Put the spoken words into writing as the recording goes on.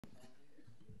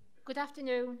Good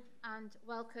afternoon and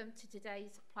welcome to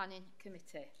today's Planning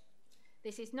Committee.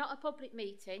 This is not a public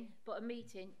meeting, but a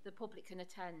meeting the public can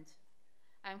attend.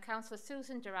 I am Councillor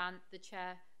Susan Durant, the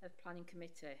Chair of Planning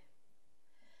Committee.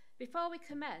 Before we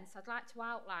commence, I'd like to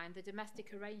outline the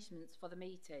domestic arrangements for the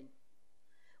meeting.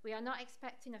 We are not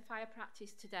expecting a fire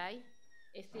practice today.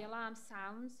 If the alarm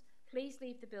sounds, please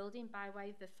leave the building by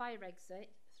way of the fire exit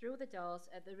through the doors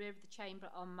at the rear of the chamber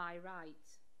on my right.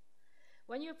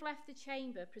 When you have left the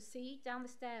chamber, proceed down the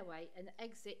stairway and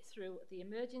exit through the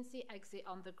emergency exit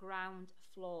on the ground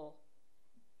floor.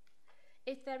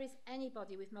 If there is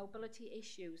anybody with mobility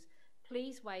issues,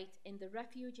 please wait in the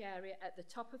refuge area at the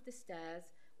top of the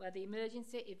stairs where the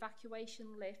emergency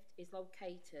evacuation lift is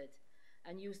located,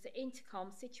 and use the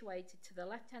intercom situated to the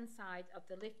left-hand side of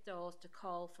the lift doors to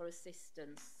call for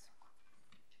assistance.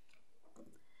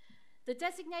 The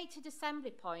designated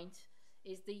assembly point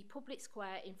is the public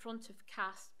square in front of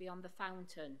CAST beyond the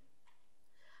fountain.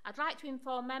 I'd like to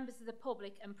inform members of the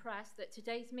public and press that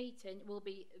today's meeting will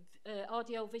be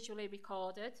audio-visually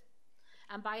recorded,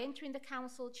 and by entering the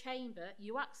council chamber,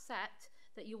 you accept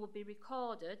that you will be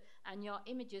recorded and your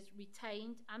images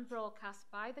retained and broadcast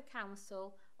by the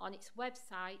council on its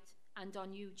website and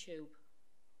on YouTube.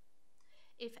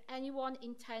 If anyone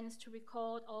intends to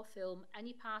record or film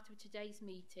any part of today's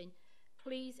meeting,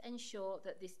 please ensure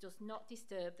that this does not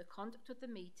disturb the conduct of the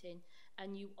meeting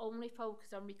and you only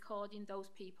focus on recording those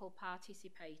people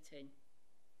participating.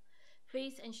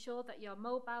 Please ensure that your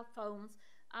mobile phones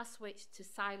are switched to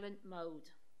silent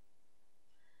mode.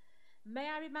 May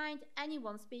I remind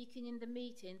anyone speaking in the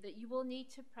meeting that you will need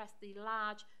to press the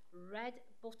large red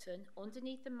button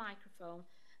underneath the microphone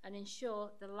and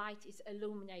ensure the light is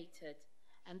illuminated,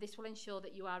 and this will ensure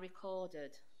that you are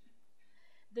recorded.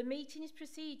 The meeting is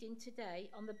proceeding today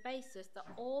on the basis that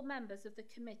all members of the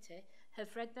committee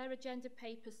have read their agenda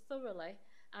papers thoroughly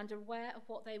and are aware of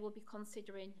what they will be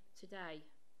considering today.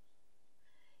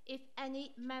 If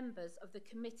any members of the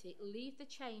committee leave the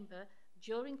chamber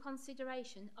during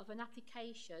consideration of an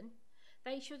application,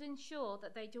 they should ensure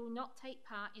that they do not take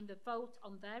part in the vote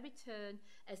on their return,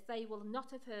 as they will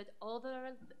not have heard all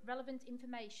the relevant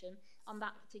information on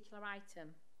that particular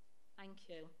item. Thank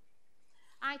you.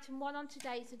 Item 1 on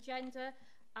today's agenda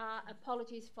are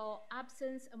apologies for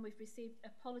absence, and we've received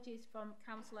apologies from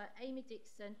Councillor Amy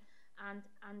Dixon and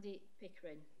Andy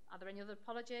Pickering. Are there any other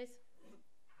apologies?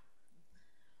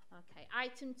 Okay.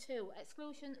 Item 2,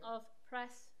 exclusion of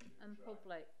press and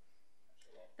public.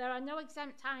 There are no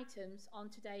exempt items on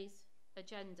today's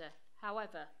agenda.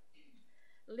 However,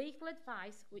 legal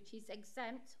advice which is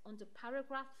exempt under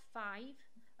paragraph 5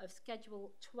 of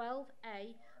Schedule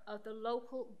 12A of the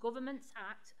Local Governments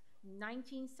Act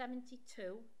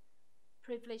 1972,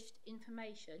 privileged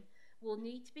information, will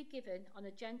need to be given on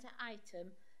agenda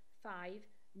item 5,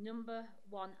 number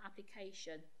 1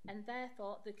 application, and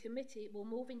therefore the committee will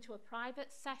move into a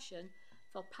private session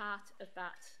for part of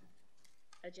that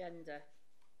agenda.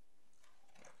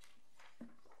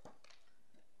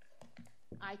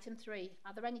 Item 3,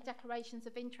 are there any declarations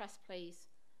of interest, please?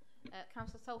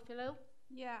 Councillor Sophie Lou?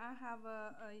 Yeah, I have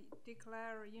a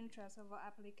declare interest of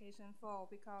application 4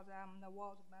 because I'm the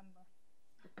ward member.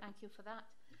 Thank you for that.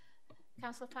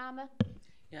 Councillor Farmer?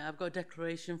 Yeah, I've got a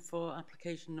declaration for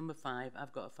application number 5.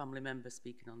 I've got a family member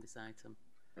speaking on this item.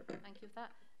 Thank you for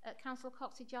that. Councillor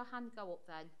Cox, did your hand go up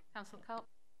then? Councillor Cox?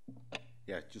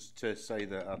 Yeah, just to say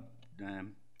that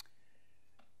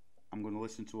I'm going to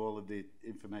listen to all of the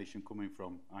information coming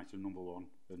from item number 1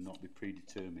 and not be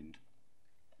predetermined.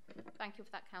 Thank you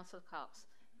for that, Councillor Cox.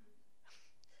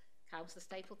 Councillor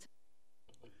Stapleton.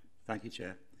 Thank you,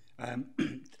 Chair.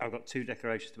 I've got 2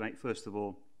 declarations to make. First of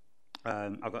all,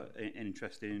 I've got an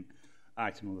interest in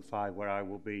item number 5, where I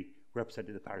will be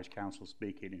representing the Parish Council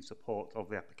speaking in support of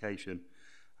the application.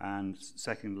 And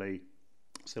secondly,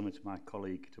 similar to my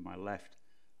colleague to my left,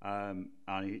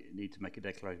 I need to make a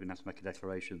declaration,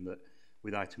 that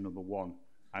with item number 1,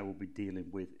 I will be dealing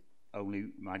with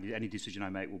only any decision I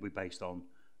make will be based on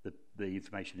the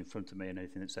information in front of me and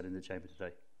anything that's said in the chamber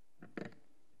today.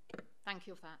 Thank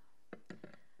you for that.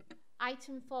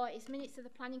 Item 4 is minutes of the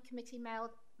Planning Committee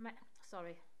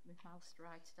sorry, my mouse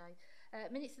dry today.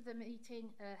 Minutes of the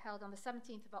meeting held on the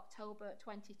 17th of October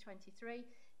 2023.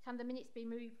 Can the minutes be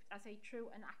moved as a true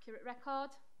and accurate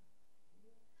record?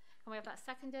 Can we have that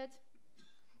seconded?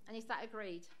 And is that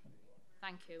agreed?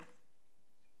 Thank you.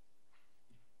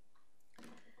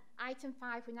 Item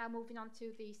 5, we're now moving on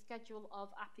to the schedule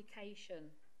of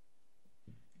application.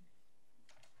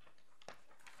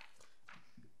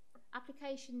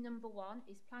 Application number 1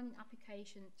 is planning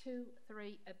application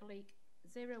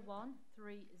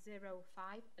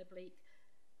 23/01305/5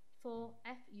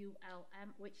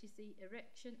 F4FULM, which is the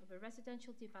erection of a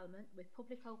residential development with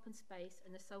public open space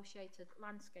and associated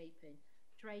landscaping,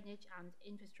 drainage and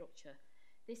infrastructure.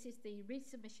 This is the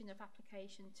resubmission of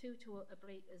application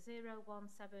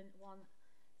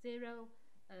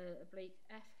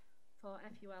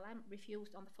 22/01710/F4FULM,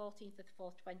 refused on the 14th of the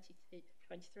 4th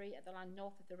 2023 at the land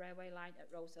north of the railway line at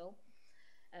Rosehill.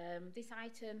 This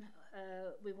item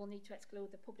we will need to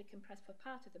exclude the public and press for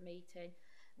part of the meeting.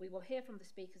 We will hear from the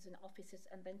speakers and officers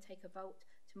and then take a vote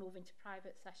to move into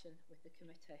private session with the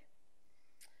committee.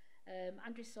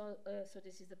 Andrew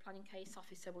Sudders is the planning case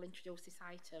officer, will introduce this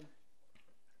item.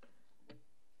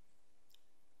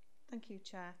 Thank you,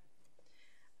 Chair.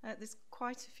 There's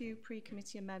quite a few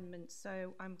pre-committee amendments,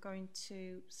 so I'm going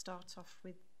to start off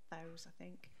with those, I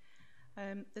think.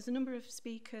 There's a number of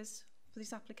speakers for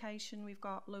this application. We've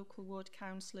got local ward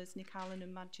councillors Nick Allen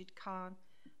and Majid Khan,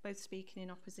 both speaking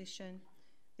in opposition.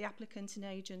 The applicant and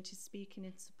agent is speaking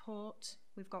in support.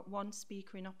 We've got one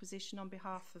speaker in opposition on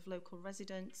behalf of local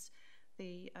residents,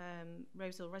 the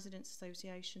Rosehill Residents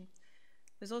Association.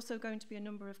 There's also going to be a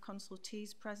number of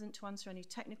consultees present to answer any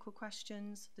technical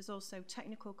questions. There's also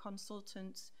technical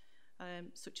consultants,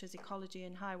 such as ecology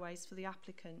and highways, for the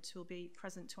applicant, who will be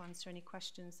present to answer any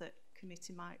questions that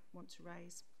committee might want to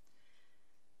raise.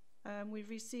 We've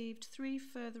received 3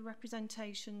 further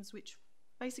representations which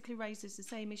basically raises the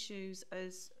same issues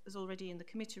as already in the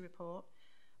committee report,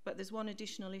 but there's one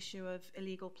additional issue of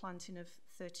illegal planting of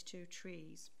 32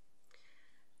 trees.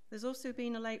 There's also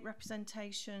been a late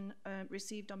representation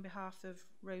received on behalf of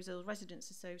Rosehill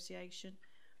Residents Association,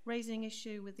 raising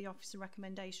issue with the officer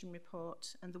recommendation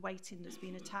report and the weighting that's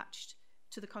been attached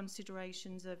to the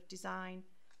considerations of design,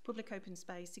 public open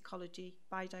space, ecology,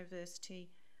 biodiversity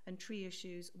and tree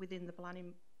issues within the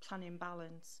planning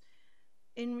balance.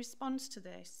 In response to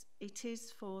this, it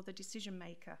is for the decision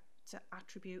maker to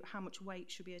attribute how much weight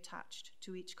should be attached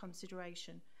to each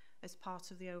consideration as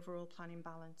part of the overall planning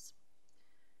balance.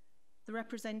 The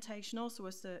representation also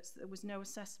asserts that there was no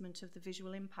assessment of the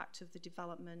visual impact of the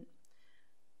development.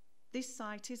 This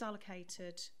site is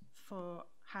allocated for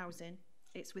housing.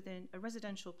 It's within a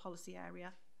residential policy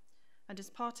area, and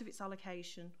as part of its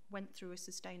allocation went through a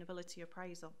sustainability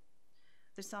appraisal.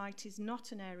 The site is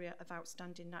not an area of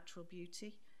outstanding natural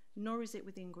beauty, nor is it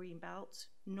within Greenbelt,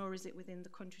 nor is it within the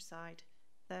countryside.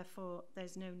 Therefore,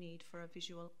 there's no need for a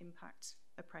visual impact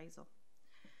appraisal.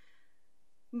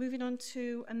 Moving on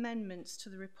to amendments to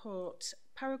the report,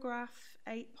 paragraph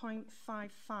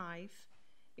 8.55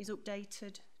 is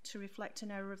updated to reflect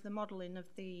an error of the modelling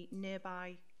of the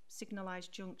nearby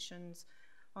signalised junctions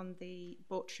on the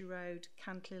Bawtry Road,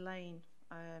 Cantley Lane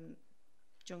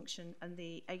junction and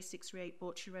the A638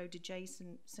 Bawtry Road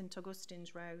adjacent St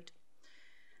Augustine's Road.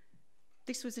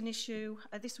 This was an issue,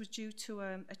 this was due to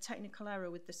a technical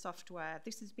error with the software.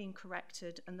 This has been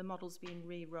corrected and the model's being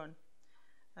rerun.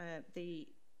 The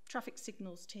traffic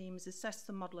signals team has assessed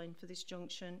the modelling for this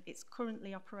junction. It's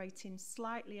currently operating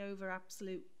slightly over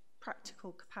absolute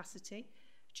practical capacity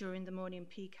during the morning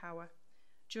peak hour.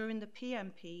 During the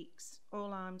PM peaks,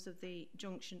 all arms of the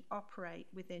junction operate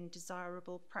within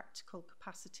desirable practical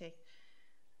capacity.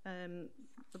 The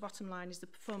bottom line is the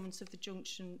performance of the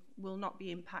junction will not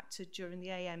be impacted during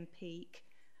the AM peak,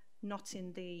 not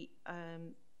in the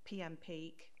PM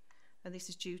peak, and this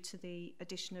is due to the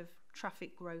addition of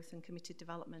traffic growth and committed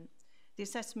development. The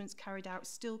assessments carried out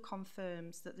still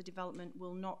confirms that the development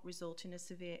will not result in a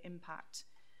severe impact,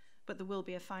 but there will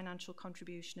be a financial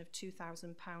contribution of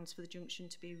 £2,000 for the junction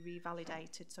to be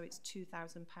revalidated, so it's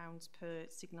 £2,000 per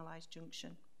signalised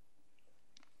junction.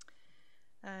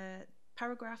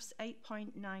 Paragraphs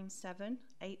 8.97,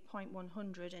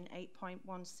 8.100 and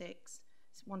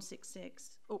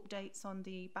 8.166 updates on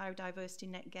the biodiversity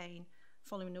net gain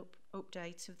following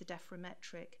update of the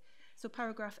DEFRA-metric. So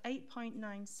paragraph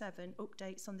 8.97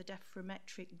 updates on the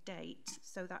DEFRA-metric date,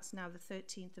 so that's now the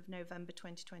 13th of November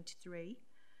 2023.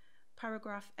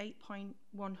 Paragraph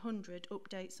 8.100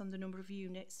 updates on the number of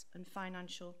units and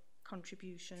financial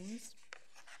contributions.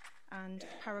 And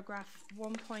paragraph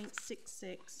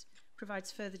 1.66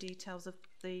 provides further details of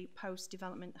the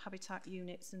post-development habitat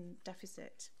units and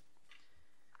deficit.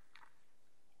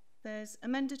 There's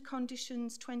amended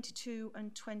conditions 22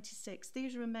 and 26.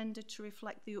 These are amended to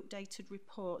reflect the updated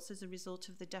reports as a result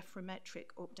of the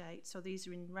DEFRA-metric update. So these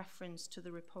are in reference to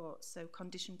the reports. So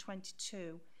condition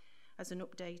 22 as an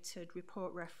updated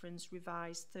report reference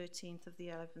revised 13th of the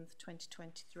 11th,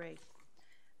 2023.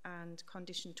 And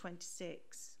condition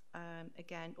 26,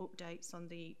 again, updates on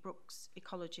the Brooks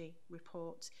Ecology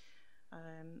report.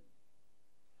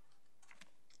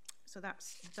 So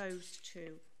that's those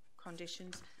two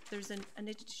conditions. There's an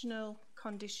additional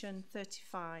condition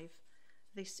 35.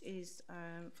 This is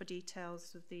for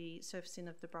details of the surfacing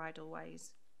of the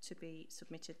bridleways to be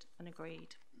submitted and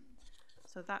agreed.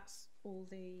 So that's all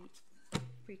the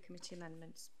pre-committee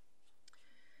amendments.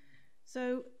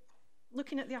 So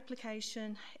looking at the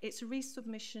application, it's a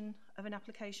resubmission of an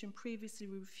application previously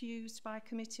refused by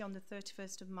committee on the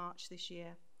 31st of March this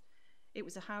year. It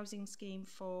was a housing scheme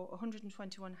for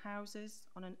 121 houses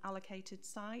on an allocated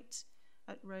site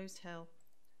at Rose Hill.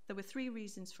 There were 3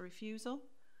 reasons for refusal.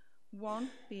 1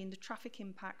 being the traffic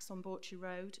impacts on Borchy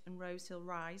Road and Rose Hill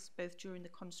Rise, both during the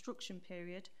construction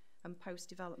period and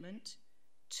post-development.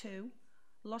 2,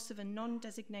 loss of a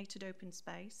non-designated open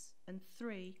space. And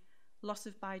 3, loss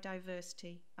of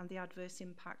biodiversity and the adverse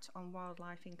impact on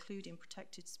wildlife, including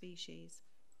protected species.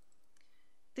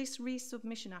 This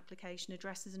resubmission application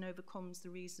addresses and overcomes the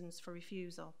reasons for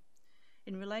refusal.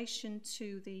 In relation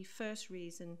to the first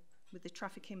reason, with the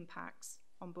traffic impacts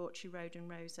on Borchy Road and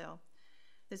Rose Hill,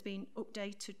 there's been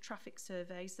updated traffic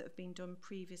surveys that have been done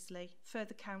previously,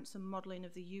 further counts and modelling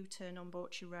of the U-turn on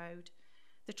Borchy Road.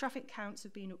 The traffic counts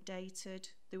have been updated.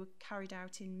 They were carried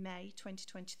out in May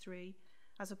 2023,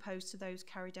 as opposed to those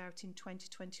carried out in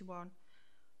 2021.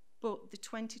 But the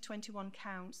 2021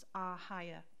 counts are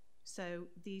higher, so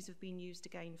these have been used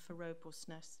again for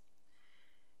robustness.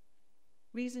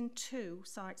 Reason 2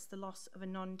 cites the loss of a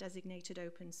non-designated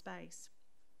open space.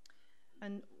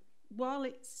 And while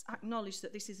it's acknowledged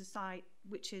that this is a site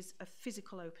which is a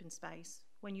physical open space,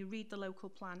 when you read the local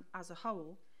plan as a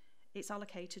whole, it's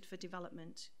allocated for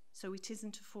development, so it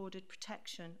isn't afforded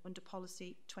protection under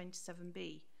policy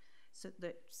 27B, so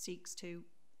that seeks to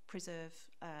preserve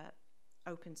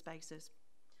open spaces.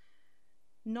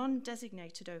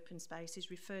 Non-designated open space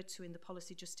is referred to in the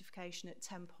policy justification at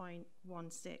 10.16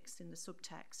 in the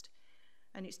subtext,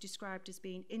 and it's described as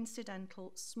being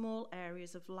incidental small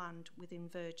areas of land within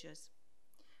verges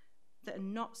that are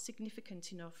not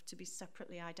significant enough to be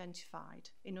separately identified.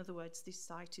 In other words, this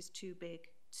site is too big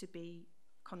to be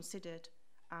considered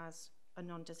as a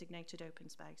non-designated open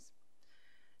space.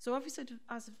 So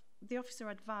the officer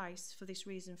advice for this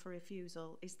reason for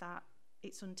refusal is that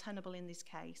it's untenable in this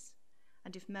case,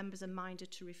 and if members are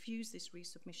minded to refuse this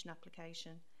resubmission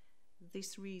application,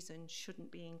 this reason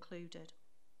shouldn't be included.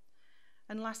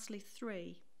 And lastly,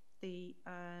 3, the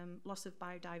loss of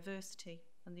biodiversity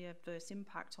and the adverse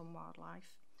impact on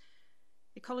wildlife.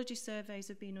 Ecology surveys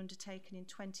have been undertaken in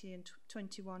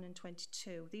 2021 and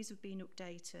 22. These have been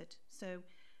updated. So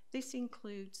this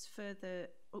includes further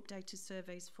updated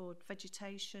surveys for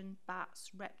vegetation,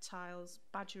 bats, reptiles,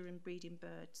 badger and breeding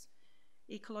birds.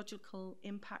 Ecological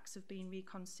impacts have been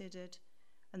reconsidered,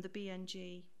 and the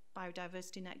BNG,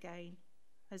 biodiversity net gain,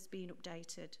 has been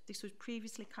updated. This was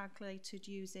previously calculated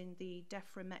using the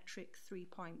DEFRA metric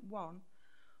 3.1,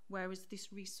 whereas this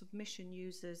resubmission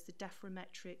uses the DEFRA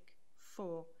metric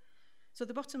 4. So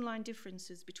the bottom line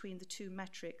differences between the 2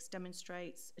 metrics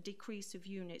demonstrates a decrease of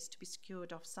units to be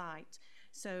secured off-site.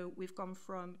 So we've gone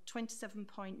from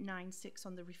 27.96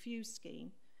 on the refuse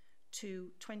scheme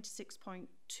to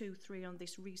 26.23 on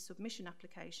this resubmission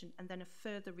application, and then a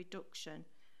further reduction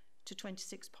to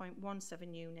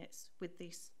 26.17 units with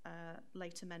this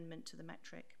late amendment to the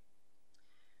metric.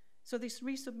 So this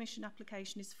resubmission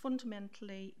application is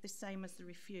fundamentally the same as the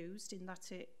refused in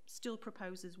that it still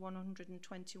proposes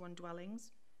 121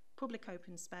 dwellings, public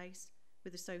open space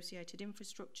with associated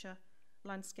infrastructure,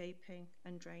 landscaping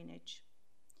and drainage.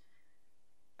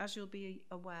 As you'll be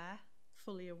aware,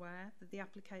 fully aware, that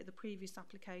the previous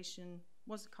application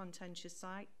was a contentious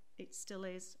site. It still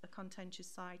is a contentious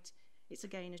site. It's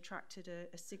again attracted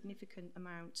a significant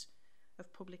amount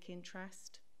of public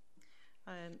interest.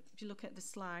 If you look at the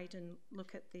slide and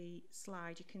look at the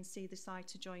slide, you can see the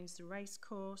site adjoins the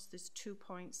racecourse. There's 2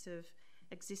 points of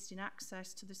existing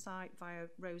access to the site via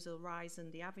Rose Hill Rise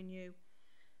and the avenue.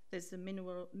 There's the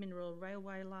mineral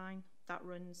railway line that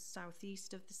runs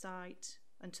southeast of the site,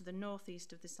 and to the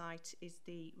northeast of the site is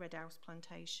the Red House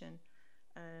Plantation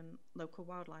local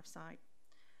wildlife site.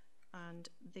 And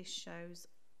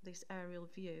this aerial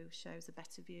view shows a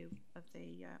better view of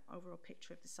the overall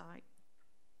picture of the site.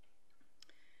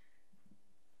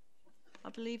 I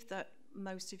believe that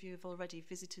most of you have already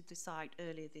visited the site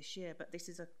earlier this year, but this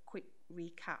is a quick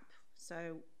recap.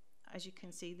 So as you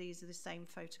can see, these are the same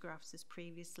photographs as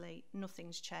previously.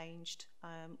 Nothing's changed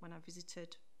when I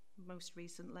visited most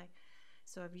recently.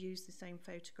 So I've used the same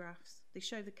photographs. They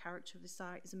show the character of the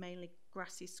site as a mainly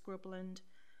grassy scrubland.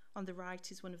 On the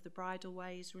right is one of the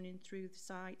bridleways running through the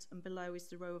site, and below is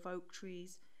the row of oak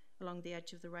trees along the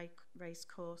edge of the race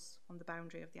course on the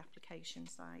boundary of the application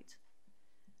site.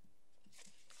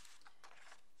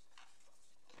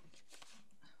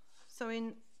 So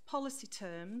in policy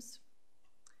terms,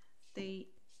 the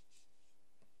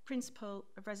principle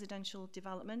of residential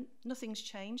development, nothing's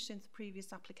changed since the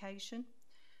previous application.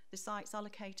 The site's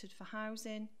allocated for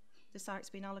housing. The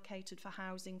site's been allocated for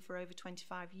housing for over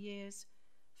 25 years.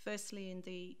 Firstly, in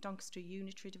the Doncaster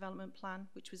Unitary Development Plan,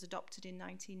 which was adopted in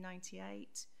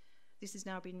 1998. This has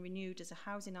now been renewed as a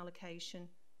housing allocation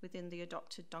within the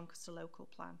adopted Doncaster Local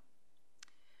Plan.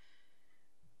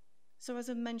 So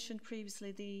as I mentioned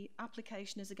previously, the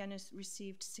application has again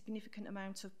received significant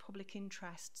amount of public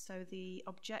interest. So the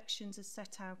objections are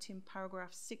set out in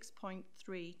paragraph 6.3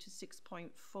 to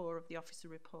 6.4 of the officer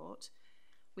report,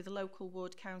 with the local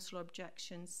ward council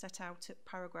objections set out at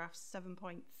paragraphs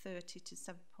 7.30 to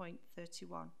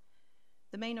 7.31.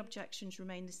 The main objections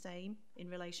remain the same in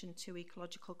relation to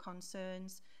ecological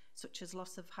concerns, such as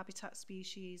loss of habitat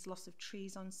species, loss of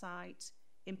trees on site,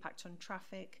 impact on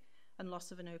traffic, and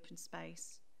loss of an open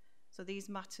space. So these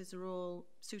matters are all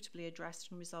suitably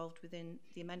addressed and resolved within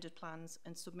the amended plans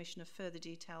and submission of further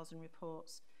details and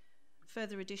reports.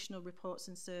 Further additional reports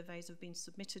and surveys have been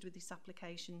submitted with this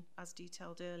application as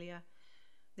detailed earlier.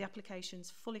 The application is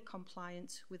fully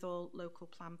compliant with all local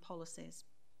plan policies.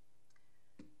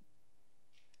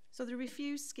 So the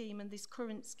refuse scheme and this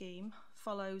current scheme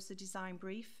follows the design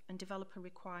brief and developer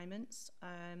requirements.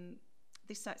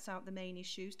 This sets out the main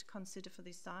issues to consider for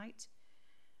this site.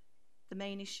 The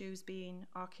main issues being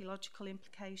archaeological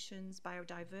implications,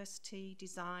 biodiversity,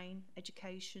 design,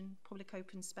 education, public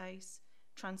open space,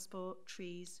 transport,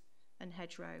 trees and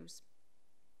hedgerows.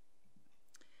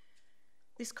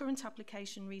 This current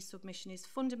application resubmission is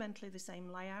fundamentally the same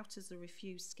layout as the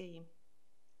refuse scheme.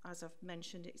 As I've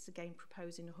mentioned, it's again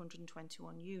proposing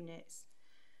 121 units.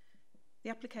 The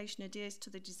application adheres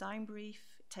to the design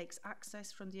brief, takes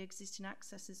access from the existing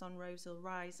accesses on Rosehill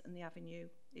Rise and the Avenue.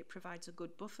 It provides a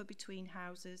good buffer between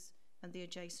houses and the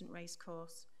adjacent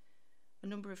racecourse. A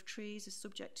number of trees are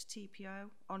subject to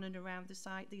TPO on and around the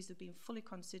site. These have been fully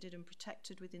considered and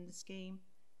protected within the scheme.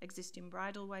 Existing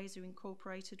bridleways are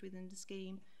incorporated within the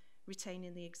scheme,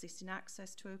 retaining the existing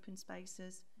access to open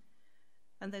spaces.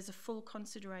 And there's a full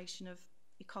consideration of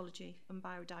ecology and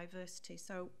biodiversity.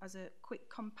 So as a quick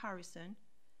comparison,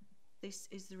 this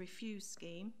is the refuse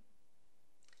scheme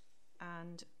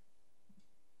and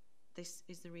this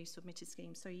is the resubmitted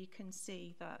scheme. So you can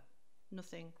see that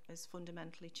nothing has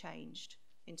fundamentally changed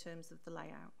in terms of the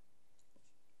layout.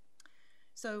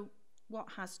 So what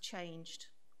has changed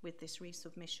with this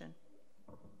resubmission?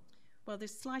 Well,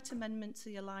 there's slight amendment to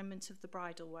the alignment of the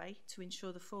bridleway to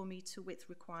ensure the 4 metre width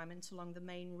requirement along the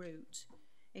main route,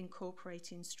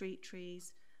 incorporating street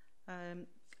trees. I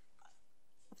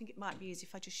think it might be easy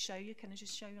if I just show you. Can I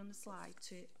just show you on the slide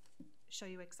to show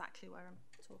you exactly where I'm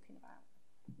talking about?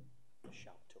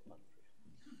 Shout up, Andrew.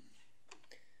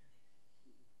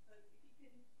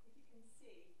 If you can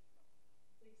see,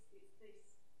 this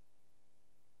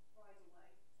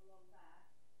bridleway along there,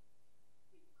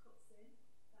 it cuts in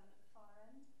down at the far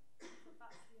end. So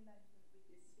that's the amendment with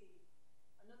this scheme.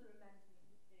 Another amendment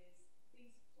is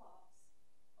these plots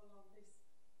along this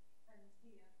end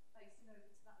here, facing over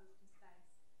to that open space,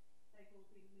 they've all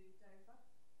been moved over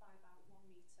by about 1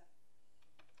 metre.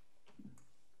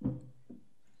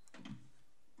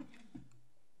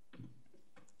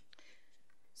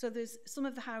 So there's some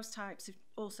of the house types have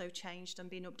also changed and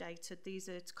been updated. These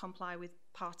are to comply with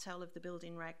Part L of the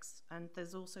building regs, and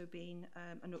there's also been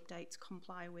an update to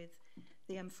comply with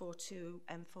the M42,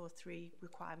 M43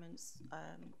 requirements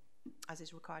as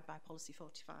is required by Policy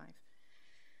 45.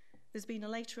 There's been a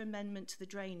later amendment to the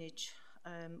drainage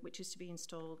which is to be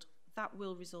installed. That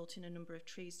will result in a number of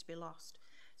trees to be lost.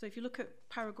 So if you look at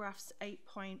paragraphs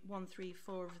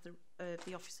 8.134 of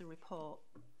the officer report,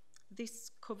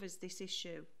 this covers this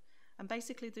issue. And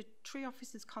basically the tree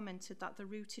officers commented that the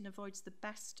routing avoids the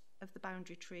best of the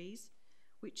boundary trees,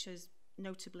 which is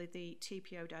notably the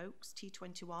TPO'd oaks,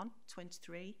 T21,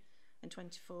 23 and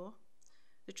 24.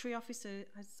 The tree officer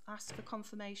has asked for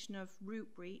confirmation of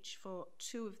root breach for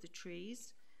 2 of the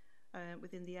trees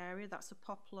within the area. That's a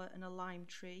poplar and a lime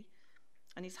tree.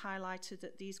 And he's highlighted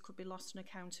that these could be lost on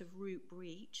account of root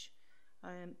breach.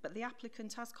 But the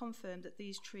applicant has confirmed that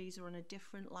these trees are on a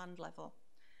different land level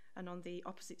and on the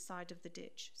opposite side of the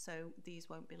ditch, so these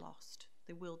won't be lost.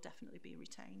 They will definitely be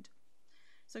retained.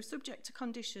 So subject to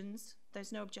conditions,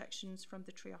 there's no objections from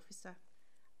the tree officer.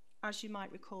 As you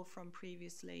might recall from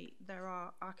previously, there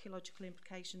are archaeological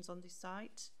implications on this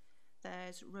site.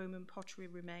 There's Roman pottery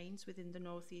remains within the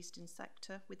northeastern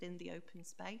sector within the open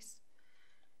space.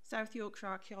 South Yorkshire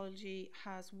Archaeology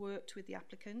has worked with the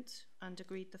applicant and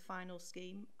agreed the final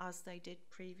scheme as they did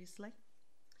previously.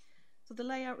 So the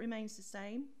layout remains the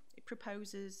same. It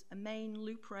proposes a main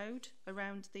loop road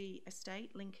around the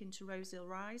estate linking to Rosehill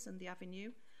Rise and the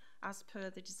avenue as per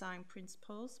the design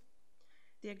principles.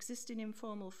 The existing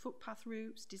informal footpath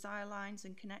routes, desire lines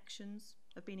and connections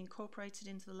have been incorporated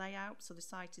into the layout so the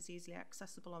site is easily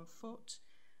accessible on foot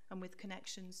and with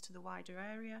connections to the wider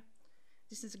area.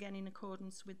 This is again in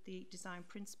accordance with the design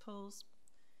principles.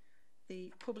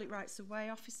 The Public Rights of Way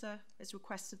officer has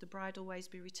requested the bridleways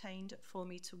be retained at 4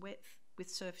 metre width with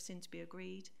surfacing to be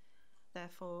agreed.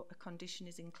 Therefore, a condition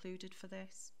is included for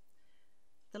this.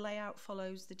 The layout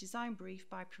follows the design brief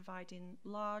by providing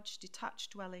large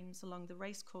detached dwellings along the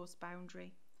racecourse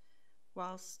boundary.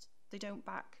 Whilst they don't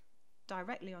back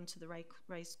directly onto the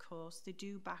racecourse, they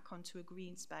do back onto a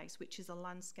green space, which is a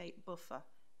landscape buffer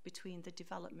between the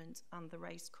development and the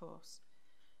racecourse.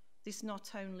 This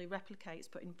not only replicates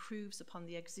but improves upon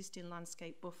the existing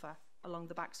landscape buffer along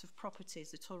the backs of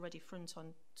properties that already front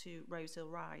on to Rosehill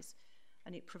Rise,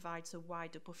 and it provides a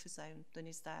wider buffer zone than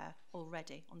is there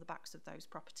already on the backs of those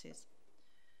properties.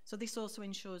 So this also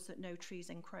ensures that no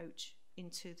trees encroach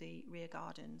into the rear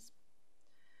gardens.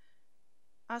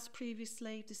 As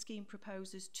previously, the scheme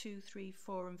proposes 2, 3,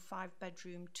 4 and 5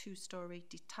 bedroom, 2-storey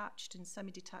detached and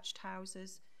semi-detached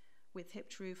houses with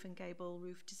hipped roof and gable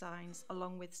roof designs,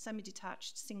 along with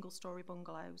semi-detached single-storey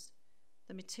bungalows.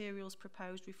 The materials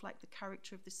proposed reflect the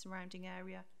character of the surrounding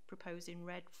area, proposing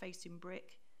red facing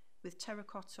brick with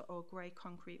terracotta or grey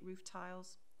concrete roof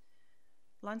tiles.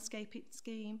 Landscaping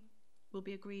scheme will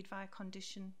be agreed via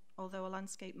condition, although a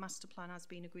landscape master plan has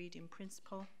been agreed in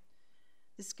principle.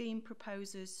 The scheme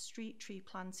proposes street tree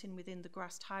planting within the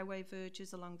grassed highway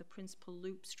verges along the principal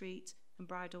loop street and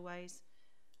bridleways,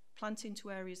 planting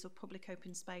to areas of public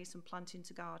open space and planting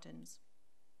to gardens.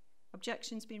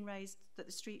 Objections being raised that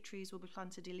the street trees will be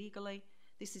planted illegally.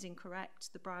 This is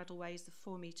incorrect. The bridleway is the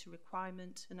 4 metre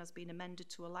requirement and has been amended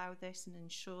to allow this and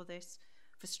ensure this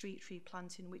for street tree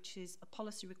planting, which is a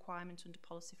policy requirement under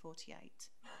Policy 48.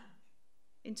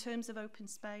 In terms of open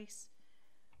space,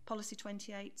 Policy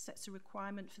 28 sets a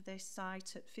requirement for this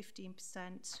site at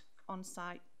 15%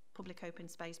 on-site public open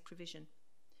space provision.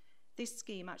 This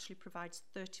scheme actually provides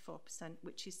 34%,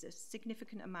 which is a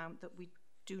significant amount that we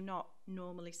do not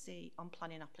normally see on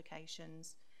planning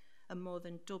applications and more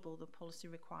than double the policy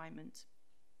requirement.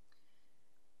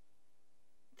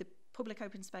 The public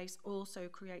open space also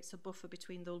creates a buffer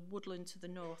between the woodland to the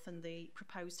north and the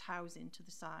proposed housing to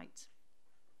the site.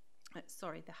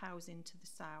 The housing to the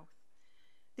south.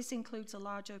 This includes a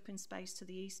large open space to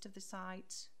the east of the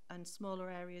site and smaller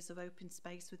areas of open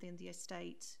space within the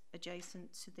estate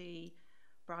adjacent to the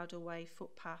bridleway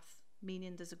footpath,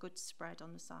 meaning there's a good spread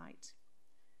on the site.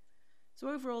 So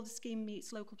overall, the scheme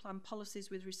meets local plan policies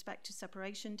with respect to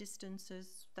separation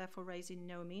distances, therefore raising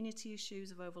no amenity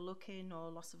issues of overlooking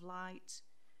or loss of light.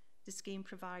 The scheme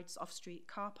provides off-street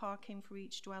car parking for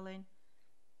each dwelling.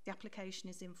 The application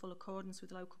is in full accordance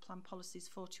with local plan policies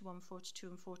 41, 42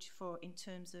 and 44 in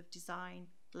terms of design,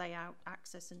 layout,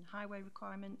 access and highway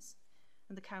requirements,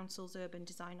 and the Council's Urban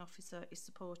Design Officer is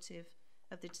supportive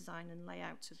of the design and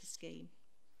layout of the scheme.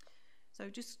 So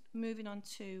just moving on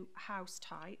to house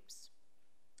types.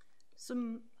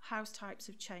 Some house types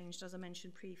have changed, as I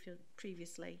mentioned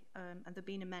previously, and they've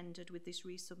been amended with this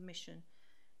resubmission,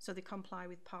 so they comply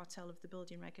with Part L of the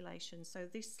building regulations. So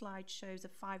this slide shows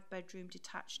a 5-bedroom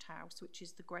detached house, which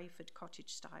is the Greyford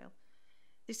cottage style.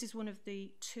 This is one of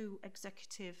the 2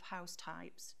 executive house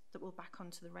types that will back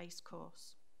onto the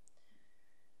racecourse.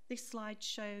 This slide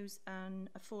shows an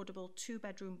affordable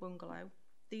 2-bedroom bungalow.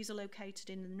 These are located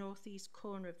in the northeast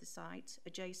corner of the site,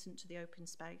 adjacent to the open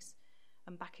space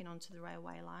and backing onto the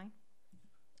railway line.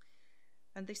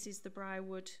 And this is the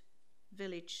Briarwood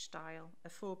Village style, a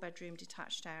 4-bedroom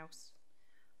detached house.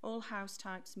 All house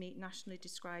types meet nationally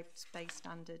described space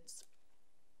standards.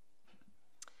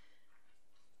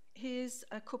 Here's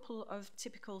a couple of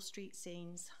typical street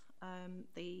scenes.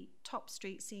 The top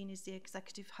street scene is the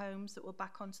executive homes that will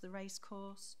back onto the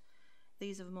racecourse.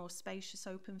 These are a more spacious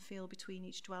open field between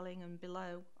each dwelling, and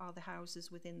below are the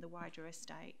houses within the wider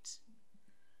estate.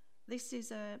 This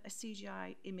is a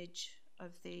CGI image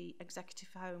of the executive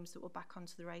homes that will back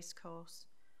onto the racecourse.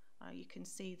 You can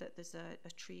see that there's a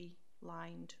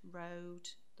tree-lined road.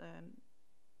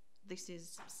 This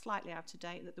is slightly out of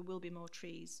date, that there will be more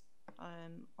trees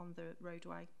on the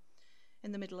roadway.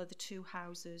 In the middle are the 2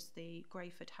 houses, the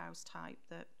Greyford house type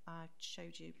that I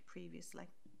showed you previously.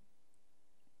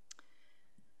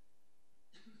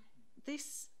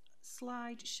 This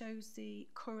slide shows the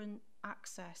current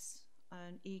access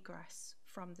and egress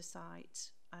from the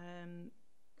site.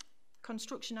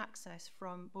 Construction access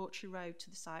from Bawtry Road to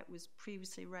the site was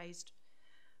previously raised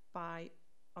by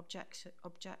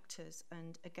objectors,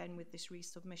 and again with this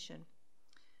resubmission.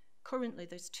 Currently,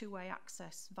 there's two-way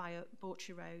access via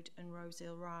Bawtry Road and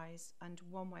Rosehill Rise, and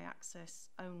one-way access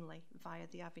only via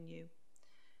the avenue.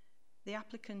 The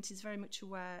applicant is very much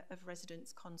aware of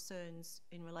residents' concerns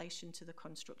in relation to the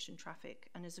construction traffic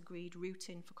and has agreed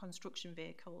routing for construction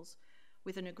vehicles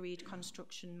with an agreed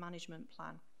construction management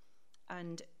plan.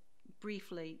 And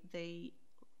briefly, the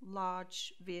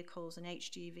large vehicles and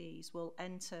HGVs will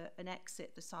enter and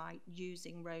exit the site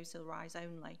using Rosehill Rise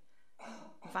only.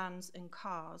 Vans and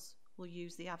cars will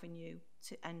use the avenue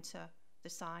to enter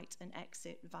the site and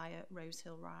exit via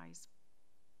Rosehill Rise.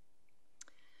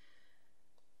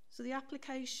 So the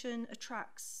application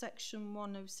attracts Section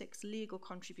 106 legal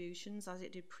contributions as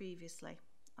it did previously,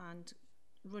 and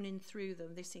running through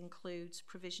them, this includes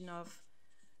provision of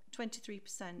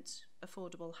 23%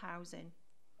 affordable housing.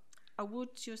 I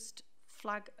would just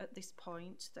flag at this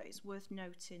point that it's worth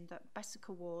noting that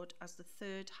Bessica Ward has the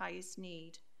third highest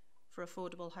need for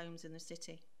affordable homes in the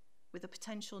city, with a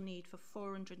potential need for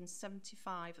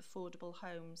 475 affordable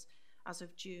homes as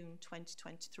of June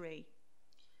 2023.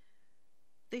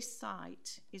 This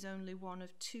site is only one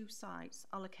of two sites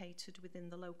allocated within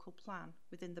the local plan,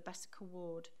 within the Bessica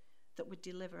Ward, that would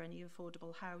deliver any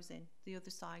affordable housing. The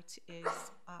other site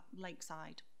is at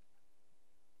Lakeside.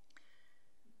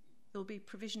 There will be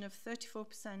provision of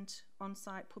 34%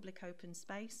 on-site public open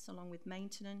space, along with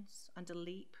maintenance and a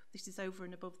LEAP. This is over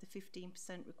and above the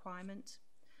 15% requirement.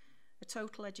 A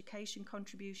total education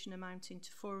contribution amounting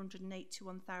to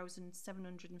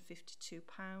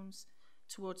 £481,752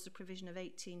 towards the provision of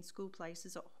 18 school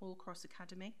places at Hall Cross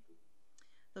Academy.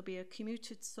 There'll be a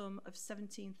commuted sum of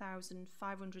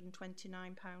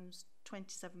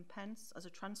 £17,529.27 as a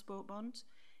transport bond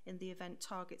in the event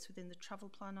targets within the travel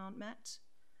plan aren't met.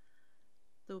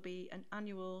 There'll be an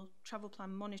annual travel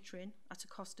plan monitoring at a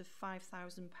cost of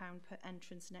 £5,000 per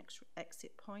entrance and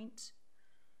exit point,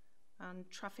 and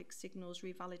traffic signals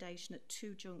revalidation at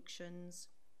 2 junctions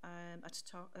at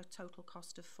a total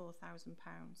cost of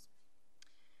 £4,000.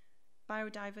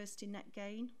 Biodiversity net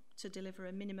gain to deliver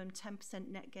a minimum 10%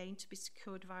 net gain to be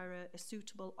secured via a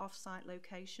suitable off-site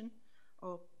location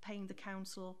or paying the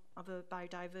council of a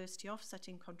biodiversity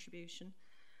offsetting contribution.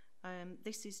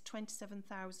 This is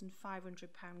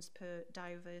 £27,500 per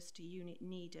diversity unit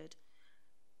needed.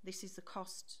 This is the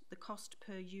cost. The cost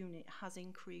per unit has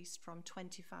increased from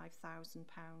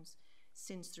 £25,000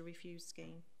 since the refuse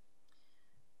scheme.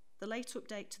 The late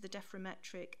update to the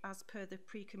deframetric, as per the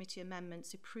pre-committee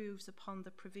amendments, improves upon the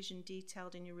provision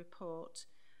detailed in your report,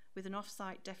 with an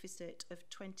off-site deficit of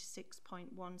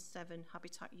 26.17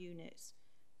 habitat units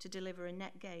to deliver a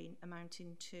net gain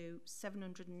amounting to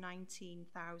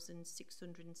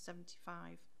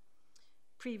 719,675.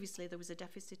 Previously, there was a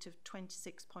deficit of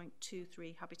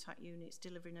 26.23 habitat units,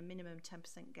 delivering a minimum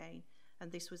 10% gain,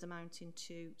 and this was amounting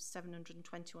to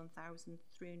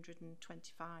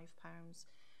 £721,325.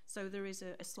 So there is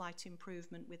a slight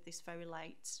improvement with this very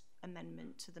late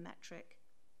amendment to the metric.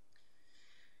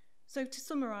 So to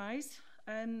summarise,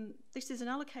 this is an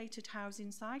allocated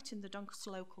housing site in the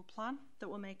Doncaster local plan that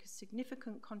will make a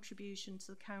significant contribution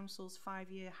to the council's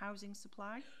 5-year housing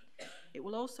supply. It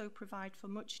will also provide for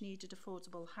much needed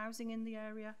affordable housing in the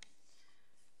area.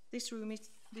 This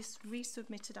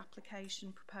resubmitted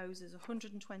application proposes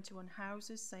 121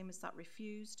 houses, same as that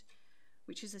refused,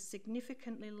 which is a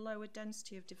significantly lower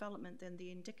density of development than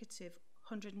the indicative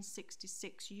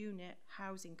 166 unit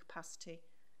housing capacity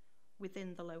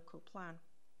within the local plan.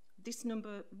 This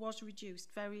number was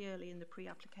reduced very early in the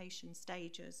pre-application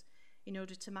stages in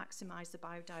order to maximise the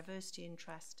biodiversity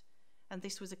interest, and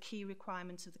this was a key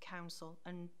requirement of the council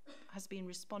and has been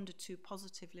responded to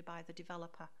positively by the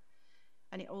developer,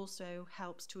 and it also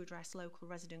helps to address local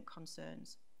resident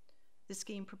concerns. The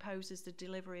scheme proposes the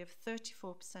delivery of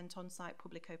 34% on-site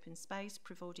public open space,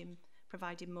 providing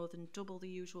more than double the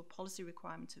usual policy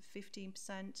requirement of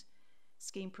 15%.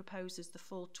 Scheme proposes the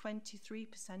full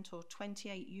 23% or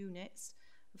 28 units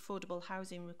affordable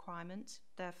housing requirement,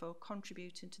 therefore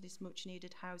contributing to this much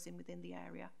needed housing within the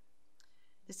area.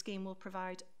 The scheme will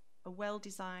provide a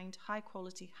well-designed,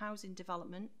 high-quality housing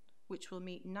development which will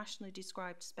meet nationally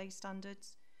described space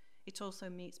standards. It also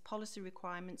meets policy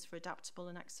requirements for adaptable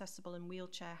and accessible and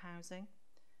wheelchair housing.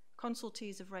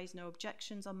 Consultees have raised no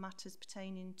objections on matters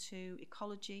pertaining to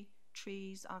ecology,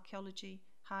 trees, archaeology,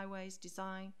 highways,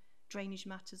 design, drainage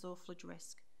matters or flood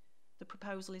risk. The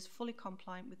proposal is fully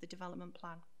compliant with the development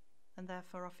plan, and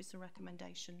therefore officer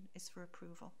recommendation is for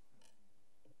approval.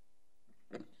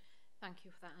 Thank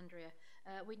you for that, Andrea.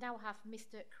 We now have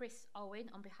Mr. Chris Owen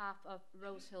on behalf of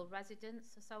Rosehill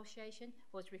Residents Association,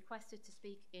 who has requested to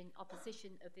speak in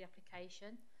opposition of the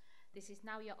application. This is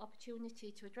now your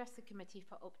opportunity to address the committee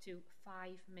for up to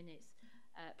 5 minutes.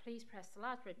 Please press the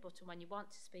large red button when you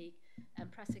want to speak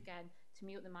and press again to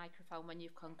mute the microphone when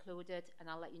you've concluded, and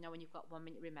I'll let you know when you've got 1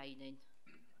 minute remaining.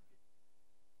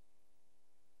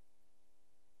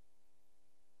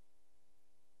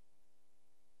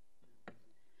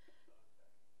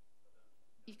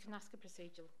 You can ask a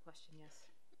procedural question, yes.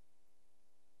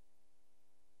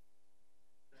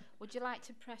 Would you like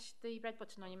to press the red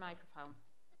button on your microphone?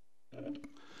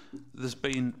 There's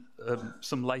been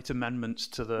some late amendments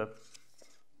to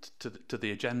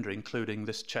the agenda, including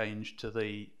this change to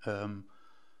the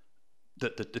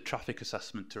traffic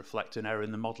assessment to reflect an error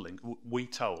in the modelling. We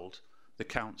told the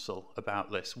council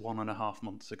about this 1.5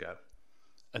 months ago,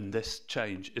 and this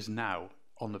change is now,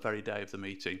 on the very day of the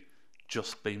meeting,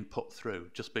 just been put through,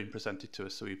 just been presented to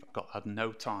us, so we've had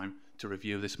no time to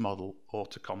review this model or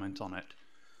to comment on it.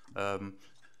 And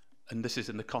this is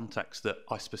in the context that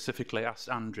I specifically asked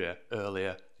Andrea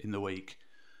earlier in the week,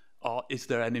 are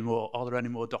there any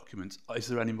more documents? Is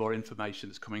there any more information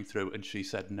that's coming through? And she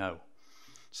said no.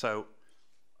 So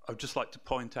I'd just like to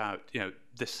point out,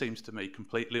 this seems to me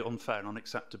completely unfair and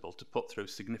unacceptable to put through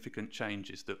significant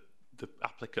changes that the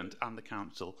applicant and the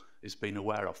council is being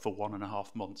aware of for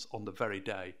 1.5 months on the very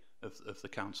day of the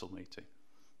council meeting.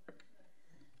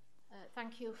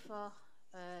 Thank you for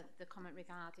the comment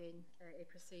regarding a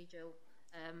procedural,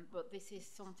 but this is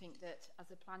something that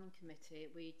as a planning committee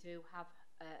we do have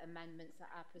amendments that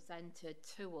are presented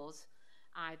to us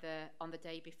either on the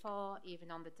day before, even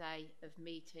on the day of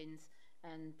meetings,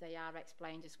 and they are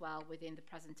explained as well within the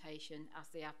presentation as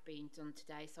they have been done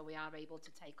today, so we are able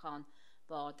to take on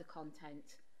board the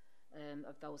content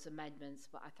of those amendments.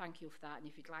 But I thank you for that, and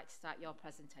if you'd like to start your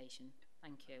presentation.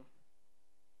 Thank you.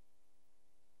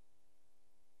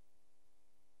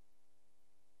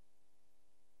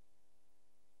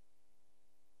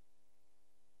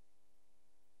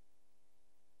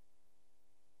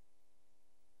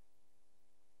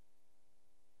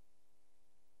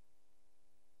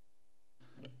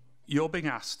 You're being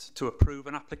asked to approve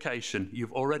an application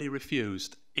you've already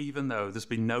refused, even though there's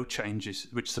been no changes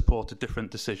which support a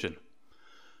different decision.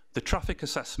 The traffic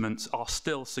assessments are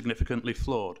still significantly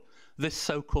flawed. This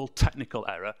so-called technical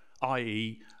error,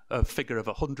 i.e. a figure of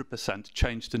 100%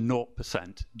 changed to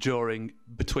 0%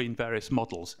 between various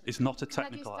models, is not a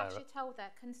technical error. Can I just ask you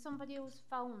there, can somebody whose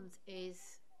phones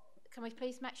can we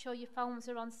please make sure your phones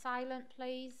are on silent,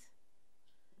 please?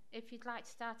 If you'd like to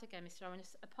start again, Mr. Owen,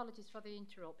 apologies for the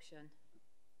interruption.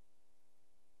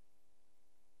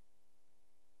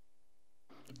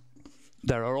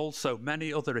 There are also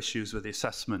many other issues with the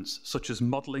assessments, such as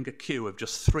modelling a queue of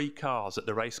just 3 cars at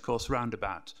the racecourse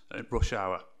roundabout at rush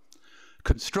hour.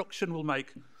 Construction will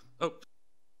make...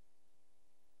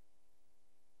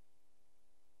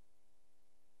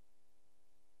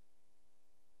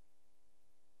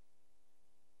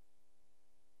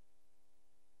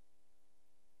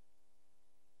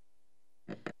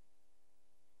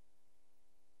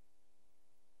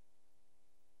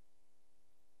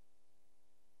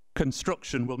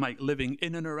 Construction will make living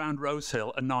in and around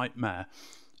Rosehill a nightmare.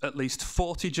 At least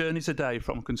 40 journeys a day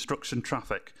from construction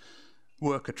traffic,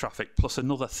 worker traffic, plus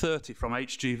another 30 from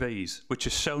HGVs, which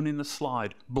is shown in the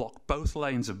slide, block both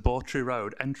lanes of Bawtry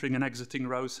Road entering and exiting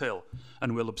Rosehill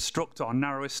and will obstruct our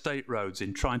narrow estate roads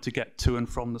in trying to get to and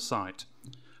from the site.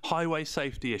 Highway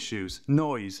safety issues,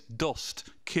 noise, dust,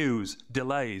 queues,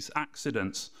 delays,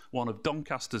 accidents. One of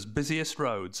Doncaster's busiest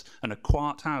roads and a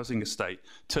quiet housing estate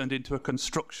turned into a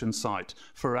construction site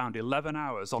for around 11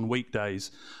 hours on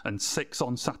weekdays and 6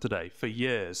 on Saturday for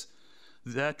years.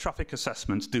 Their traffic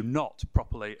assessments do not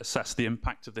properly assess the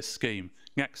impact of this scheme.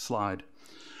 Next slide.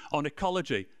 On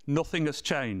ecology, nothing has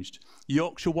changed.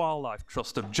 Yorkshire Wildlife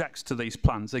Trust objects to these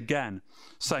plans again,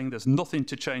 saying there's nothing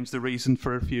to change the reason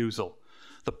for refusal.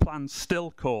 The plans still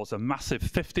cause a massive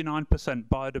 59%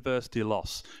 biodiversity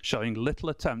loss, showing little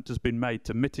attempt has been made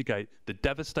to mitigate the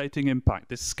devastating impact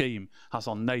this scheme has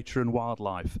on nature and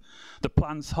wildlife. The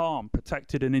plans harm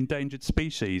protected and endangered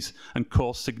species and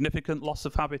cause significant loss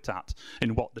of habitat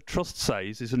in what the Trust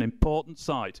says is an important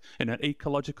site in an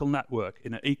ecological network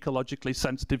in an ecologically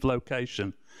sensitive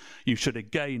location. You should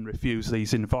again refuse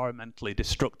these environmentally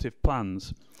destructive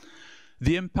plans.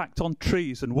 The impact on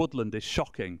trees and woodland is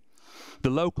shocking. The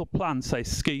local plan says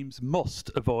schemes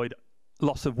must avoid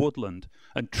loss of woodland,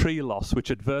 and tree loss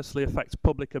which adversely affects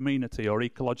public amenity or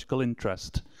ecological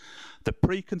interest. The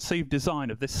preconceived design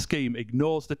of this scheme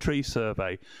ignores the tree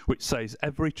survey, which says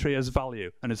every tree has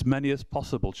value and as many as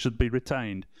possible should be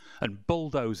retained, and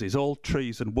bulldozes all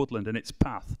trees and woodland in its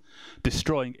path,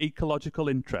 destroying ecological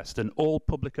interest and all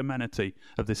public amenity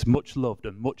of this much loved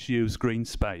and much used green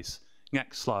space.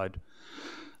 Next slide.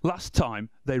 Last time,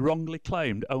 they wrongly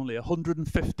claimed only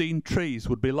 115 trees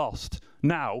would be lost.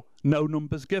 Now, no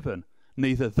numbers given.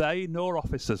 Neither they nor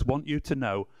officers want you to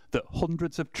know that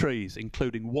hundreds of trees,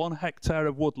 including 1 hectare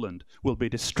of woodland, will be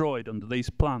destroyed under these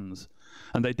plans.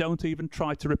 And they don't even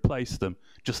try to replace them,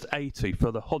 just 80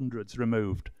 for the hundreds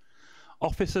removed.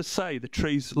 Officers say the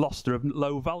trees lost are of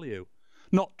low value.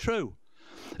 Not true.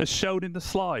 As shown in the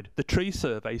slide, the tree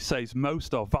survey says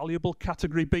most are valuable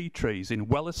Category B trees in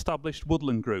well-established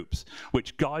woodland groups,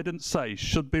 which guidance says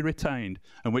should be retained,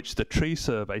 and which the tree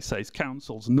survey says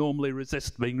councils normally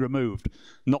resist being removed.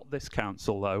 Not this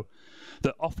council, though.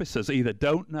 That officers either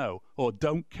don't know or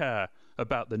don't care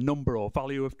about the number or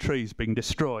value of trees being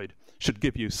destroyed should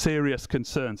give you serious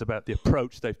concerns about the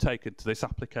approach they've taken to this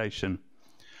application.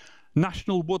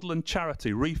 National woodland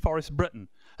charity Reforest Britain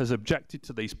has objected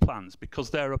to these plans because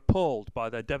they're appalled by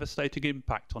their devastating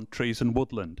impact on trees and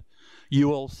woodland.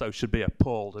 You also should be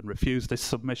appalled and refuse this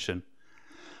submission.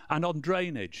 And on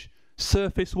drainage,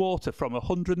 surface water from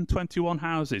 121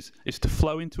 houses is to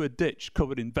flow into a ditch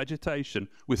covered in vegetation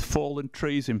with fallen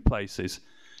trees in places.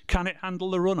 Can it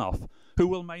handle the runoff? Who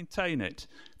will maintain it?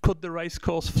 Could the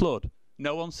racecourse flood?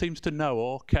 No one seems to know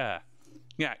or care.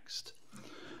 Next.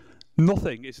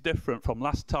 Nothing is different from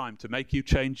last time to make you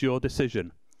change your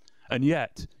decision. And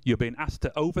yet, you're being asked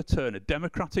to overturn a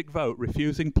democratic vote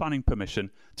refusing planning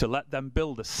permission to let them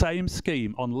build the same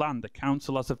scheme on land the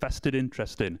council has a vested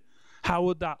interest in. How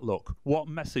would that look? What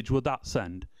message would that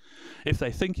send? If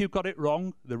they think you've got it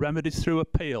wrong, the remedy's through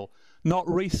appeal, not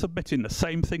resubmitting the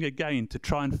same thing again to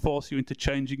try and force you into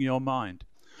changing your mind.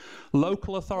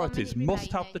 Local authorities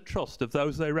must have the trust of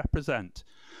those they represent.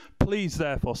 Please,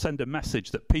 therefore, send a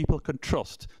message that people can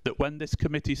trust that when this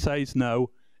committee says no,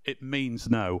 it means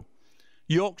no.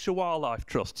 Yorkshire Wildlife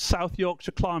Trust, South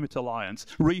Yorkshire Climate Alliance,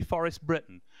 Reforest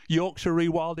Britain, Yorkshire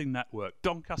Rewilding Network,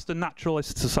 Doncaster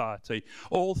Naturalist Society,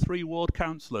 all 3 ward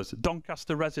councillors,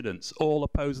 Doncaster residents, all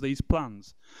oppose these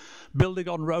plans. Building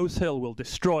on Rose Hill will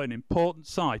destroy an important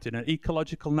site in an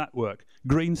ecological network,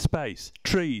 green space,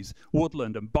 trees,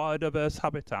 woodland and biodiverse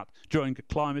habitat during a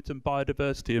climate and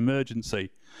biodiversity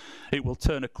emergency. It will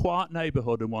turn a quiet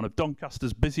neighbourhood and one of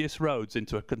Doncaster's busiest roads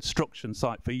into a construction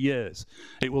site for years.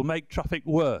 It will make traffic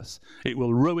worse. It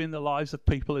will ruin the lives of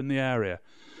people in the area.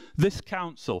 This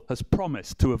council has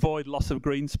promised to avoid loss of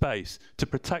green space, to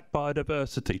protect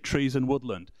biodiversity, trees and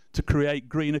woodland, to create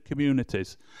greener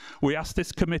communities. We ask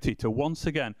this committee to once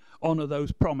again honour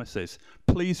those promises.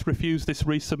 Please refuse this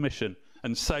resubmission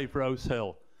and save Rose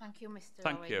Hill. Thank you, Mr.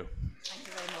 Thank Owen. you. Thank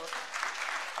you very much.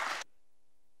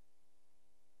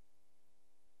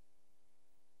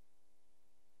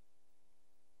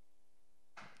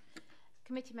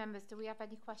 Committee members, do we have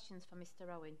any questions for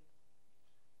Mr. Owen?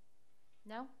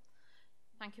 No?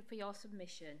 Thank you for your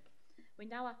submission. We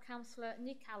now have Councillor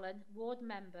Nick Allen, Ward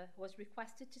Member, who has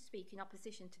requested to speak in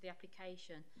opposition to the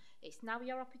application. It's now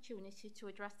your opportunity to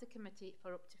address the committee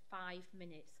for up to 5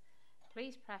 minutes.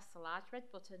 Please press the large red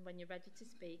button when you're ready to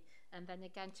speak, and then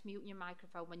again to mute your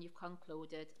microphone when you've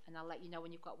concluded, and I'll let you know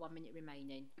when you've got 1 minute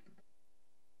remaining.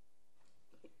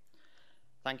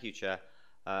 Thank you, Chair.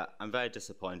 I'm very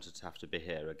disappointed to have to be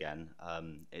here again.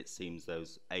 It seems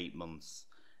those 8 months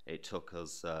it took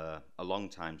us a long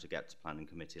time to get to Planning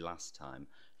Committee last time.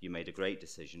 You made a great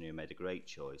decision, you made a great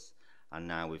choice, and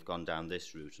now we've gone down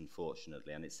this route,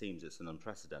 unfortunately, and it seems it's an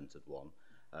unprecedented one,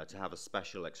 to have a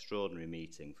special extraordinary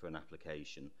meeting for an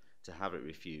application, to have it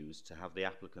refused, to have the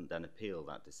applicant then appeal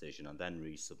that decision and then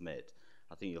resubmit.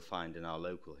 I think you'll find in our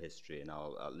local history, in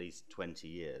our at least 20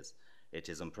 years, it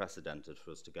is unprecedented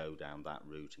for us to go down that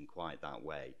route in quite that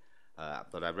way.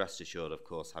 But I rest assured, of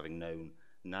course, having known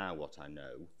now what I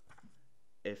know,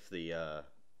 if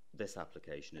this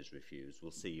application is refused,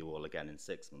 we'll see you all again in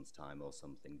 6 months' time or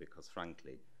something, because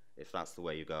frankly, if that's the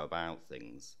way you go about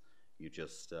things, you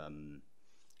just,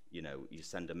 you know, you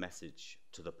send a message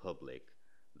to the public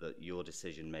that your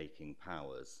decision-making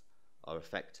powers are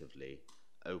effectively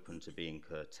open to being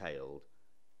curtailed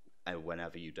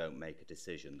whenever you don't make a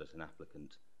decision that an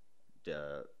applicant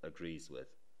agrees with,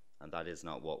 and that is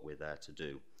not what we're there to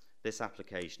do. This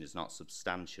application is not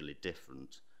substantially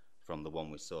different from the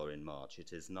one we saw in March.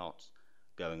 It is not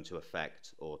going to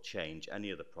affect or change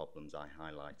any of the problems I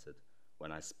highlighted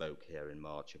when I spoke here in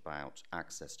March about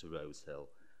access to Rose Hill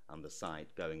and the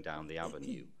site going down the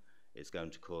avenue is going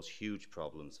to cause huge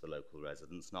problems for local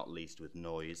residents, not least with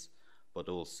noise, but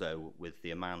also with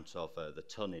the amount of the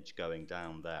tonnage going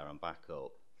down there and back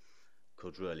up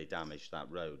could really damage that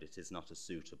road. It is not a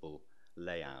suitable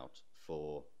layout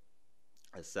for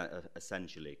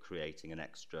essentially creating an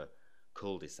extra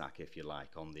cul-de-sac, if you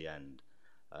like, on the end.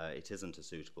 It isn't a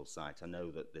suitable site. I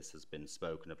know that this has been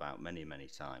spoken about many, many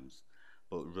times,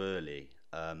 but really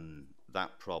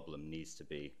that problem needs to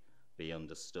be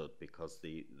understood, because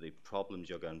the problems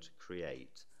you're going to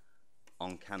create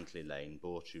on Cantley Lane,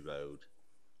 Bawtry Road,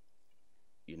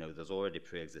 you know, there's already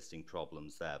pre-existing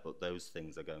problems there, but those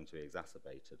things are going to be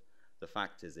exacerbated. The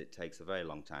fact is it takes a very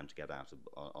long time to get out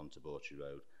onto Bawtry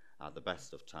Road at the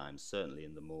best of times, certainly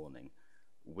in the morning.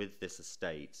 With this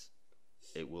estate,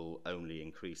 it will only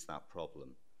increase that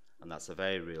problem. And that's a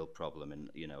very real problem in,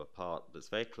 you know, a part that's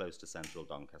very close to central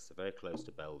Doncaster, very close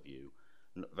to Bellevue,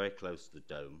 very close to the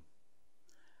Dome.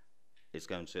 It's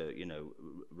going to, you know,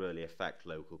 really affect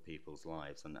local people's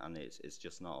lives, and it's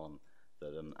just not on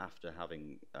that. After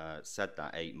having said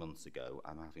that 8 months ago,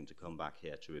 I'm having to come back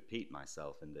here to repeat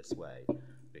myself in this way,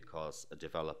 because a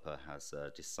developer has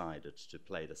decided to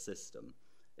play the system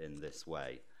in this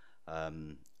way.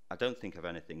 I don't think of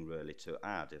anything really to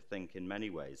add. I think in many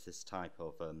ways this type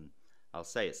of, I'll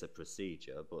say it's a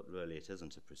procedure, but really it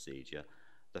isn't a procedure.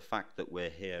 The fact that we're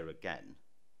here again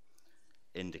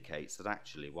indicates that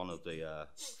actually one of the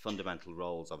fundamental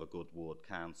roles of a good ward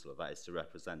councillor, that is to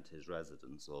represent his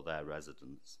residents or their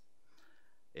residents,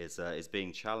 is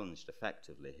being challenged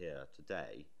effectively here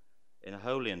today in a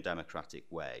wholly undemocratic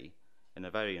way, in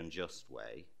a very unjust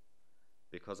way,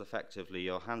 because effectively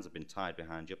your hands have been tied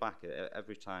behind your back.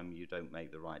 Every time you don't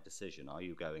make the right decision, are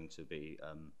you going to be,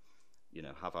 you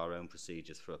know, have our own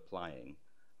procedures for applying?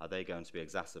 Are they going to be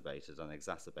exacerbated and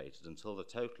exacerbated until they're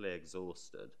totally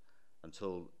exhausted,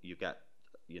 until you get,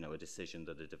 you know, a decision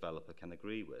that a developer can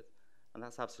agree with? And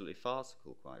that's absolutely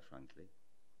farcical, quite frankly.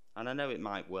 And I know it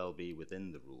might well be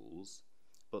within the rules,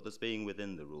 but there's being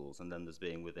within the rules, and then there's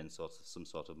being within some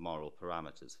sort of moral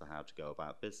parameters for how to go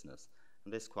about business.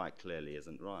 And this quite clearly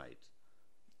isn't right.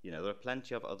 You know, there are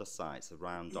plenty of other sites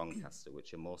around Doncaster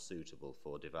which are more suitable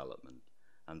for development,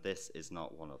 and this is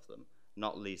not one of them.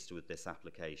 Not least with this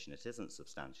application, it isn't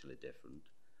substantially different.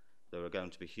 There are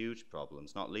going to be huge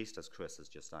problems, not least as Chris has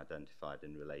just identified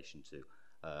in relation to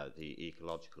the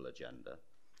ecological agenda.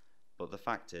 But the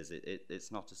fact is,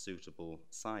 it's not a suitable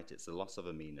site. It's a loss of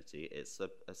amenity. It's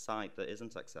a site that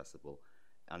isn't accessible,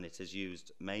 and it is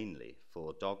used mainly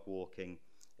for dog walking.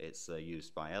 It's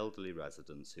used by elderly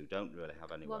residents who don't really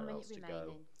have anywhere else to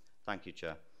go. Thank you,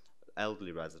 Chair.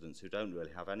 Elderly residents who don't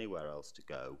really have anywhere else to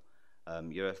go.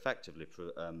 You're effectively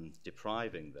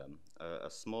depriving them, a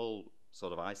small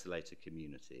sort of isolated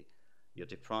community, you're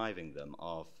depriving them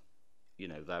of, you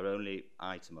know, their only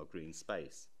item of green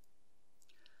space.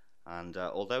 And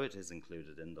although it is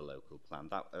included in the local plan,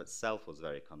 that itself was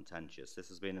very contentious. This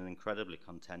has been an incredibly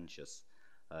contentious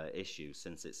issue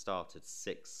since it started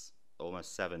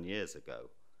almost 7 years ago.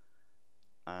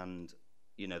 And,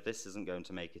 you know, this isn't going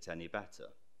to make it any better.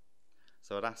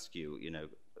 So I'd ask you, you know,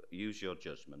 use your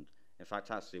judgment. In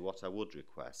fact, actually, what I would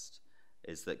request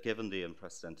is that, given the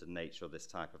unprecedented nature of this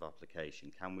type of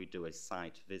application, can we do a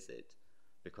site visit?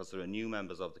 Because there are new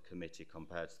members of the committee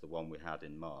compared to the one we had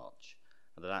in March.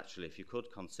 And that actually, if you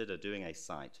could consider doing a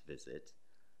site visit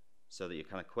so that you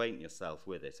can acquaint yourself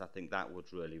with it, I think that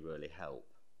would really, really help.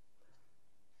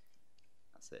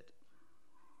 That's it.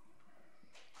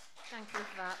 Thank you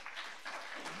for that.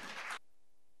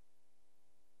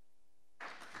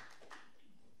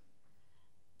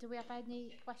 Do we have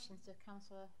any questions to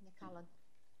Councillor McCallan?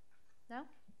 No?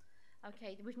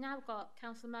 Okay, we've now got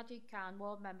Councillor Majid Khan,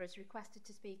 Ward Member, has requested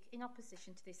to speak in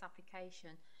opposition to this application.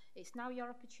 It's now your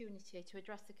opportunity to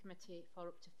address the committee for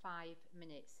up to 5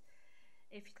 minutes.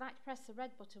 If you'd like to press the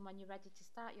red button when you're ready to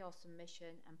start your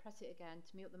submission, and press it again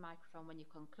to mute the microphone when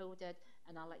you've concluded,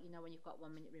 and I'll let you know when you've got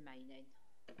 1 minute remaining.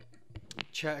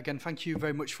 Chair, again, thank you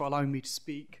very much for allowing me to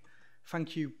speak.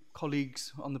 Thank you,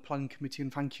 colleagues on the planning committee,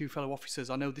 and thank you, fellow officers.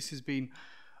 I know this has been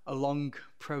a long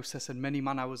process and many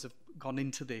man-hours have gone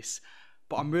into this,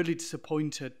 but I'm really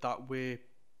disappointed that we're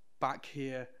back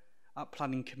here at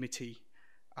planning committee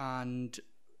and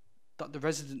that the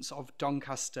residents of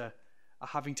Doncaster are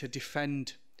having to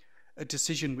defend a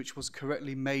decision which was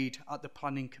correctly made at the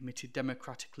planning committee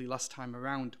democratically last time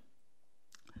around.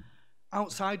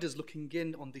 Outsiders looking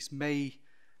in on this may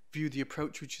view the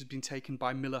approach which has been taken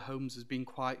by Miller Homes as being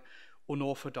quite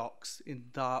unorthodox, in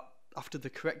that after the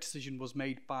correct decision was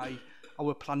made by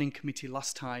our planning committee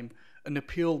last time, an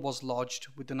appeal was lodged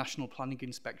with the National Planning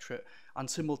Inspectorate, and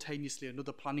simultaneously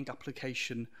another planning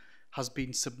application has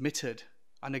been submitted.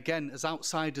 And again, as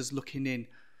outsiders looking in,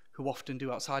 who often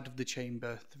do outside of the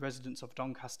chamber, the residents of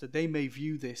Doncaster, they may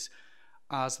view this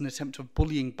as an attempt of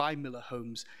bullying by Miller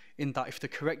Homes, in that if the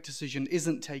correct decision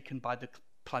isn't taken by the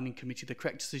planning committee, the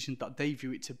correct decision that they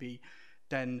view it to be,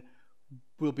 then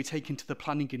will be taken to the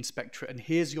planning inspectorate, and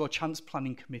here's your chance,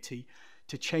 planning committee,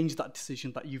 to change that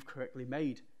decision that you've correctly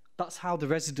made. That's how the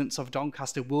residents of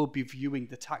Doncaster will be viewing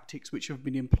the tactics which have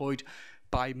been employed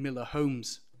by Miller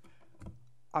Homes.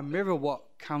 I mirror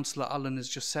what Councillor Allen has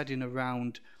just said in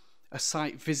around a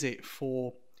site visit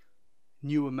for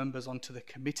newer members onto the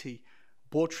committee.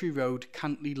 Bawtry Road,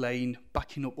 Cantley Lane,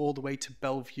 backing up all the way to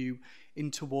Bellevue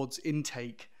in towards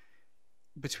intake,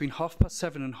 between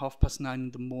 7:30 and 9:30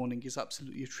 in the morning is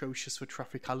absolutely atrocious for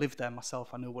traffic. I live there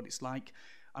myself, I know what it's like.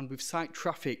 And with site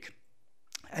traffic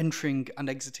entering and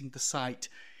exiting the site,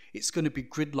 it's going to be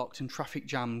gridlocked and traffic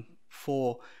jam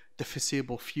for the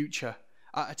foreseeable future.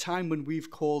 At a time when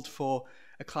we've called for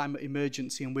a climate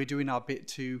emergency and we're doing our bit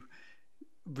to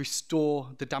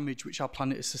restore the damage which our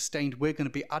planet has sustained, we're going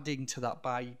to be adding to that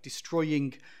by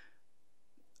destroying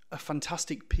a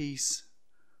fantastic piece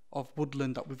of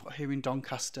woodland that we've got here in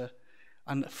Doncaster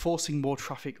and forcing more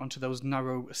traffic onto those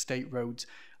narrow estate roads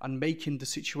and making the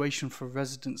situation for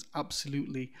residents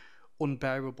absolutely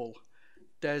unbearable.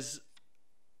 There's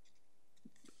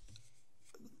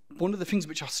one of the things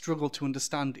which I struggle to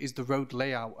understand is the road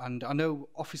layout, and I know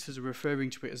officers are referring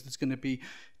to it as there's going to be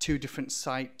 2 different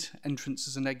site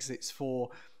entrances and exits for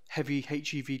heavy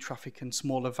HEV traffic and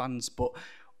smaller vans, but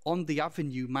on the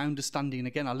avenue, my understanding,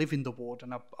 again, I live in the ward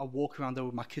and I walk around there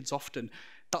with my kids often,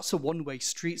 that's a one-way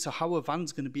street, so how are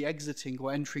vans going to be exiting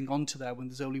or entering onto there when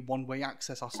there's only one-way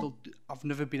access? I've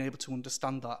never been able to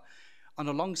understand that. And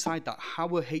alongside that,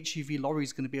 how are HEV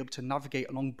lorries going to be able to navigate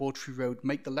along Bawtry Road,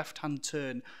 make the left-hand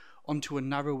turn onto a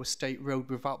narrow estate road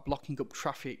without blocking up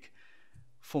traffic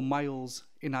for miles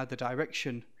in either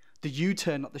direction? The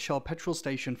U-turn at the Shell petrol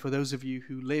station, for those of you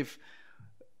who live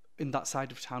in that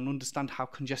side of town, understand how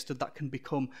congested that can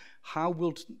become. How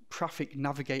will traffic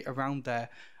navigate around there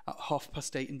at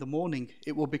 8:30 in the morning?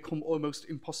 It will become almost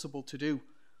impossible to do.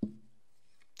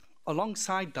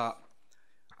 Alongside that,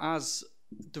 as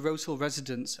the Rose Hill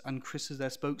residents and Chris as their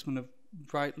spokesman have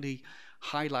rightly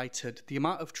highlighted, the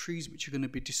amount of trees which are going to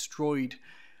be destroyed,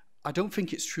 I don't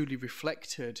think it's truly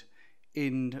reflected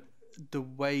in the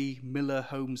way Miller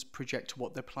Homes project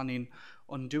what they're planning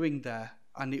on doing there.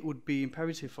 And it would be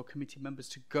imperative for committee members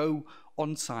to go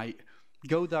on site,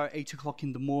 go there at 8 o'clock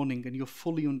in the morning, and you'll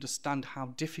fully understand how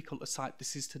difficult a site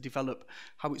this is to develop,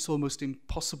 how it's almost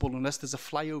impossible unless there's a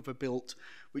flyover built,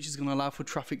 which is going to allow for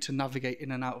traffic to navigate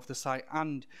in and out of the site,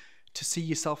 and to see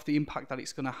yourself the impact that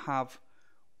it's going to have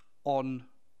on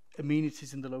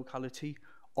amenities in the locality,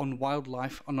 on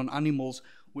wildlife, and on animals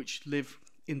which live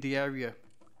in the area.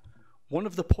 One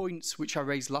of the points which I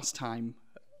raised last time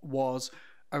was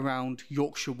around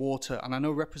Yorkshire Water, and I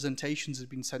know representations have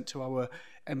been sent to our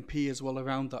MP as well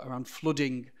around that, around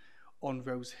flooding on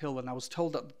Rose Hill, and I was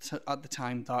told at the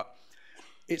time that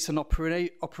it's an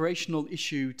operational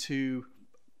issue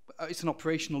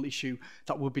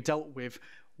that will be dealt with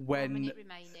when 1 minute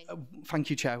remaining. Thank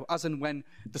you, Chair, as and when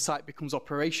the site becomes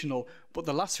operational. But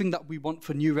the last thing that we want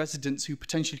for new residents who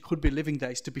potentially could be living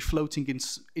there is to be floating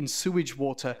in sewage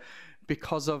water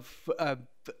because of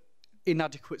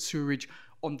inadequate sewerage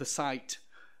on the site.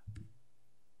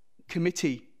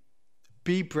 Committee,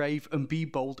 be brave and be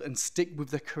bold and stick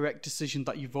with the correct decision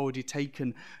that you've already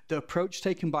taken. The approach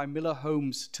taken by Miller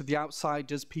Homes to the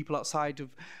outsiders, people outside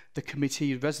of the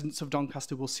committee, residents of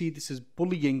Doncaster will see this as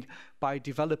bullying by a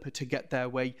developer to get their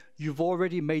way. You've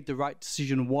already made the right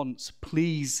decision once.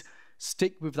 Please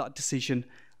stick with that decision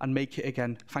and make it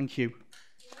again. Thank you.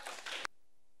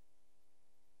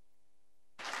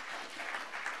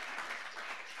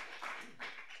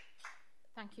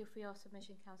 Thank you for your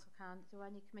submission, Councillor Khan. Do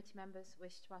any committee members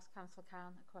wish to ask Councillor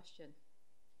Khan a question?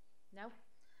 No?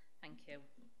 Thank you.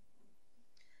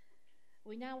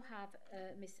 We now have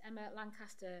Miss Emma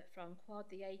Lancaster from Quad,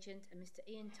 the agent, and Mr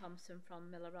Ian Thompson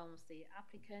from Miller Homes, the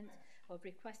applicant, who have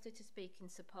requested to speak in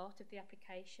support of the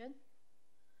application.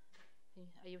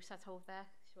 Are you sat over there?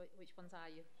 Which ones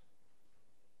are you?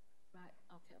 Right,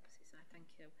 okay, opposite side,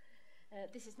 thank you.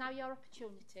 This is now your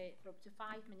opportunity for up to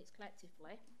 5 minutes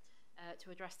collectively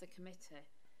to address the committee.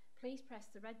 Please press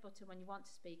the red button when you want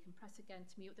to speak and press again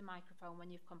to mute the microphone when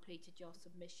you've completed your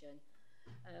submission.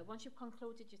 Once you've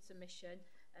concluded your submission,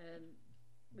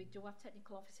 we do have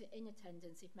technical officer in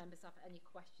attendance if members have any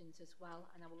questions as well,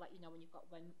 and I will let you know when you've got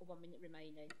 1 minute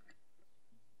remaining.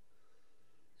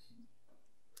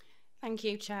 Thank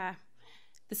you, Chair.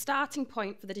 The starting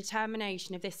point for the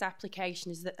determination of this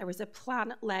application is that there is a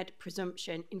plan-led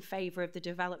presumption in favour of the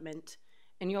development,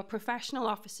 and your professional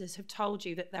officers have told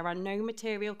you that there are no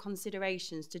material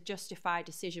considerations to justify a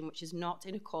decision which is not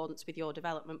in accordance with your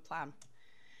development plan.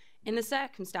 In the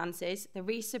circumstances, the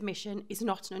resubmission is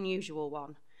not an unusual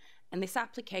one, and this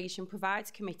application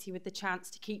provides committee with the chance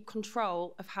to keep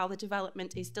control of how the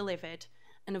development is delivered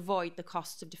and avoid the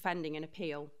costs of defending an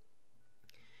appeal.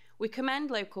 We commend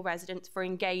local residents for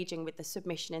engaging with the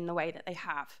submission in the way that they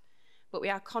have, but we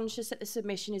are conscious that the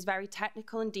submission is very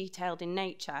technical and detailed in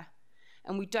nature,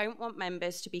 and we don't want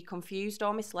members to be confused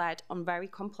or misled on very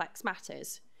complex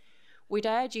matters. We'd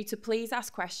urge you to please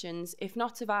ask questions, if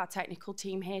not of our technical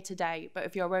team here today, but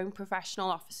of your own professional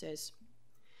officers.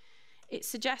 It's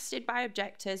suggested by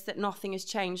objectors that nothing has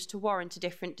changed to warrant a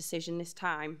different decision this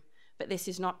time, but this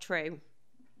is not true.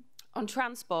 On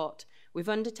transport, we've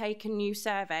undertaken new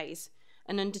surveys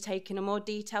and undertaken a more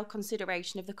detailed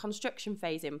consideration of the construction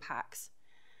phase impacts.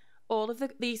 All of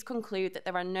these conclude that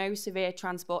there are no severe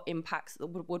transport impacts that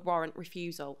would warrant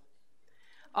refusal.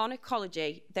 On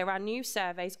ecology, there are new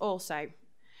surveys also,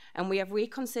 and we have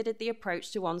reconsidered the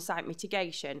approach to on-site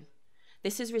mitigation.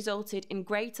 This has resulted in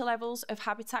greater levels of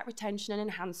habitat retention and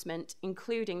enhancement,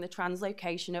 including the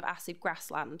translocation of acid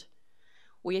grassland.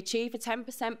 We achieve a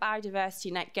 10%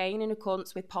 biodiversity net gain in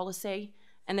accordance with policy,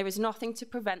 and there is nothing to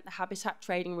prevent the habitat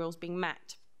trading rules being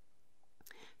met.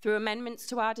 Through amendments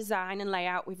to our design and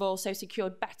layout, we've also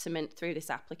secured betterment through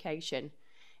this application,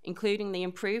 including the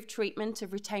improved treatment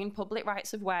of retained public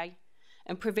rights of way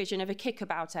and provision of a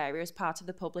kickabout area as part of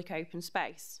the public open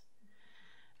space.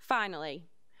 Finally,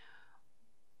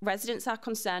 residents are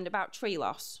concerned about tree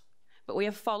loss, but we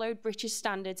have followed British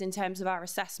standards in terms of our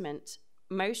assessment.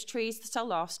 Most trees that are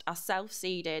lost are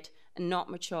self-seeded and not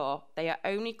mature. They are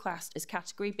only classed as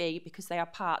Category B because they are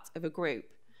part of a group.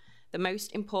 The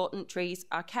most important trees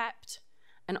are kept,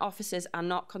 and officers are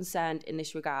not concerned in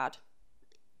this regard.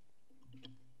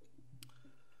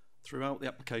 Throughout the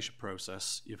application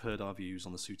process, you've heard our views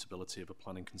on the suitability of a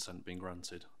planning consent being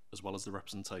granted, as well as the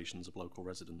representations of local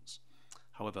residents.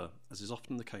 However, as is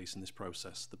often the case in this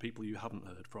process, the people you haven't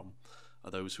heard from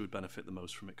are those who would benefit the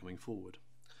most from it coming forward.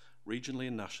 Regionally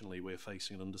and nationally, we are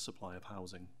facing an undersupply of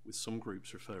housing, with some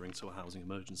groups referring to a housing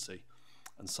emergency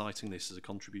and citing this as a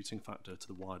contributing factor to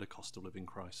the wider cost of living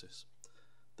crisis.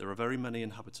 There are very many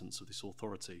inhabitants of this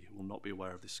authority who will not be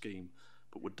aware of this scheme,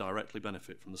 but would directly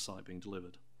benefit from the site being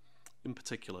delivered. In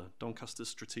particular, Doncaster's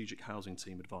strategic housing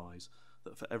team advise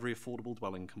that for every affordable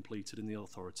dwelling completed in the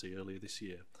authority earlier this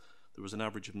year, there was an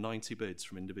average of 90 bids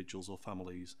from individuals or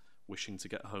families wishing to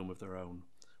get a home of their own,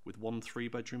 with one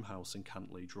 3-bedroom house in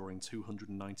Cantley drawing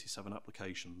 297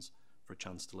 applications for a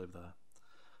chance to live there.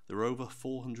 There are over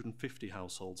 450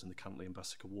 households in the Cantley and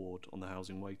Bessica ward on the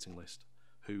housing waiting list,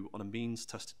 who, on a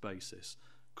means-tested basis,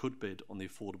 could bid on the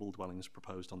affordable dwellings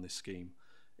proposed on this scheme,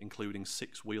 including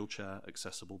 6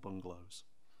 wheelchair-accessible bungalows.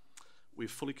 We've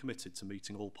fully committed to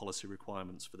meeting all policy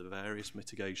requirements for the various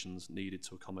mitigations needed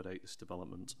to accommodate this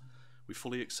development. We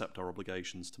fully accept our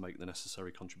obligations to make the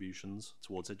necessary contributions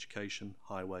towards education,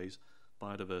 highways,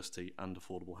 biodiversity and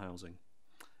affordable housing.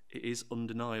 It is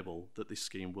undeniable that this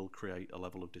scheme will create a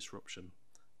level of disruption,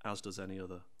 as does any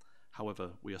other. However,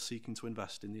 we are seeking to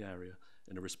invest in the area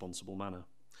in a responsible manner.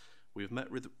 We have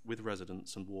met with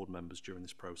residents and ward members during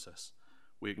this process.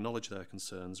 We acknowledge their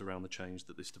concerns around the change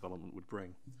that this development would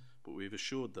bring, but we have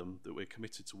assured them that we're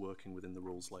committed to working within the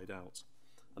rules laid out,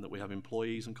 and that we have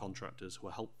employees and contractors who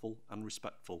are helpful and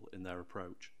respectful in their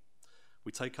approach.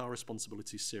 We take our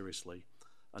responsibilities seriously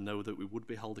and know that we would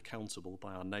be held accountable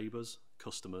by our neighbours,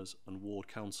 customers and ward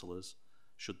councillors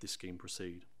should this scheme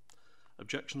proceed.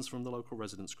 Objections from the local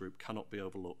residents group cannot be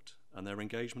overlooked, and their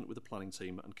engagement with the planning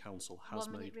team and council has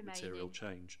made material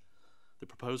change. The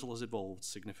proposal has evolved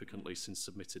significantly since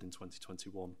submitted in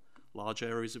 2021. Large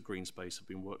areas of green space have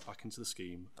been worked back into the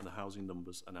scheme, and the housing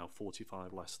numbers are now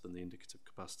 45 less than the indicative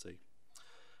capacity.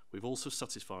 We've also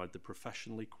satisfied the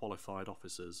professionally qualified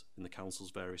officers in the council's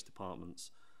various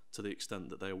departments to the extent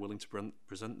that they are willing to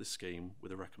present this scheme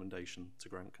with a recommendation to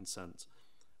grant consent.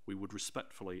 We would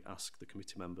respectfully ask the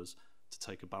committee members to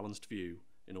take a balanced view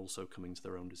in also coming to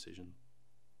their own decision.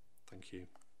 Thank you.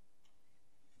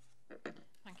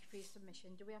 Thank you for your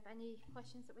submission. Do we have any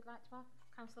questions that we'd like to ask?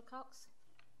 Councillor Cox?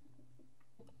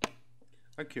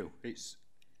 Thank you. It's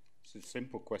a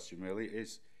simple question really.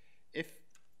 Is if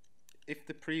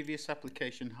the previous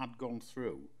application had gone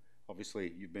through,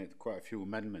 obviously you've made quite a few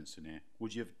amendments in here,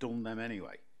 would you have done them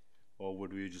anyway? Or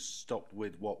would we have just stopped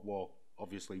with what were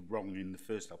obviously wrong in the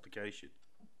first application?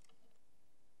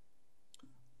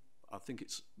 I think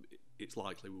it's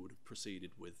likely we would have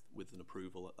proceeded with an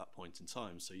approval at that point in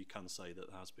time. So you can say that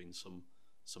there has been some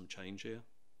change here.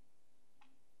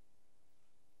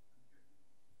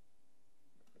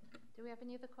 Do we have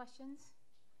any other questions?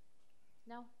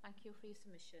 No? Thank you for your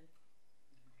submission.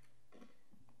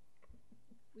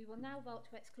 We will now vote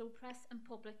to exclude press and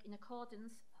public in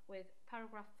accordance with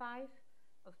paragraph 5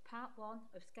 of part 1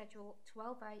 of schedule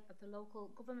 12A of the Local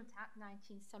Government Act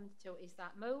 1972. Is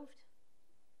that moved?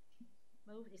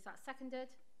 Moved. Is that seconded?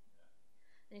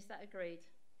 And is that agreed?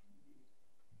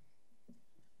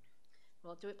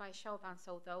 We'll do it by a show of hands.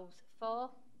 So those for?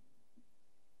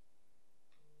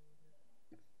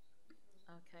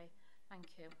 Okay,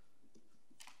 thank you.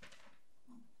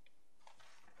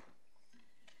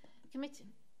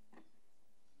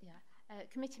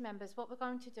 Committee members, what we're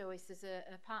going to do is there's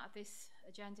a part of this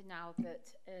agenda now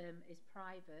that is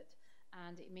private,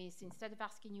 and it means instead of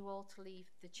asking you all to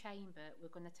leave the chamber, we're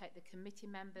going to take the committee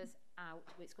members out.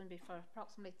 It's going to be for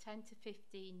approximately 10 to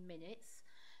 15 minutes,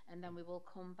 and then we will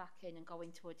come back in and go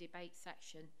into a debate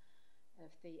section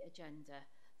of the agenda.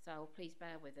 So please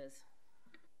bear with us.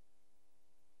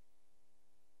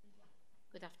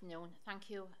 Good afternoon. Thank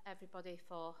you everybody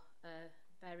for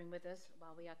bearing with us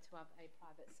while we had to have a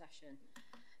private session.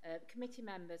 Committee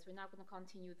members, we're now going to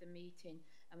continue the meeting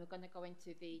and we're going to go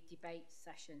into the debate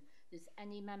session. Does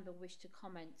any member wish to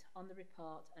comment on the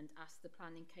report and ask the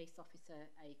planning case officer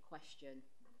a question?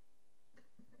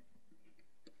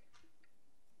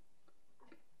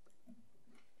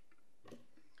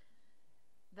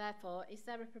 Therefore, is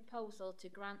there a proposal to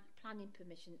grant planning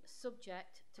permission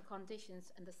subject to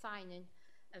conditions and the signing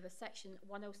of a Section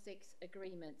 106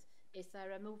 agreement? Is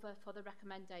there a mover for the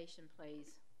recommendation,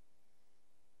 please?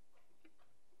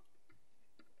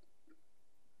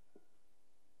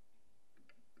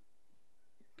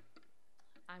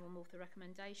 I will move the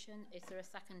recommendation. Is there a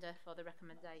seconder for the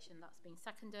recommendation? That's been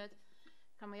seconded.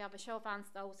 Can we have a show of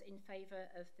hands, those in favour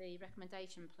of the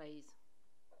recommendation, please?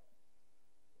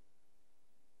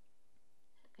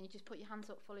 Can you just put your hands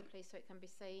up fully, please, so it can be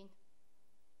seen?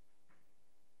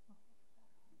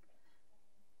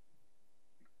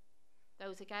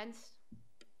 Those against?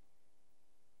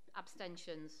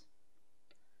 Abstentions?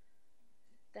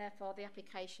 Therefore, the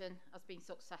application has been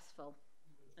successful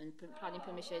and planning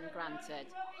permission granted.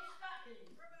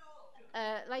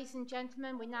 Ladies and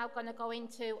gentlemen, we're now going to go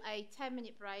into a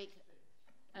 10-minute break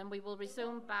and we will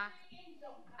resume back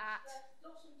at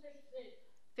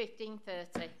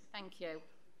 15:30. Thank you.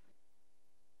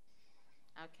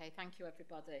 Okay, thank you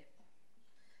everybody.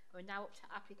 We're now up to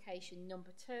application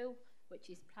number 2, which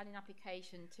is planning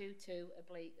application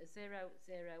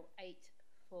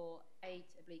 22/00848/FUL,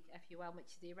 which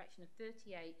is the erection of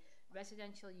 38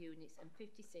 residential units and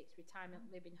 56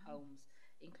 retirement living homes,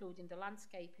 including the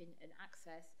landscaping and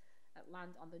access at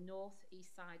land on the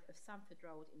north-east side of Sanford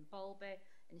Road in Bolby.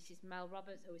 And this is Mel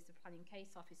Roberts, who is the planning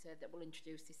case officer, that will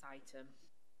introduce this item.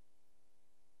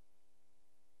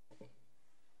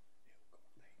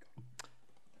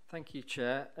 Thank you,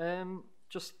 Chair.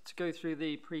 Just to go through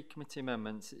the pre-committee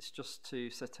amendments, it's just to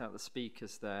set out the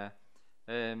speakers there.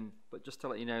 But just to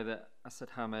let you know that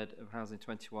Asad Hamed of Housing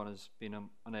 21 has been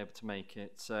unable to make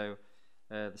it. So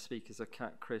the speakers are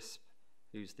Kat Crisp,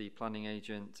 who's the planning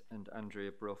agent, and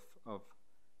Andrea Bruff of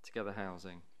Together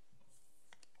Housing.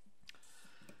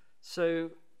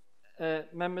 So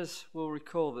members will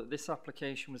recall that this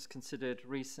application was considered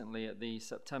recently at the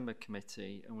September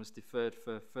committee and was deferred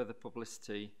for further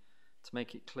publicity to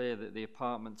make it clear that the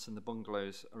apartments and the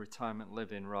bungalows are retirement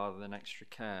living rather than extra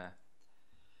care.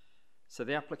 So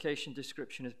the application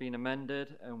description has been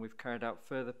amended and we've carried out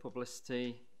further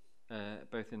publicity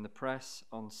both in the press,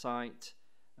 on site,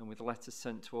 and with letters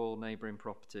sent to all neighbouring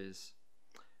properties.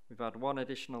 We've had one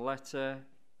additional letter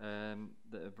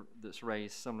that's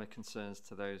raised similar concerns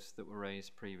to those that were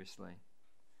raised previously.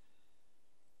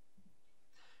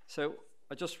 So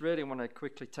I just really want to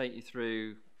quickly take you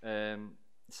through the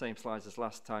same slides as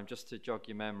last time, just to jog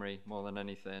your memory more than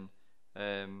anything.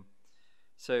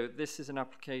 So this is an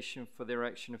application for the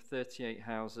erection of 38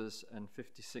 houses and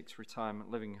 56 retirement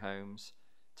living homes,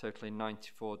 totaling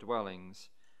 94 dwellings.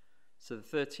 So the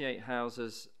 38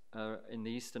 houses are in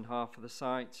the eastern half of the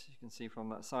site, you can see from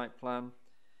that site plan,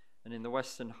 and in the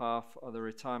western half are the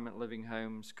retirement living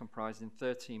homes comprising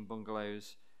 13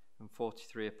 bungalows and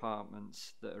 43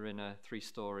 apartments that are in a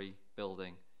 3-storey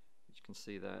building, which you can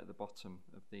see there at the bottom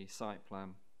of the site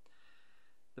plan.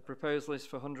 The proposal is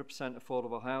for 100%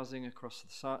 affordable housing across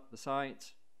the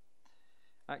site.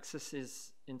 Access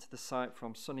is into the site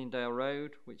from Sunningdale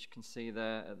Road, which you can see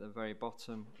there at the very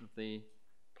bottom of the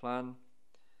plan,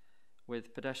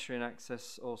 with pedestrian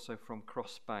access also from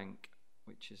Cross Bank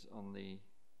which is on the,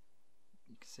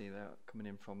 you can see that coming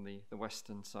in from the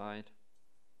western side.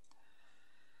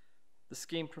 The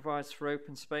scheme provides for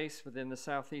open space within the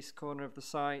southeast corner of the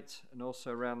site and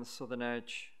also around the southern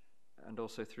edge and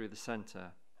also through the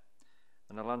centre.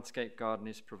 And a landscape garden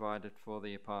is provided for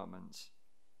the apartments.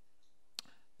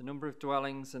 The number of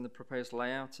dwellings in the proposed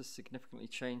layout has significantly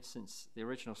changed since the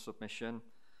original submission,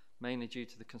 mainly due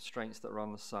to the constraints that are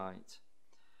on the site.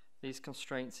 These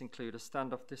constraints include a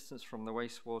standoff distance from the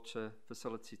wastewater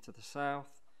facility to the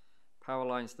south, power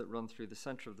lines that run through the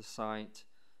centre of the site,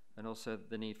 and also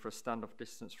the need for a standoff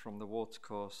distance from the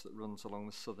watercourse that runs along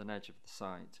the southern edge of the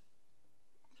site.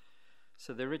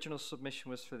 So the original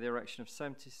submission was for the erection of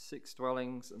 76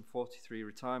 dwellings and 43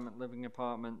 retirement living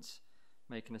apartments,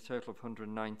 making a total of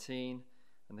 119,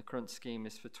 and the current scheme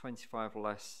is for 25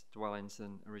 less dwellings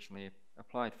than originally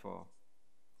applied for.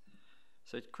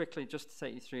 So quickly, just to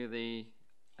take you through the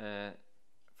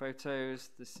photos,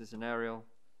 this is an aerial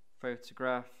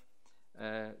photograph,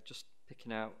 just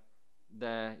picking out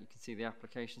there, you can see the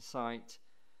application site,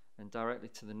 and directly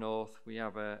to the north we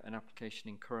have an application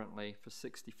in currently for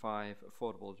 65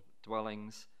 affordable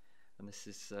dwellings, and this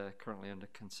is currently under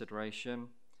consideration.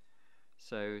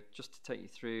 So just to take you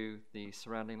through the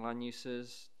surrounding land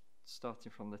uses,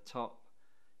 starting from the top,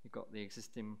 you've got the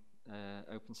existing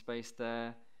open space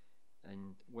there,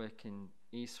 and working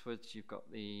eastwards you've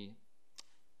got the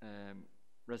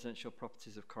residential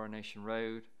properties of Coronation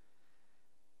Road.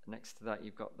 Next to that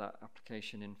you've got that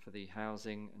application in for the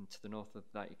housing, and to the north of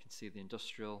that you can see the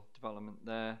industrial development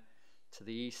there. To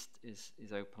the east is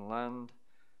open land.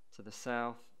 To the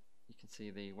south you can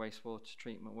see the wastewater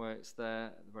treatment works there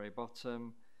at the very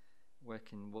bottom.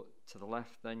 Working to the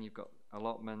left then you've got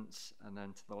allotments, and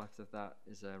then to the left of that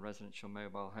is a residential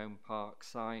mobile home park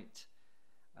site,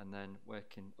 and then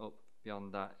working up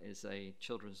beyond that is a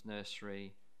children's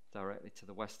nursery directly to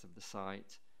the west of the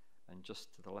site, and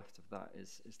just to the left of that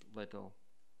is Lidl.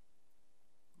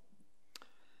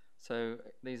 So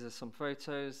these are some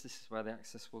photos. This is where the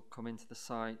access will come into the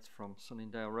site from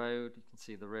Sunningdale Road. You can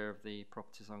see the rear of the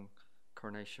properties on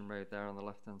Coronation Road there on the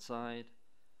left hand side.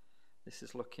 This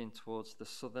is looking towards the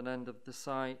southern end of the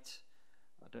site.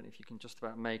 I don't know if you can just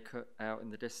about make out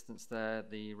in the distance there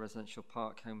the residential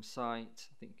park home site.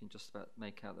 I think you can just about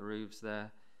make out the roofs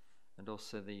there, and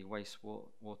also the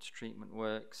wastewater treatment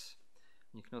works.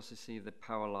 You can also see the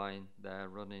power line there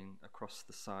running across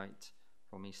the site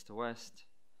from east to west.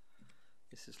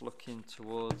 This is looking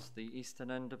towards the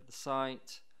eastern end of the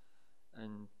site,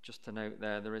 and just to note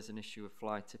there is an issue of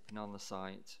fly tipping on the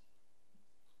site.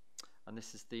 And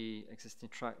this is the existing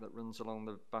track that runs along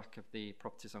the back of the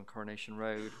properties on Coronation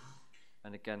Road,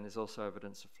 and again there's also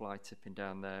evidence of fly tipping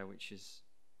down there, which is,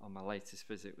 on my latest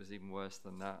visit, was even worse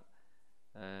than that.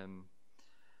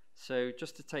 So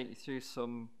just to take you through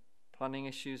some planning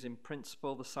issues, in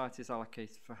principle the site is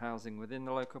allocated for housing within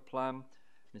the local plan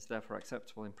and is therefore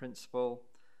acceptable in principle.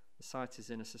 The site is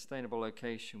in a sustainable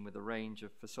location with a range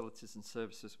of facilities and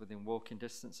services within walking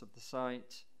distance of the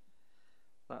site.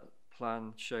 That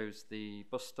plan shows the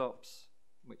bus stops,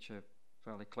 which are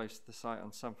fairly close to the site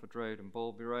on Sanford Road and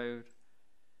Balby Road.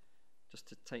 Just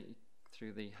to take you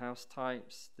through the house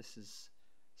types, this is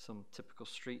some typical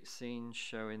street scenes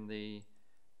showing the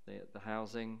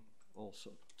housing, all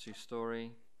sort of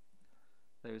two-storey.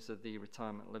 Those are the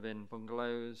retirement living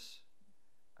bungalows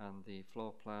and the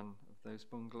floor plan of those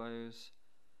bungalows.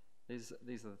 These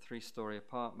are the three-storey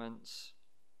apartments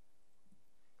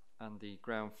and the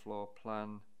ground floor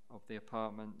plan of the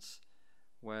apartments,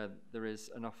 where there is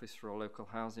an office for a local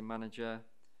housing manager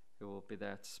who will be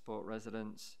there to support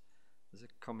residents. There's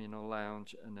a communal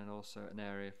lounge and then also an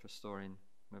area for storing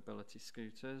mobility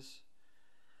scooters.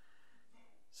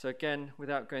 So again,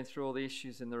 without going through all the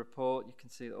issues in the report, you can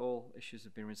see that all issues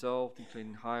have been resolved,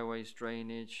 including highways,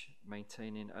 drainage,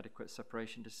 maintaining adequate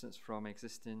separation distance from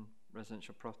existing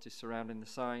residential properties surrounding the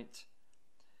site.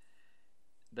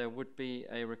 There would be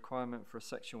a requirement for a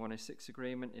Section 106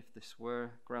 agreement if this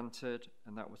were granted,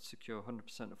 and that would secure 100%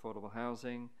 affordable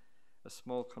housing, a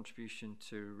small contribution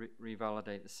to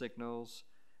revalidate the signals,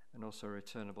 and also a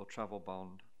returnable travel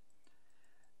bond.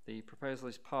 The proposal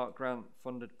is part grant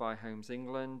funded by Homes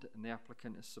England, and the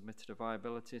applicant has submitted a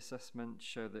viability assessment to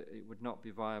show that it would not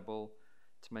be viable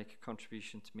to make a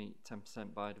contribution to meet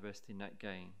 10% biodiversity net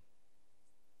gain.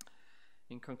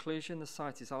 In conclusion, the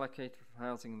site is allocated for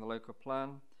housing in the local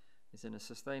plan, is in a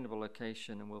sustainable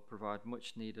location, and will provide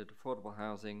much needed affordable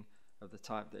housing of the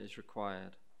type that is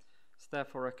required. It's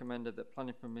therefore recommended that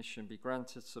planning permission be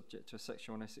granted subject to a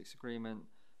Section 106 agreement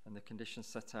and the conditions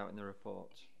set out in the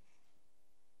report.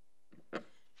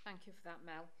 Thank you for that,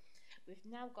 Mel. We've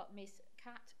now got Miss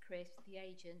Kat Chris, the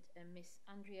agent, and Miss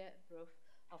Andrea Bruff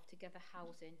of Together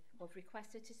Housing, who have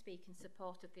requested to speak in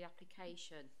support of the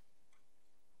application.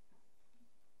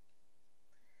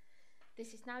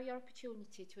 This is now your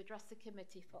opportunity to address the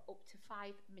committee for up to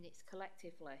 5 minutes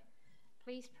collectively.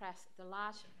 Please press the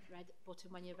large red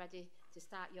button when you're ready to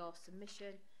start your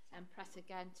submission, and press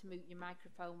again to mute your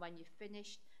microphone when you've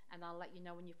finished, and I'll let you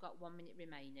know when you've got 1 minute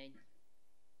remaining.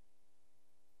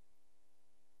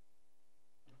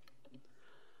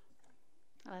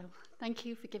 Hello. Thank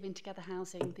you for giving Together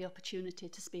Housing the opportunity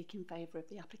to speak in favour of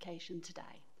the application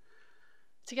today.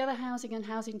 Together Housing and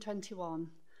Housing 21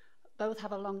 both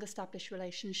have a long-established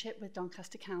relationship with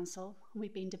Doncaster Council, and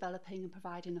we've been developing and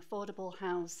providing affordable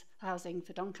housing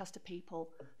for Doncaster people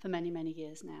for many, many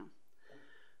years now.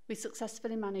 We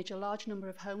successfully manage a large number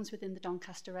of homes within the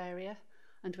Doncaster area,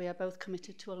 and we are both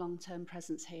committed to a long-term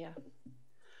presence here.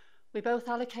 We both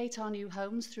allocate our new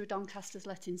homes through Doncaster's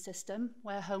letting system,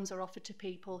 where homes are offered to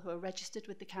people who are registered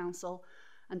with the council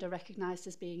and are recognised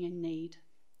as being in need.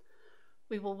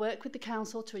 We will work with the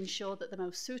council to ensure that the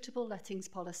most suitable lettings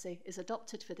policy is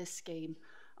adopted for this scheme,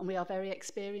 and we are very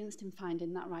experienced in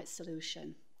finding that right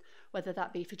solution, whether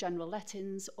that be for general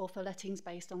lettings or for lettings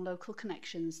based on local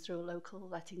connections through a local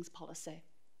lettings policy.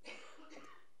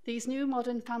 These new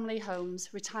modern family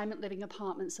homes, retirement living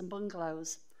apartments and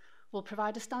bungalows will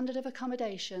provide a standard of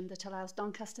accommodation that allows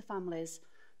Doncaster families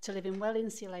to live in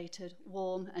well-insulated,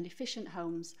 warm and efficient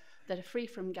homes that are free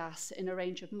from gas in a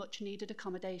range of much-needed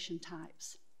accommodation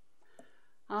types.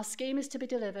 Our scheme is to be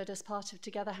delivered as part of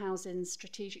Together Housing's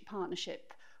strategic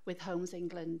partnership with Homes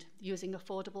England, using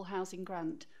affordable housing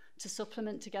grant to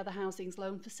supplement Together Housing's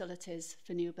loan facilities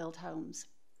for new build homes.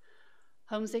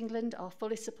 Homes England are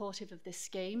fully supportive of this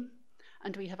scheme,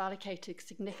 and we have allocated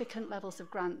significant levels of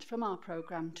grant from our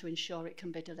programme to ensure it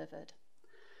can be delivered.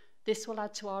 This will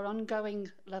add to our ongoing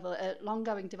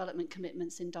development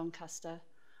commitments in Doncaster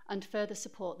and further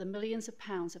support the millions of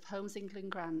pounds of Homes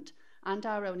England grant and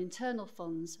our own internal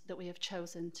funds that we have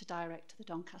chosen to direct to the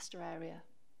Doncaster area.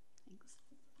 Thanks.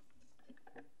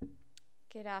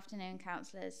 Good afternoon,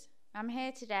 councillors. I'm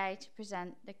here today to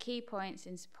present the key points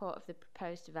in support of the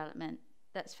proposed development.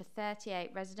 That's for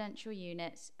 38 residential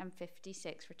units and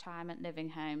 56 retirement living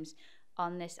homes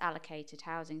on this allocated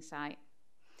housing site.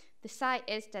 The site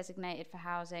is designated for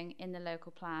housing in the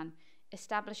local plan,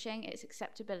 establishing its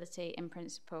acceptability in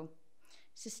principle.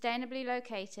 Sustainably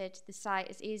located, the site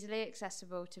is easily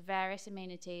accessible to various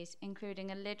amenities,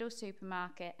 including a Lidl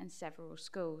supermarket and several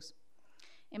schools.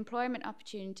 Employment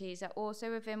opportunities are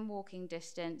also within walking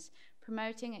distance,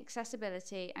 promoting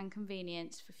accessibility and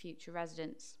convenience for future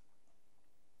residents.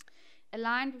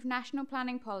 Aligned with national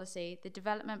planning policy, the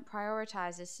development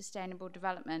prioritises sustainable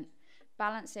development,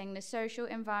 balancing the social,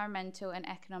 environmental and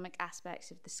economic aspects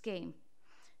of the scheme.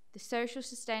 The social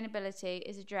sustainability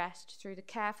is addressed through the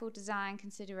careful design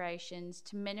considerations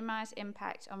to minimise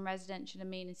impact on residential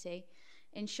amenity,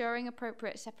 ensuring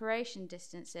appropriate separation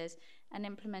distances and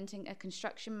implementing a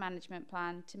construction management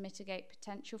plan to mitigate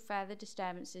potential further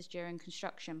disturbances during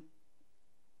construction.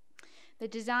 The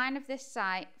design of this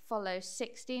site follows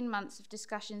 16 months of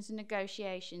discussions and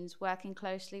negotiations working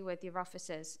closely with your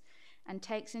officers, and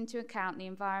takes into account the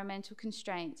environmental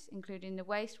constraints, including the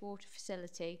wastewater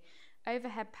facility,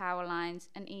 overhead power lines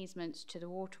and easements to the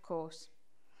watercourse.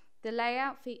 The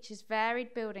layout features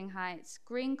varied building heights,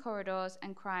 green corridors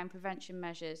and crime prevention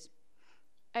measures.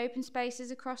 Open spaces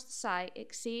across the site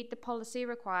exceed the policy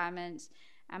requirements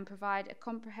and provide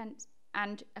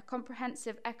a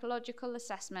comprehensive ecological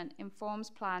assessment informs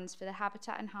plans for the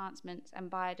habitat enhancements and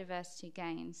biodiversity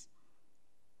gains.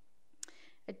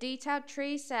 A detailed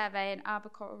tree survey and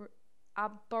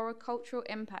arboricultural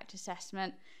impact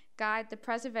assessment guide the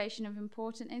preservation of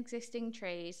important existing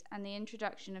trees and the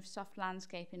introduction of soft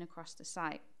landscaping across the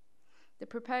site. The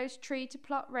proposed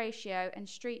tree-to-plot ratio and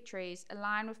street trees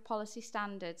align with policy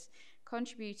standards,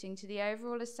 contributing to the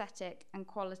overall aesthetic and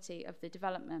quality of the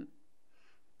development.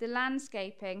 The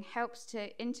landscaping helps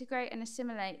to integrate and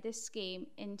assimilate this scheme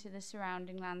into the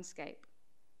surrounding landscape.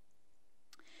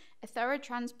 A thorough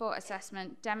transport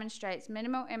assessment demonstrates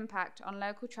minimal impact on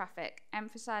local traffic,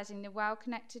 emphasising the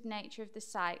well-connected nature of the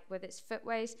site with its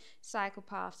footways, cycle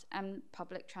paths and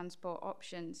public transport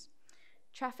options.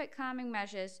 Traffic calming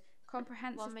measures,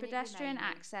 comprehensive pedestrian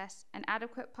access and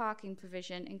adequate parking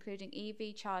provision, including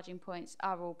EV charging points,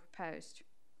 are all proposed.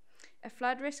 A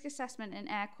flood risk assessment and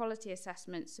air quality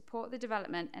assessment support the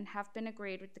development and have been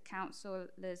agreed with the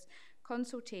councillors'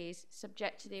 consultees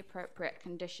subject to the appropriate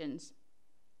conditions.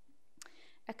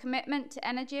 A commitment to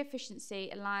energy efficiency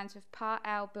aligns with Part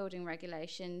L building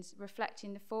regulations,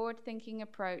 reflecting the forward-thinking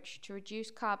approach to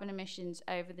reduce carbon emissions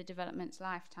over the development's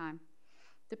lifetime.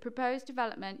 The proposed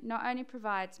development not only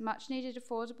provides much-needed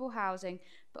affordable housing,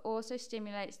 but also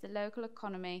stimulates the local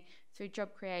economy through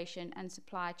job creation and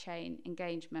supply chain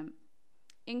engagement.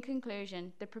 In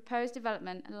conclusion, the proposed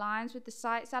development aligns with the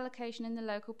site's allocation in the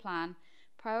local plan,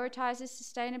 prioritises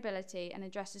sustainability and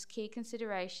addresses key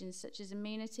considerations such as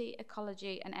amenity,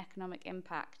 ecology and economic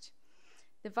impact.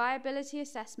 The viability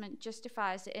assessment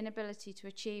justifies the inability to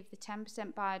achieve the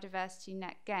 10% biodiversity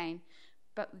net gain,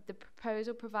 but with the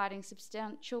proposal providing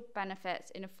substantial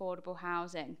benefits in affordable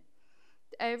housing.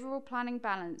 The overall planning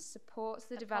balance supports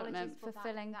the development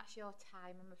fulfilling... That's your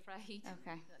time, I'm afraid.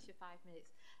 Okay. That's your 5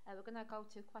 minutes. We're going to go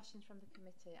to questions from the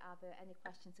committee. Are there any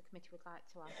questions the committee would like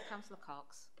to ask? Councillor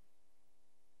Cox.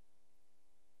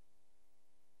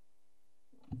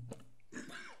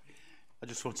 I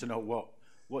just want to know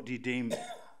what do you deem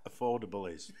affordable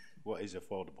is? What is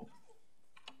affordable?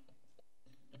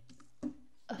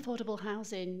 Affordable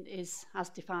housing is as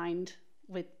defined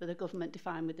with the government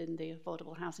defined within the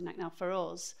Affordable Housing Act. Now, for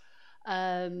us,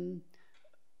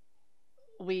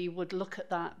 we would look at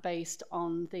that based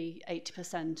on the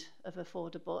 80% of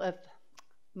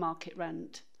market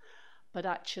rent. But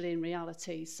actually, in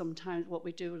reality, sometimes what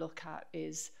we do look at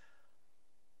is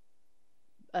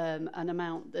an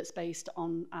amount that's based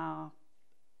on our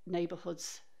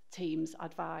neighbourhoods team's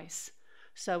advice.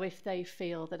 So if they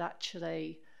feel that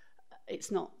actually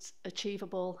it's not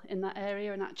achievable in that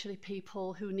area and actually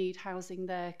people who need housing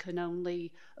there can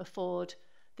only afford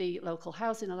the local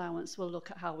housing allowance, we'll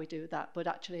look at how we do that. But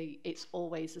actually it's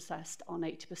always assessed on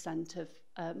 80% of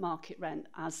market rent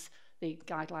as the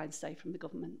guidelines say from the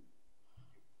government.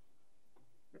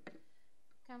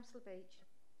 Councillor Beach.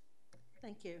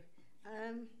 Thank you.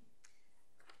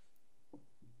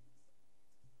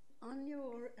 On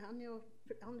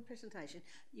the presentation,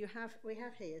 we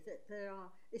have here that there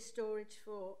is storage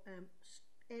for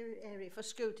area for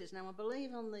scooters. Now, I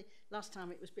believe on the last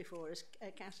time it was before us,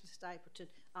 Councillor Stapleton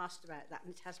asked about that,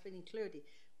 and it has been included.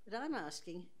 But I'm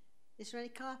asking, is there any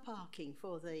car parking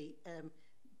for the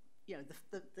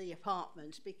the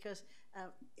apartments? Because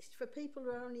it's for people who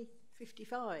are only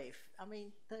 55. I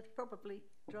mean, they're probably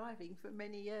driving for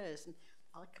many years, and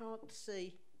I can't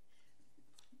see.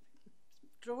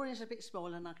 Drawing is a bit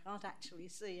small, and I can't actually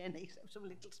see any, some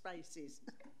little spaces.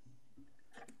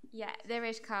 Yeah, there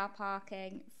is car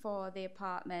parking for the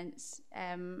apartments.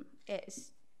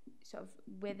 It's sort of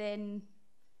within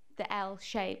the L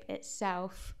shape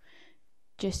itself,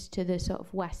 just to the sort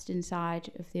of western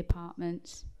side of the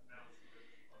apartments.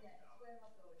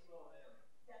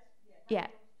 Yeah.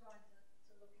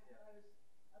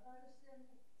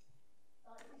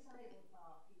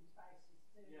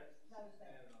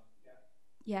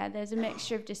 Yeah, there's a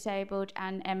mixture of disabled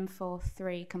and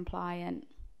M43 compliant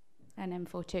and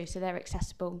M42, so they're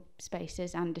accessible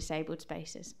spaces and disabled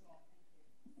spaces.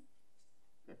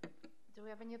 Do we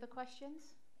have any other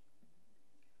questions?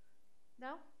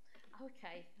 No?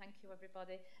 Okay, thank you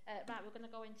everybody. Right, we're going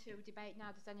to go into debate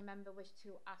now. Does any member wish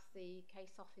to ask the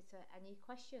case officer any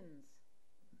questions?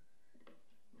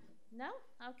 No?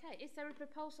 Okay. Is there a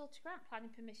proposal to grant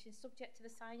planning permission subject to the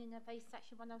signing of a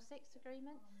Section 106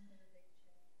 agreement?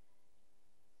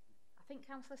 I think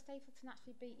Councillor Stapleton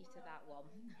actually beat you to that one.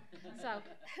 So,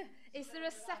 is there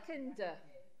a seconder?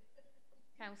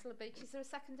 Councillor Beach, is there a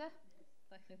seconder?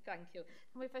 Thank you.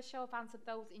 Can we have a show of hands of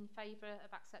those in favour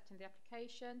of accepting the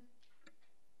application?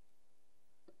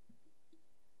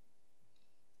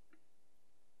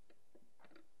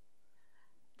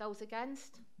 Those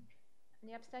against?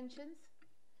 Any abstentions?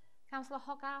 Councillor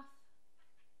Hogarth?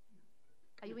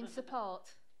 Are you in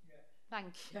support?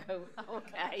 Thank you.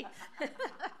 Okay.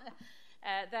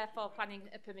 Therefore, planning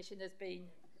permission has been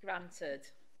granted.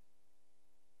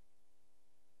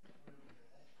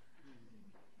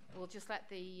 We'll just let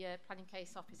the planning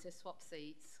case officer swap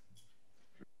seats.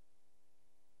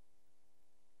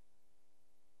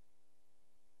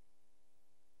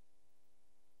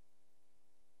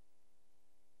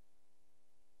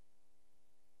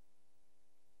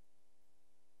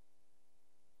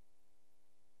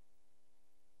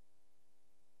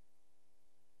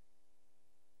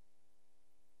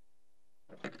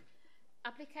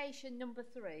 Application number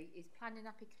 3 is planning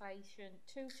application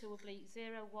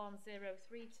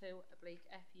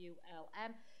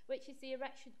 22/01032/FULM, which is the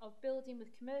erection of building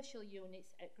with commercial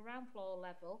units at ground floor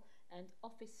level and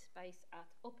office space at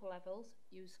upper levels,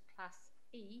 use class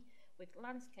E, with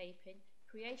landscaping,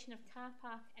 creation of car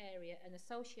park area and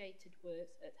associated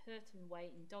works at Hurton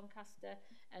Way in Doncaster,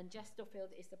 and Jess Duffield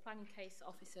is the planning case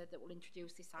officer that will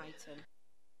introduce this item.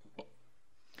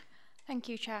 Thank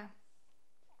you, Chair.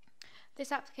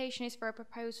 This application is for a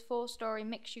proposed 4-storey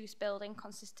mixed-use building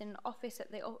consisting of office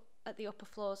at the upper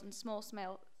floors and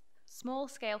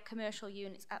small-scale commercial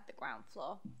units at the ground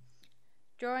floor.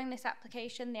 During this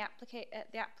application, the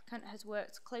applicant has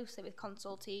worked closely with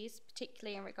consultees,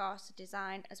 particularly in regards to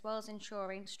design, as well as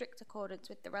ensuring strict accordance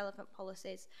with the relevant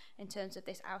policies in terms of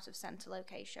this out-of-centre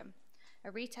location.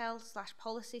 A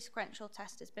retail/policy sequential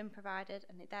test has been provided,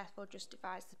 and it therefore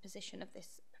justifies the position of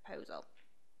this proposal.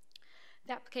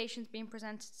 The application is being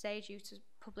presented today due to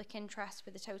public interest,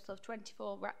 with a total of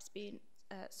 24 reps being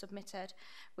submitted,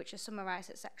 which are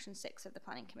summarised at section 6 of the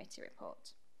Planning Committee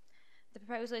report. The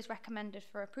proposal is recommended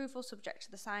for approval subject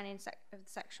to the signing of the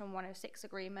section 106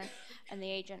 agreement, and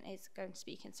the agent is going to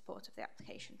speak in support of the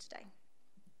application today.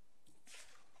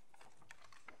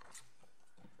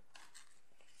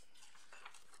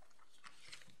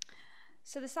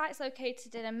 So the site is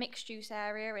located in a mixed-use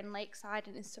area in Lakeside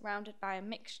and is surrounded by a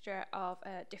mixture of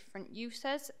different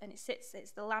uses, and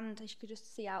it's the land, as you could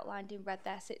just see outlined in red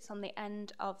there, sits on the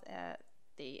end of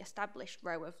the established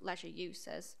row of leisure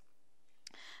uses.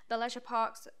 The leisure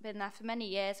park's been there for many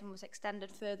years and was extended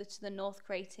further to the north,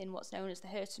 creating what's known as the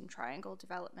Hurton Triangle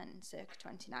development in circa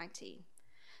 2019.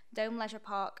 Dome Leisure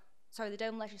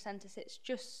Centre sits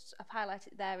just, I've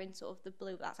highlighted there in sort of the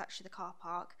blue, but that's actually the car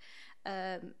park,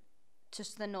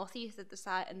 just to the northeast of the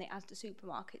site, and the Asda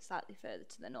supermarket slightly further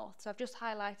to the north. So I've just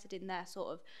highlighted in there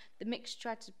sort of the mixture,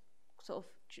 tried to sort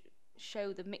of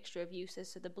show the mixture of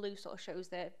uses. So the blue sort of shows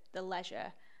the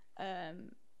leisure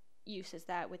uses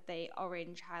there, with the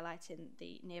orange highlighting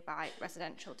the nearby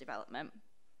residential development.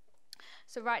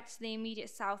 So right to the immediate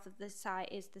south of the site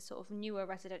is the sort of newer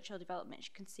residential development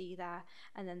you can see there,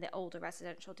 and then the older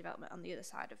residential development on the other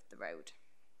side of the road.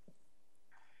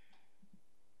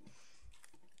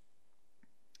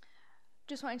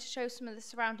 Just wanting to show some of the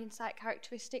surrounding site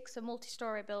characteristics. So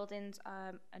multi-storey buildings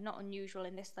are not unusual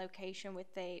in this location,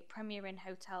 with the Premier Inn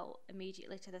Hotel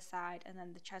immediately to the side, and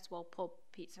then the Cheswold Pub,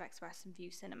 Pizza Express and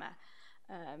View Cinema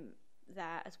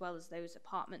there, as well as those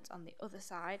apartments on the other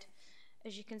side.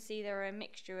 As you can see, there are a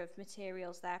mixture of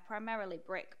materials there, primarily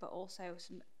brick, but also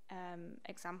some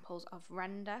examples of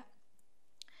render.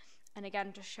 And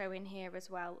again, just showing here as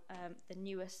well, the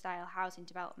newer style housing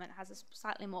development has a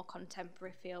slightly more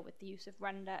contemporary feel, with the use of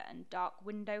render and dark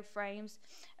window frames,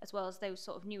 as well as those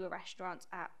sort of newer restaurants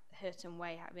at Hurton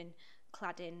Way having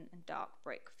cladding and dark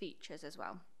brick features as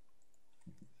well.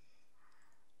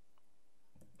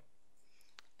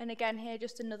 And again here,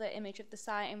 just another image of the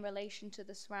site in relation to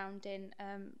the surrounding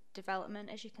development.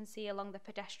 As you can see, along the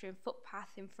pedestrian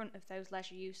footpath in front of those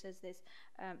leisure uses, there's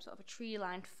sort of a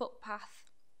tree-lined footpath,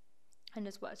 and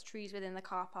as well as trees within the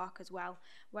car park as well,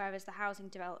 whereas the housing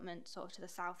development sort of to the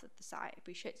south of the site,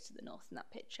 appreciate it's to the north in that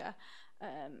picture,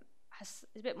 has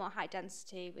a bit more high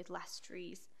density with less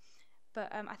trees.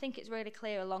 But I think it's really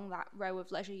clear along that row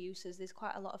of leisure uses there's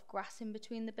quite a lot of grass in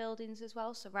between the buildings as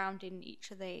well, surrounding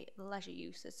each of the leisure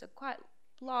uses. So quite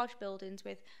large buildings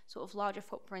with sort of larger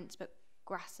footprints, but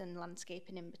grass and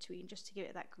landscaping in between, just to give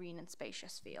it that green and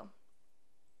spacious feel.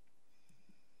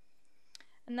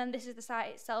 And then this is the site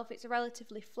itself. It's a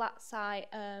relatively flat site,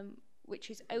 which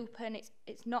is open.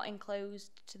 It's not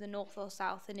enclosed to the north or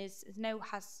south, and has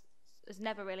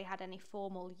never really had any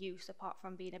formal use apart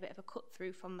from being a bit of a cut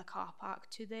through from the car park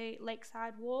to the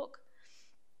lakeside walk.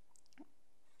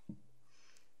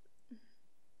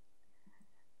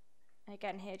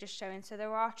 Again here just showing, so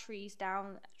there are trees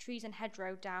and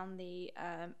hedgerow down the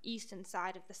eastern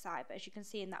side of the site, but as you can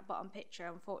see in that bottom picture,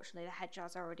 unfortunately the hedge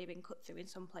has already been cut through in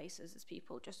some places as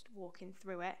people just walking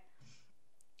through it.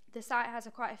 The site has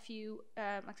quite a few,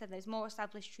 like I said, there's more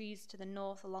established trees to the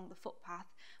north along the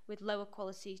footpath, with lower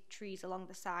quality trees along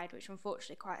the side, which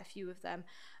unfortunately quite a few of them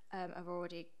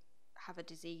have a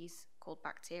disease called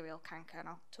bacterial canker, and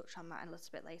I'll touch on that in a little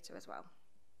bit later as well.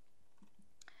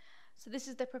 So this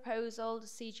is the proposal, the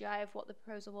CGI of what the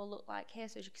proposal will look like here.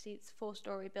 So as you can see, it's a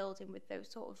 4-storey building with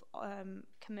those sort of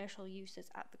commercial uses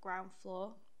at the ground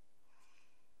floor.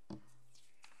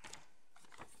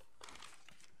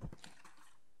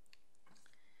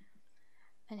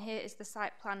 And here is the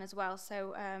site plan as well.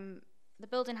 So the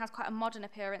building has quite a modern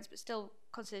appearance, but still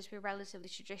considered to be relatively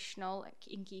traditional,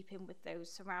 in keeping with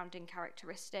those surrounding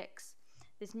characteristics.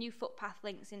 There's new footpath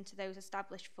links into those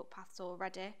established footpaths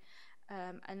already.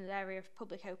 And an area of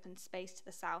public open space to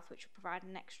the south, which will provide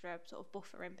an extra sort of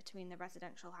buffer in between the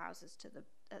residential houses to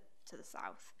the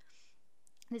south.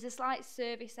 There's a slight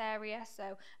service area,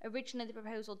 so originally the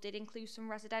proposal did include some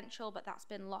residential, but that's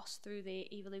been lost through the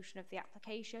evolution of the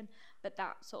application. But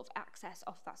that sort of access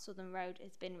off that southern road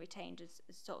has been retained as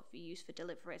sort of used for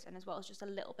deliveries, and as well as just a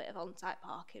little bit of on-site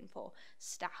parking for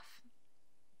staff.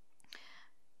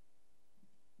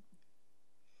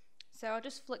 So I'll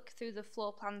just flick through the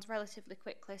floor plans relatively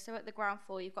quickly. So at the ground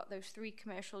floor, you've got those 3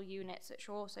 commercial units, which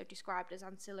are also described as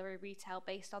ancillary retail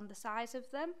based on the size of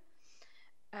them.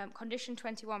 Condition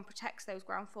 21 protects those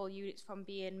ground floor units from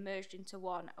being merged into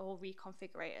one or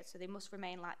reconfigured, so they must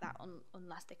remain like that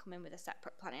unless they come in with a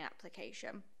separate planning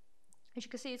application. As you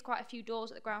can see, there's quite a few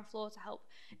doors at the ground floor to help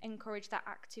encourage that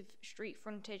active street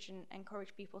frontage and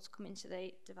encourage people to come into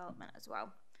the development as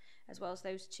well as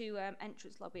those 2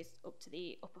 entrance lobbies up to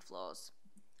the upper floors.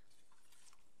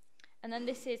 And then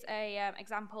this is a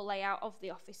example layout of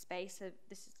the office space. So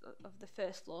this is of the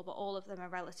first floor, but all of them are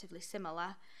relatively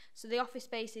similar. So the office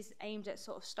space is aimed at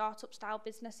sort of startup style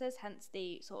businesses, hence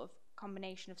the sort of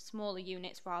combination of smaller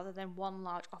units rather than one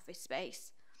large office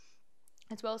space,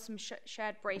 as well as some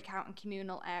shared breakout and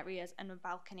communal areas and a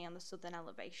balcony on the southern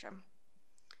elevation.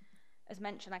 As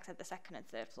mentioned, like I said, the second and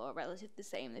third floor are relatively the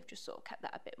same. They've just sort of kept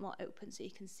that a bit more open so you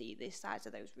can see the size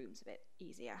of those rooms a bit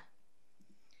easier.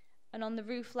 And on the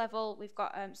roof level, we've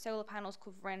got solar panels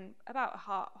covering about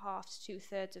half to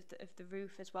 2/3 of the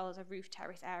roof, as well as a roof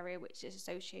terrace area, which is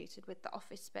associated with the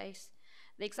office space.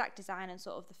 The exact design and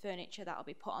sort of the furniture that will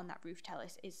be put on that roof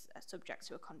terrace is subject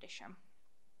to a condition.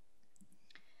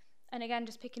 And again,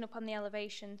 just picking up on the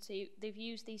elevation, so they've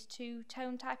used these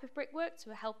 2-tone type of brickwork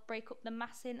to help break up the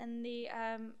massing and the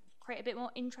create a bit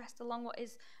more interest along what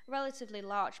is a relatively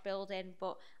large building,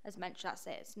 but as mentioned, that's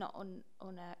it, it's not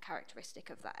uncharacteristic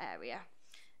of that area.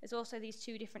 There's also these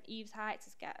 2 different eaves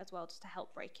heights as well, just to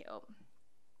help break it up.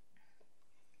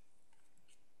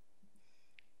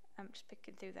 I'm just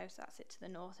picking through those, so that's it to the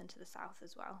north and to the south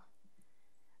as well.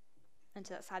 And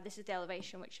to that side, this is the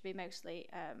elevation, which should be mostly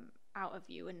out of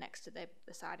view and next to the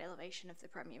side elevation of the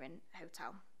Premier Inn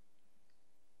Hotel.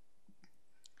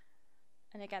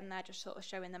 And again, they're just sort of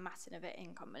showing the massing of it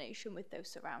in combination with those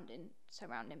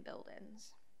surrounding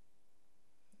buildings.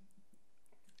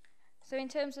 So in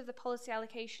terms of the policy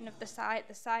allocation of the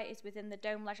site is within the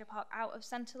Dome Leisure Park out of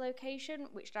centre location,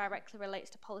 which directly relates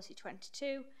to policy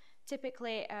 22.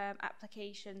 Typically,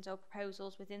 applications or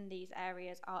proposals within these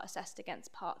areas are assessed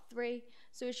against Part 3.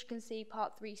 So as you can see,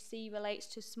 Part 3C relates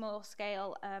to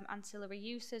small-scale ancillary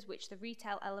uses, which the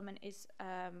retail element is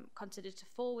considered to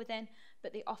fall within,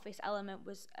 but the office element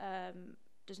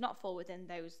does not fall within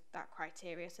that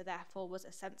criteria, so therefore was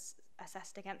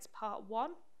assessed against Part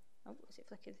 1. Oh, is it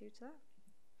flicking through to that?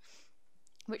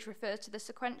 Which refers to the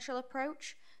sequential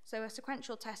approach. So a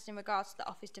sequential test in regards to the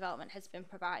office development has been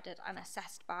provided and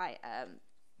assessed by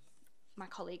my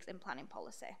colleagues in planning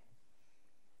policy.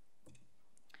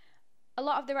 A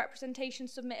lot of the representation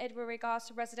submitted were regards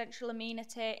to residential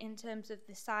amenity in terms of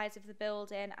the size of the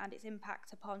building and its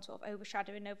impact upon sort of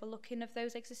overshadowing, overlooking of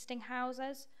those existing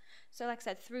houses. So like I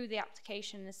said, through the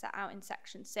application as set out in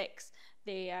section 6,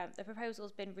 the proposal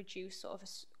has been reduced, sort of a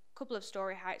couple of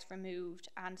storey heights removed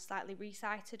and slightly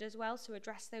recited as well to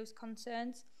address those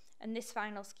concerns. And this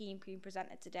final scheme being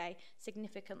presented today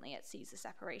significantly exceeds the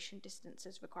separation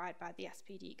distances required by the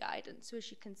SPD guidance. So as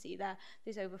you can see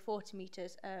there's over 40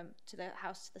 metres to the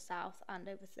house to the south and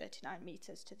over 39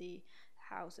 metres to the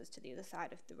houses to the other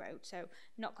side of the road. So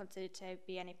not considered to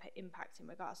be any impact in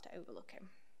regards to overlooking.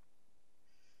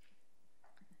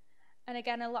 And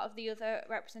again, a lot of the other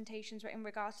representations were in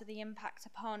regards to the impact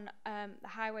upon the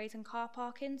highways and car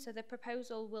parking. So the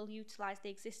proposal will utilise the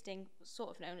existing,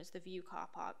 sort of known as the View car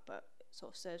park, but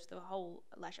sort of serves the whole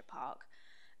leisure park.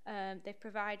 The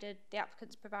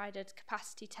applicants provided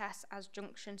capacity tests as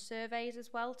junction surveys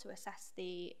as well to assess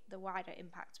the wider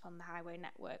impact upon the highway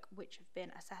network, which have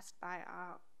been assessed by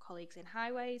our colleagues in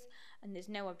highways, and there's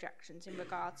no objections in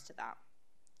regards to that.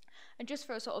 And just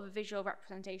for a sort of a visual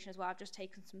representation as well, I've just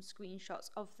taken some screenshots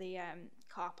of the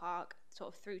car park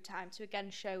sort of through time to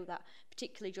again show that,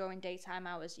 particularly during daytime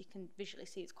hours, you can visually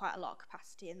see it's quite a lot of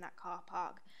capacity in that car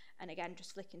park. And again,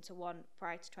 just flicking to one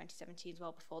prior to 2017 as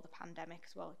well, before the pandemic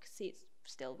as well, you can see it's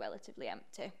still relatively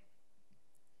empty.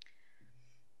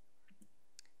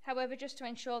 However, just to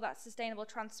ensure that sustainable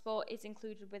transport is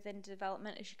included within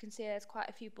development, as you can see, there's quite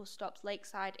a few bus stops.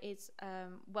 Lakeside is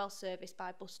well serviced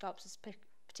by bus stops,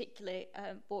 particularly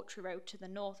Bawtry Road to the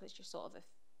north, which is sort of a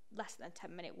less than a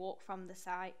 10-minute walk from the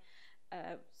site.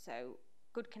 So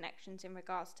good connections in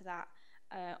regards to that.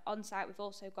 On site, we've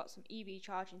also got some EV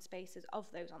charging spaces of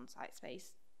those on-site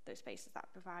those spaces that are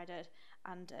provided,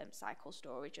 and cycle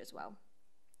storage as well.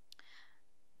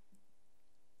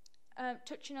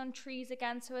 Touching on trees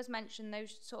again, so as mentioned,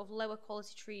 those sort of lower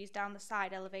quality trees down the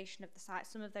side elevation of the site,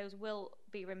 some of those will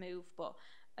be removed, but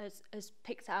as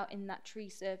picked out in that tree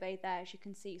survey there, as you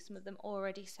can see, some of them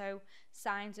already show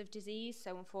signs of disease,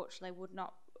 so unfortunately would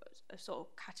not sort of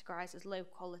categorised as low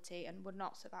quality and would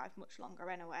not survive much longer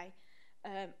anyway.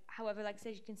 However, like I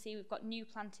said, you can see we've got new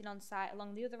planting on site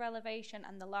along the other elevation,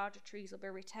 and the larger trees will be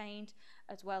retained,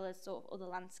 as well as sort of other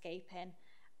landscaping.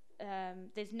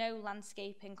 There's no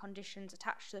landscaping conditions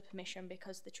attached to the permission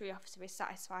because the tree officer is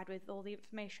satisfied with all the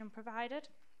information provided.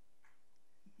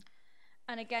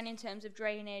 And again, in terms of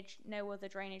drainage, no other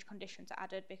drainage conditions are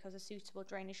added because a suitable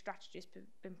drainage strategy has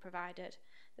been provided.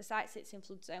 The site sits in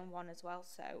flood zone 1 as well,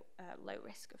 so low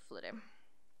risk of flooding.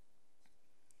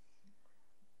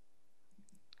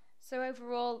 So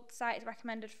overall, the site is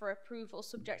recommended for approval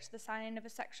subject to the signing of a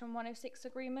Section 106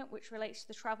 agreement, which relates to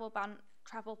the travel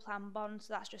plan bond.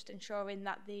 So that's just ensuring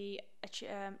that the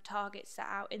targets set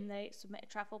out in the submitted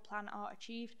travel plan are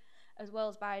achieved, as well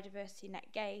as biodiversity net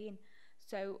gain.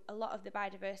 So a lot of the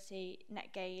biodiversity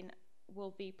net gain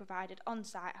will be provided on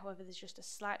site. However, there's just a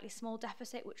slightly small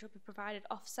deficit which will be provided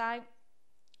off site.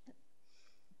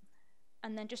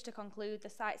 And then just to conclude,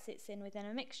 the site sits in within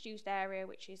a mixed-use area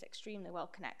which is extremely well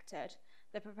connected.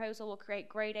 The proposal will create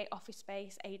Grade A office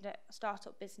space aimed at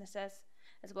start-up businesses,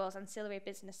 as well as ancillary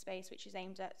business space which is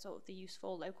aimed at sort of the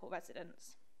useful local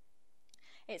residents.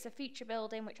 It's a feature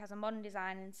building which has a modern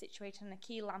design and is situated on a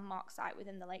key landmark site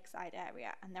within the lakeside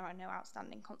area, and there are no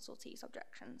outstanding consultees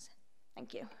objections.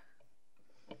 Thank you.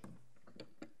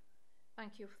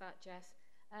 Thank you for that, Jess.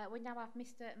 We now have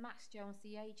Mr. Max Jones,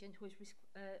 the agent, who has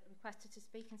requested to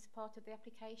speak in support of the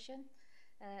application.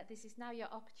 This is now your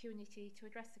opportunity to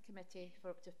address the committee for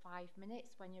up to 5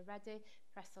 minutes. When you're ready,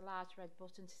 press the large red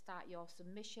button to start your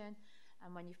submission,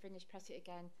 and when you finish, press it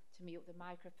again to mute the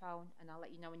microphone, and I'll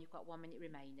let you know when you've got 1 minute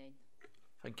remaining.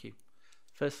 Thank you.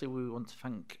 Firstly, we want to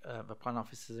thank the plan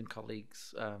officers and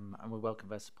colleagues, and we welcome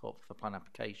their support for the plan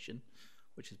application,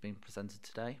 which has been presented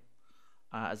today.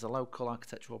 As a local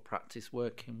architectural practice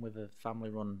working with a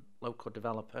family-run local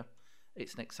developer,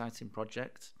 it's an exciting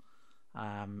project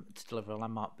to deliver a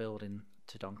landmark building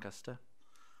to Doncaster.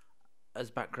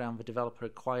 As background, the developer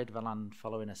acquired the land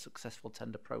following a successful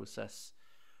tender process,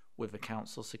 with the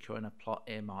council securing a plot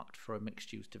earmarked for a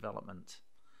mixed-use development.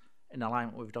 In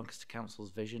alignment with Doncaster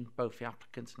Council's vision, both the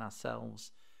applicant and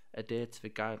ourselves adhered to the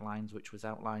guidelines which was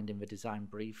outlined in the design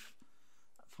brief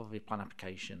for the plan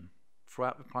application.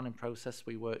 Throughout the planning process,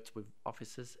 we worked with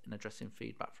officers in addressing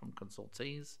feedback from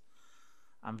consultees,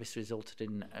 and this resulted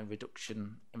in a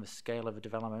reduction in the scale of the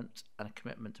development and a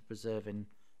commitment to preserving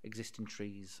existing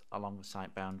trees along the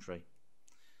site boundary.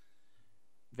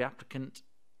 The applicant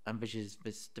envisages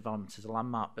this development as a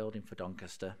landmark building for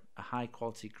Doncaster, a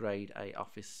high-quality Grade A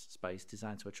office space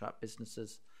designed to attract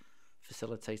businesses,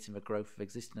 facilitating the growth of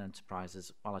existing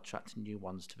enterprises while attracting new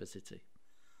ones to the city.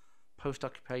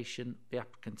 Post-occupation, the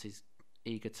applicant is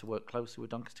eager to work closely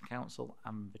with Doncaster Council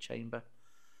and the Chamber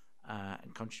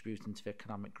and contributing to the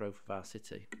economic growth of our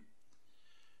city.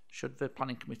 Should the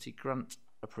Planning Committee grant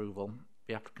approval,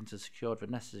 the applicant has secured the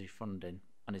necessary funding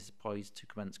and is poised to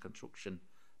commence construction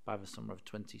by the summer of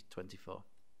 2024.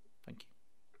 Thank you.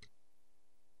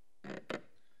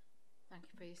 Thank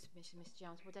you for your submission, Mr.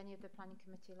 Jones. Would any of the Planning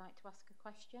Committee like to ask a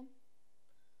question?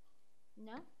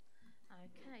 No?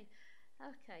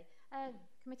 Okay.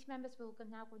 Committee members will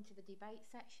now go into the debate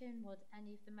section. Would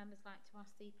any of the members like to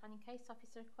ask the planning case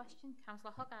officer a question?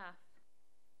 Councillor Hogarth.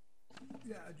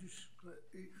 Yeah, it's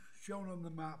shown on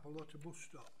the map a lot of bus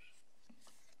stops.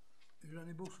 Is there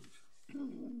any buses?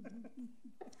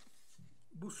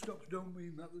 Bus stops don't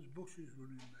mean that there's buses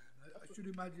running there. I should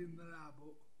imagine there are,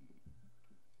 but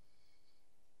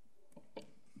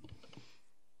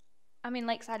I mean,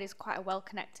 Lakeside is quite a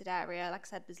well-connected area. Like I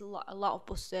said, there's a lot of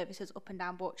bus services up and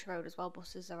down Borcher Road as well,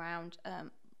 buses around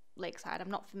Lakeside. I'm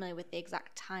not familiar with the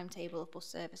exact timetable of bus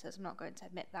services, I'm not going to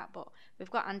admit that, but we've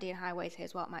got Andean Highways here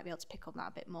as well, might be able to pick up that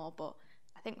a bit more, but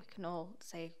I think we can all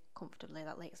say comfortably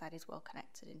that Lakeside is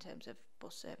well-connected in terms of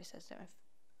bus services. So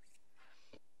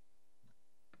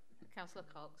Councillor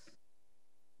Cox.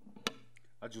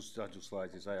 I just like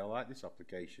to say I like this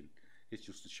application. It's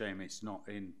just a shame it's not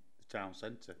in the town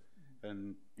centre.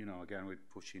 And, you know, again, we're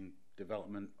pushing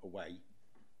development away.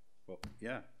 But,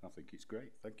 yeah, I think it's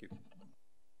great. Thank you.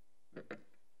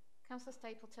 Councillor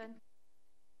Stapleton.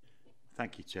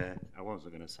 Thank you, Chair. I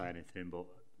wasn't going to say anything, but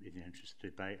in the interest of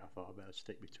debate, I thought I'd better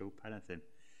stick with two anything.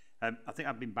 I think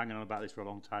I've been banging on about this for a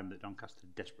long time, that Doncaster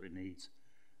desperately needs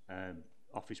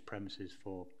office premises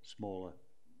for smaller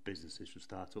businesses, for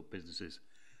start-up businesses.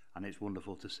 And it's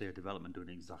wonderful to see a development doing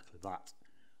exactly that.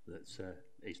 that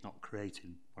it's not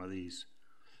creating one of these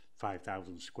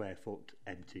 5,000 square foot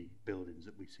empty buildings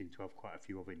that we seem to have quite a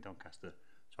few of in Doncaster.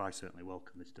 So I certainly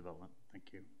welcome this development.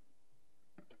 Thank you.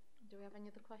 Do we have any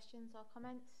other questions or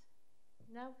comments?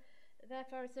 No?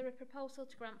 Therefore, is there a proposal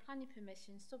to grant planning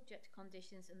permission subject to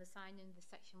conditions and the signing of the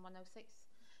section 106?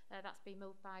 That's been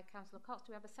moved by Councillor Cox.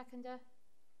 Do we have a seconder?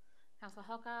 Councillor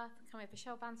Hogarth. Can we have a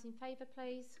show of hands in favour,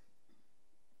 please?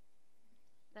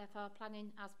 Therefore,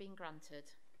 planning has been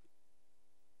granted.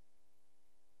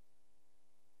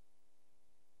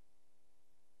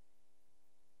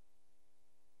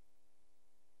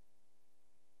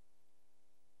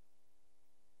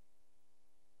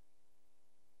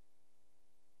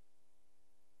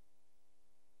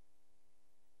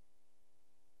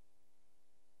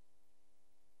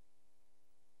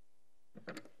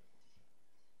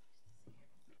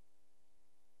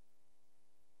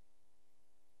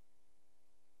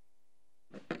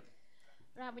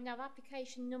 Right, we now have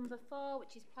application number 4,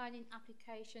 which is planning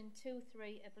application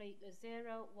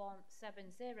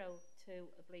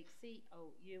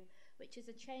 23/01702/COU, which is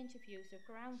a change of use of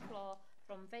ground floor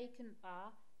from vacant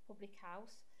bar, public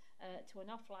house, to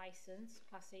an off-licence,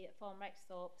 Class E at former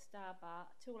Exthorpe Star Bar,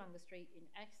 2 Langer Street in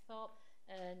Exthorpe.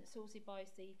 And Susie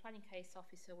Boyce, the planning case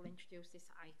officer, will introduce this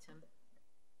item.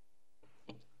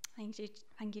 Thank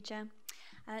you, Chair.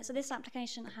 So this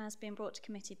application has been brought to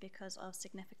committee because of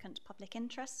significant public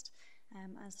interest.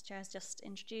 As the Chair has just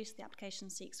introduced, the application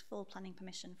seeks full planning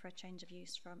permission for a change of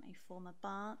use from a former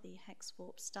bar, the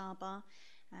Hexthorpe Star Bar,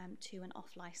 to an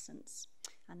off-licence,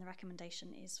 and the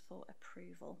recommendation is for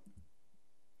approval.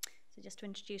 So just to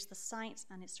introduce the site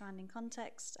and its surrounding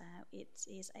context, it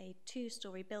is a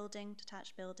 2-storey building,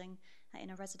 detached building, in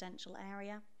a residential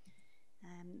area.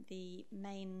 The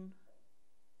main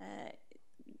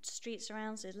streets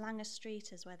around, so Langer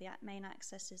Street is where the main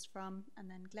access is from, and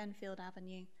then Glenfield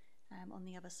Avenue on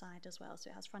the other side as well. So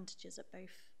it has frontages at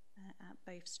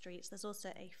both streets. There's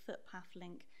also a footpath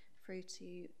link through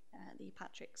to the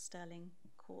Patrick Stirling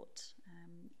Court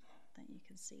that you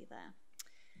can see there.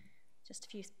 Just a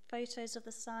few photos of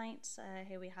the site.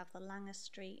 Here we have the Langer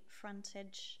Street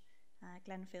frontage,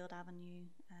 Glenfield Avenue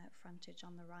frontage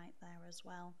on the right there as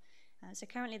well. So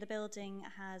currently the building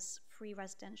has 3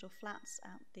 residential flats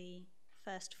at the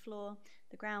first floor.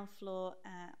 The ground floor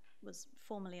was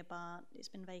formerly a bar. It's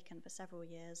been vacant for several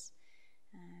years.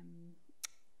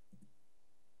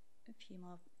 A few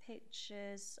more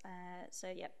pictures. So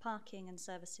yeah, parking and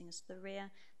servicing is to the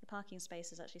rear. The parking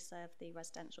spaces actually serve the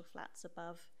residential flats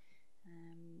above.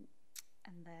 And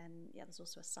then, yeah, there's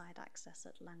also a side access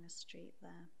at Langer Street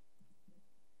there.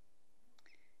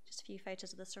 Just a few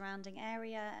photos of the surrounding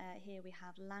area. Here we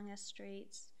have Langer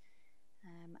Street,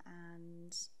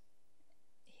 and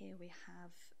here we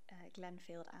have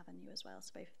Glenfield Avenue as well.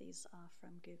 So both of these are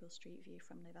from Google Street View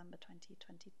from November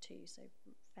 2022, so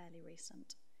fairly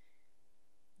recent.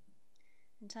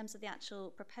 In terms of the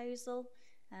actual proposal,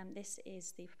 this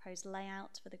is the proposed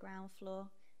layout for the ground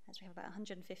floor. As we have about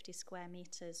 150 square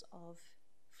metres of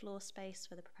floor space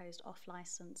for the proposed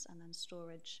off-licence, and then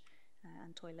storage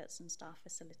and toilets and staff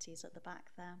facilities at the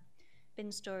back there.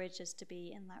 Bin storage is to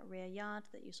be in that rear yard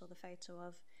that you saw the photo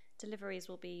of. Deliveries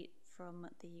will be from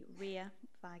the rear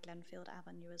via Glenfield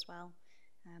Avenue as well.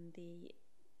 The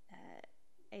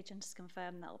agent has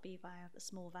confirmed that will be via a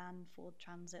small van, Ford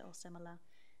Transit or similar.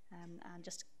 And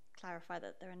just to clarify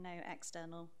that there are no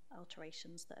external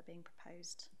alterations that are being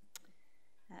proposed.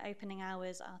 Opening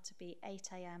hours are to be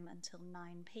 8 AM until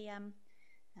 9 PM.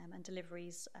 And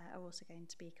deliveries are also going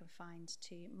to be confined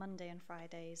to Monday and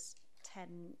Fridays,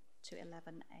 10 to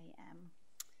 11 AM.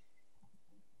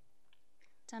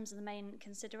 In terms of the main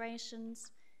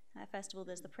considerations, first of all,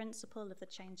 there's the principle of the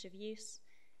change of use.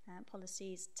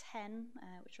 Policies 10,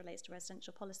 which relates to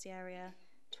residential policy area,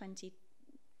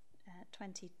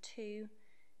 22,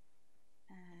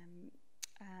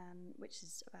 which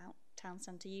is about town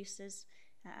centre uses,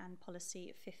 and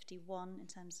policy 51 in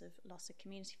terms of loss of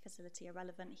community facility are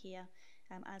relevant here.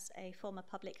 As a former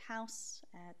public house,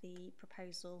 the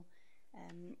proposal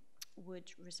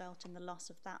would result in the loss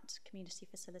of that community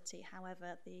facility.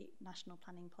 However, the National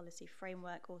Planning Policy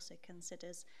Framework also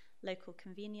considers local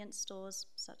convenience stores,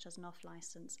 such as an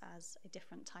off-licence, as a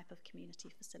different type of community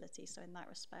facility. So in that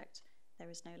respect, there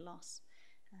is no loss,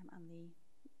 and the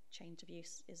change of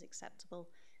use is acceptable.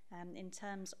 In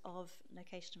terms of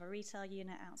location of a retail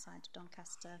unit outside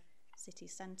Doncaster city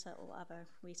centre or other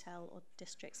retail or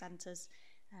district centres,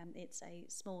 it's a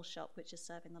small shop which is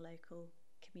serving the local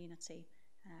community,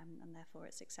 and therefore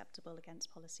it's acceptable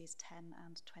against policies 10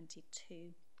 and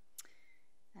 22.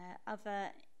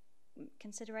 Other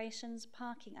considerations,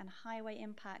 parking and highway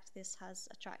impact. This has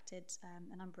attracted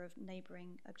a number of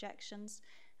neighbouring objections,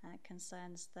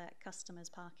 concerns that customers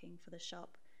parking for the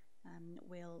shop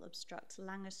will obstruct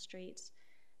Langer Street.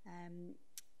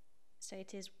 So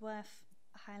it is worth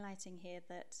highlighting here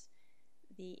that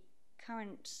the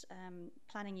current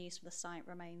planning use for the site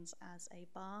remains as a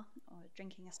bar or a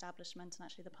drinking establishment, and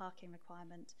actually the parking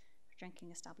requirement for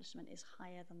drinking establishment is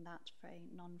higher than that for a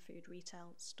non-food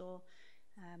retail store.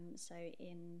 So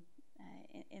in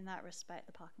that respect,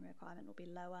 the parking requirement will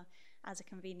be lower. As a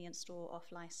convenience store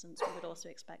off licence, we would also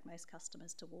expect most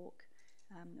customers to walk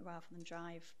rather than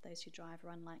drive. Those who drive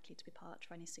are unlikely to be parked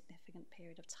for any significant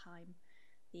period of time.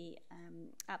 The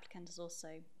applicant has also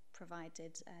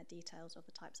provided details of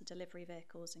the types of delivery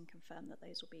vehicles and confirmed that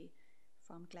those will be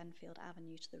from Glenfield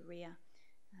Avenue to the rear,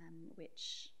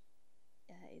 which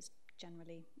is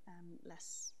generally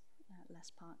less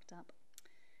parked up.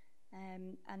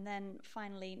 And then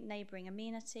finally, neighbouring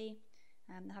amenity.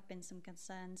 There have been some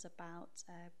concerns about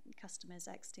customers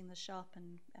exiting the shop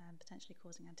and potentially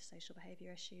causing antisocial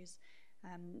behaviour issues.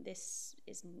 This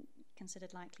isn't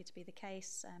considered likely to be the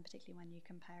case, particularly when you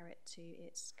compare it to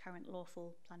its current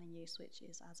lawful planning use, which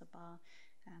is as a bar.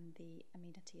 The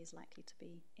amenity is likely to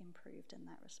be improved in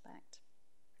that respect.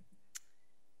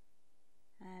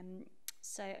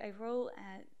 So overall,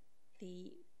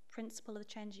 the principle of the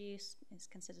change of use is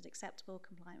considered acceptable,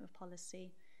 compliant with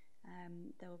policy.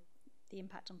 The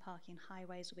impact on parking and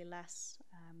highways will be less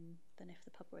than if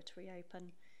the pub were to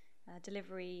reopen.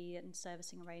 Delivery and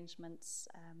servicing arrangements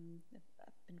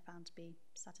have been found to be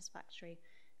satisfactory,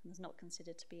 and there's not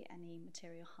considered to be any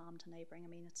material harm to neighbouring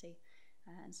amenity.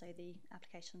 And so the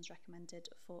application is recommended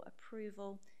for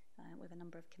approval with a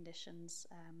number of conditions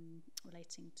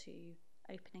relating to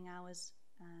opening hours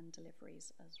and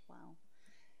deliveries as well.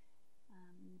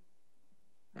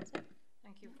 That's it.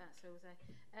 Thank you for that, Susie.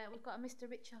 We've got a Mr.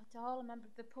 Richard Hall, a member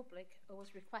of the public, who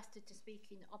was requested to speak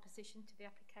in opposition to the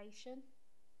application.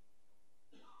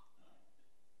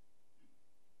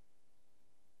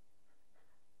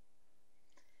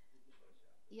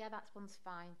 Yeah, that one's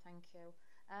fine, thank you.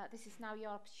 This is now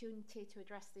your opportunity to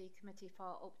address the committee for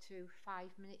up to 5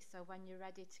 minutes. So when you're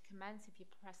ready to commence, if you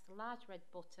press the large red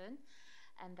button,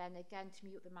 and then again to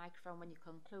mute the microphone when you're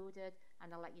concluded,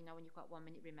 and I'll let you know when you've got 1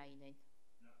 minute remaining.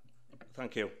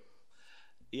 Thank you.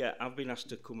 Yeah, I've been asked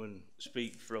to come and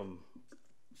speak from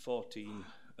 14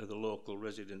 of the local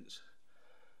residents.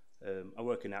 I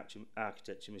work in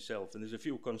architecture myself, and there's a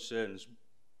few concerns.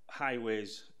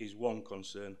 Highways is one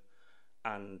concern,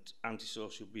 and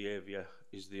antisocial behaviour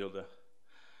is the other.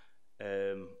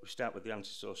 We start with the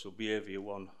antisocial behaviour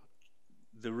one.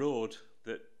 The road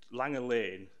that Langer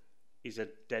Lane is a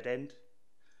dead end,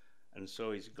 and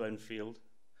so is Glenfield,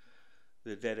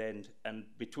 the dead end, and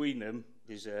between them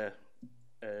there's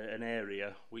an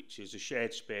area which is a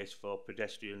shared space for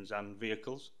pedestrians and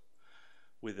vehicles,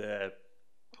 with a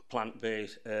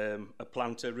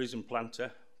risen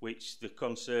planter, which the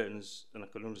concerns, and I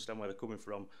can understand where they're coming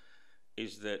from,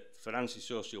 is that for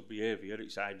antisocial behaviour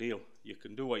it's ideal. You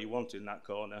can do what you want in that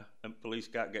corner and police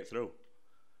can't get through,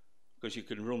 because you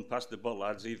can run past the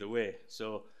bollards either way.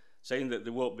 So saying that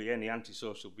there won't be any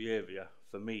antisocial behaviour,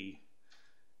 for me,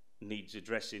 needs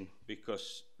addressing,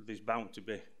 because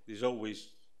there's always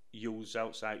use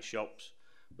outside shops,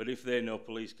 but if they know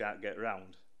police can't get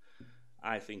round,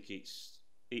 I think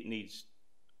it needs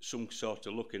some sort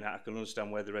of looking at. I can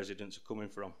understand where the residents are coming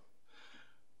from.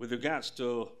 With regards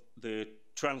to the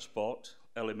transport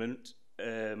element,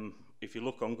 if you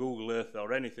look on Google Earth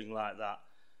or anything like that,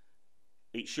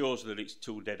 it shows that it's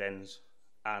two dead ends,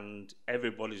 and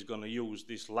everybody's going to use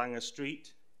this Langer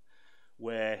Street,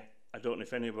 where I don't know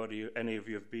if any of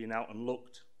you have been out and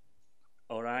looked.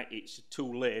 All right, it's a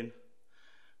two-lane,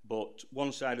 but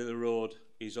one side of the road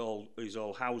is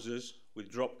all houses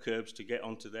with drop curbs to get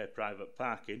onto their private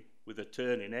parking with a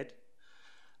turning head,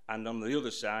 and on the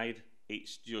other side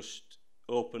it's just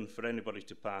open for anybody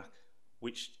to park,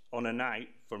 which on a night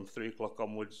from 3 o'clock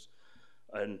onwards,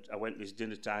 and I went this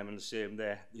dinner time and the same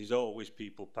there's always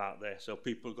people parked there. So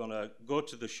people are going to go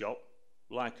to the shop,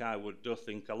 like I would do,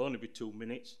 think I'll only be 2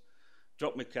 minutes,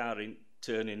 drop my car in,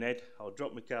 turning head, or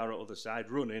drop my car at the other side,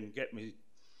 run in, get me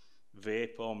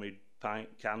vape or my pint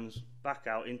cans, back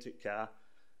out into the car,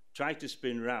 try to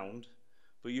spin round,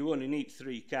 but you only need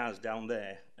 3 cars down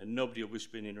there and nobody will be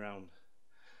spinning round.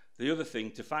 The other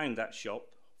thing, to find that shop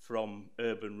from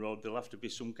Urban Road, there'll have to be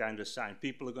some kind of sign.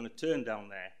 People are going to turn down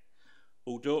there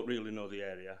who don't really know the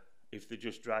area if they're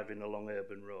just driving along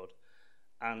Urban Road.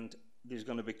 And there's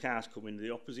going to be cars coming the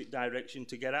opposite direction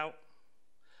to get out.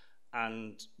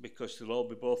 And because they'll all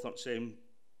be both on the same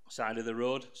side of the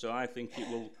road. So I think it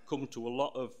will come to a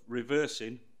lot of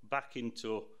reversing back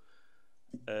into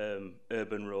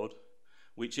Urban Road,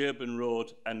 which Urban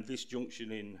Road and this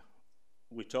junction in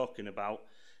we're talking about,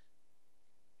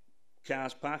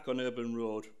 cars park on Urban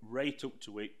Road right up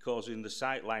to it, causing the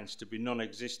sight lines to be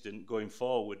non-existent going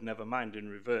forward, never mind in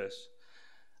reverse.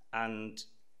 And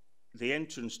the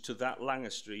entrance to that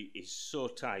Langer Street is so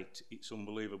tight, it's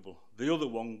unbelievable. The other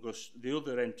one goes, the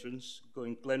other entrance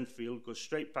going Glenfield goes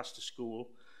straight past the school,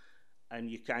 and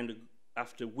you kind of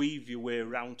have to weave your way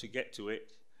around to get to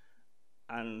it.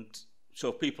 And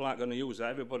so people aren't going to use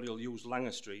that. Everybody will use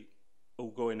Langer Street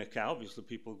who go in a car. Obviously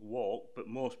people walk, but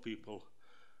most people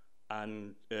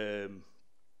and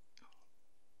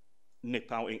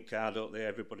nip out in car, don't they?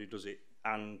 Everybody does it.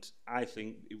 And I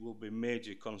think it will be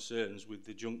major concerns with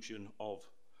the junction of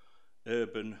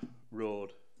Urban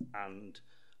Road and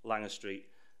Langer Street.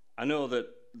 I know that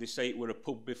they say it were a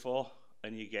pub before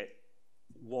and you get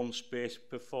one space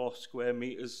per 4 square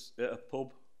metres at a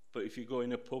pub, but if you go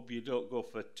in a pub you don't go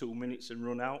for 2 minutes and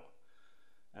run out.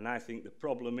 And I think the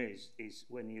problem is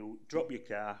when you drop your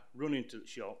car, run into the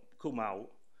shop, come out,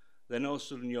 then all of a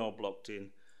sudden you're blocked in,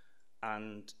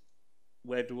 and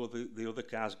where do the other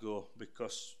cars go?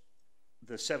 Because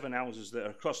the 7 houses that are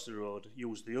across the road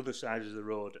use the other side of the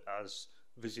road as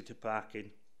visitor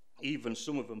parking. Even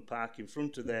some of them park in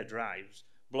front of their drives,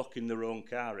 blocking their own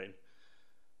car in,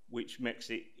 which makes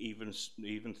it even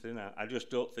thinner. I just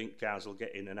don't think cars will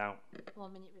get in and out.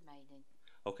 1 minute remaining.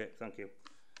 Okay, thank you.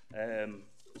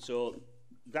 So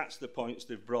that's the points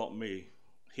they've brought me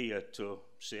here to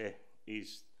say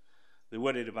is they're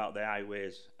worried about the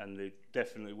highways, and they're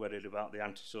definitely worried about the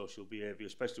antisocial behaviour,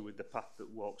 especially with the path that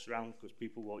walks around, because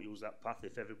people won't use that path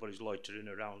if everybody's loitering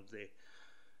around the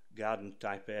garden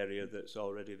type area that's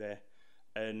already there.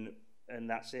 And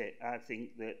that's it. I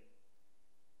think that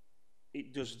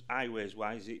it just, highways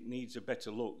wise, it needs a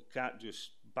better look.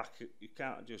 You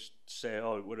can't just say,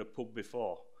 oh, it were a pub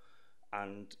before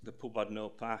and the pub had no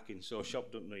parking, so a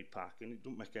shop doesn't need parking. It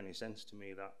doesn't make any sense to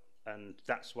me, that. And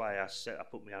that's why I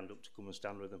put my hand up to come and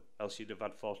stand with them. Else you'd have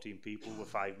had 14 people with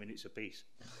 5 minutes apiece.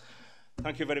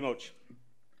 Thank you very much.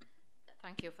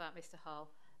 Thank you for that, Mr.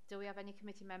 Hall. Do we have any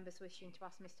committee members wishing to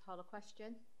ask Mr. Hall a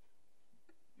question?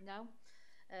 No?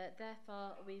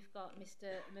 Therefore, we've got Mr.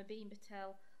 Mabeen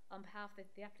Patel on behalf of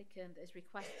the applicant that is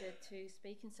requested to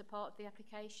speak in support of the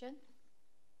application.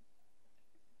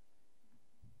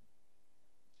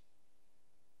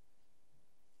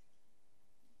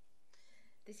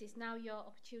 This is now your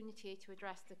opportunity to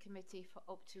address the committee for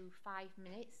up to 5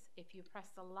 minutes. If you press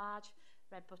the large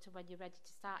red button when you're ready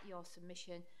to start your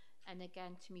submission, and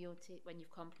again to mute it when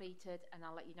you've completed, and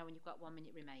I'll let you know when you've got 1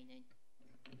 minute remaining.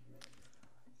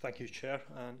 Thank you, Chair,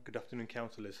 and good afternoon,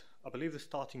 councillors. I believe the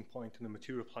starting point in the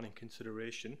material planning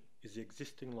consideration is the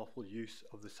existing lawful use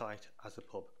of the site as a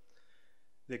pub.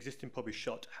 The existing pub is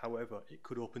shut, however, it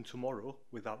could open tomorrow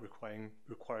without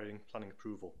requiring planning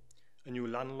approval. A new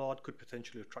landlord could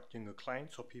potentially attract younger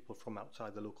clients or people from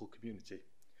outside the local community.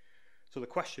 So the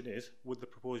question is, would the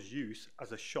proposed use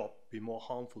as a shop be more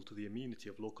harmful to the amenity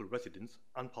of local residents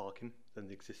and parking than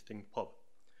the existing pub?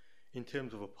 In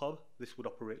terms of a pub, this would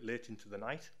operate late into the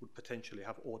night, would potentially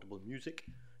have audible music,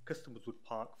 customers would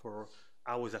park for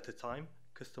hours at a time,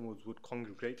 customers would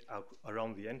congregate out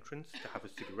around the entrance to have a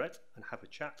cigarette and have a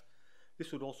chat.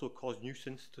 This would also cause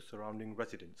nuisance to surrounding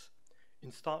residents.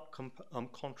 In stark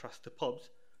contrast to pubs,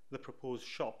 the proposed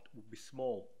shop would be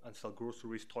small and sell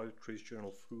groceries, toiletries,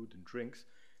 general food and drinks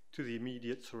to the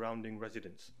immediate surrounding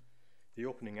residents. The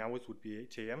opening hours would be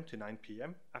 8 AM to 9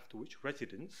 PM, after which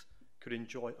residents could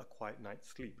enjoy a quiet night's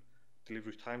sleep.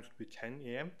 Delivery times would be 10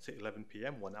 AM to 11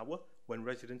 PM, 1 hour, when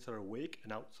residents are awake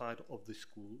and outside of the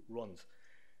school runs.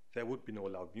 There would be no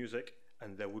loud music,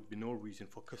 and there would be no reason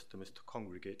for customers to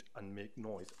congregate and make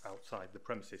noise outside the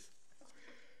premises.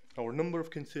 Now, a number of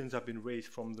concerns have been raised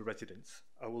from the residents.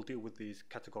 I will deal with these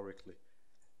categorically.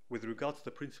 With regards to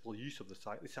the principal use of the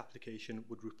site, this application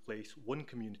would replace one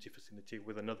community facility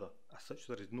with another. As such,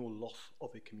 there is no loss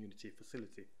of a community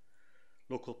facility.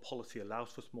 Local policy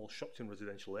allows for small shops in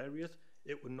residential areas.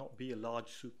 It would not be a large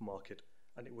supermarket,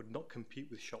 and it would not compete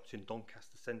with shops in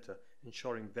Doncaster Centre,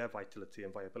 ensuring their vitality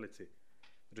and viability.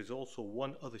 There is also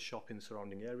one other shop in the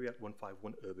surrounding area at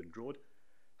 151 Urban Road.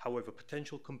 However,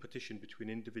 potential competition between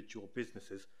individual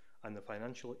businesses and the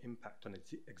financial impact on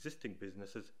existing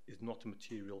businesses is not a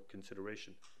material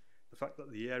consideration. The fact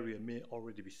that the area may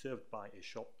already be served by a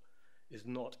shop is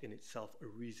not in itself a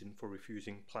reason for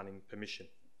refusing planning permission.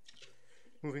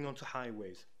 Moving on to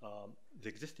highways, the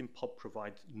existing pub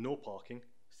provides no parking.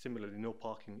 Similarly, no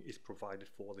parking is provided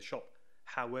for the shop.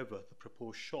 However, the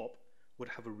proposed shop would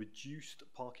have a reduced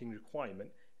parking requirement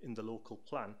in the local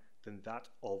plan than that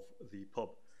of the pub.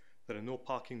 There are no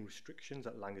parking restrictions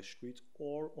at Langer Street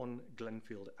or on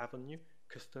Glenfield Avenue.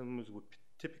 Customers would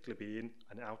typically be in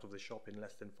and out of the shop in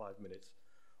less than 5 minutes,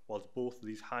 whilst both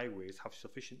these highways have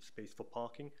sufficient space for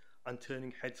parking and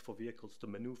turning heads for vehicles to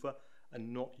manoeuvre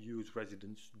and not use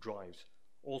residents' drives.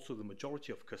 Also, the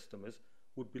majority of customers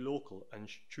would be local and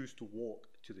choose to walk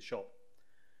to the shop.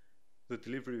 The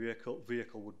delivery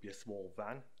vehicle would be a small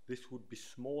van. This would be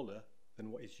smaller than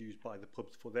what is used by the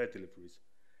pubs for their deliveries.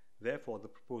 Therefore, the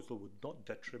proposal would not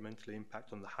detrimentally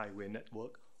impact on the highway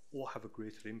network or have a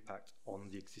greater impact on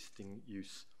the existing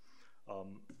use.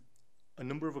 A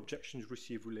number of objections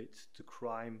received relates to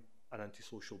crime and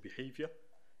antisocial behaviour.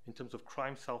 In terms of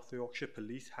crime, South Yorkshire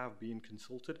Police have been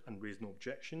consulted and raised no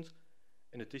objections.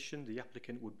 In addition, the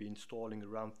applicant would be installing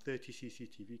around 30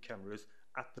 CCTV cameras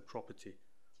at the property,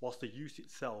 whilst the use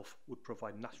itself would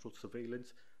provide natural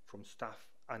surveillance from staff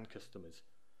and customers.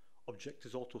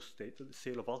 Objectors also state that the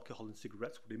sale of alcohol and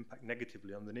cigarettes would impact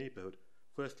negatively on the neighbourhood.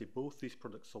 Firstly, both these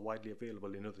products are widely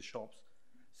available in other shops.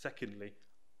 Secondly,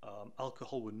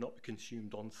 alcohol would not be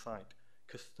consumed on site.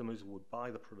 Customers would buy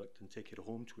the product and take it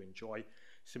home to enjoy.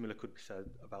 Similar could be said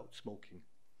about smoking.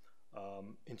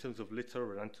 In terms of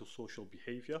litter and antisocial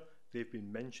behaviour, they've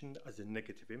been mentioned as a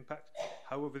negative impact.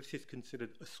 However, this is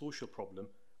considered a social problem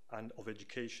and of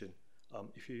education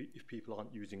if people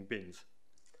aren't using bins.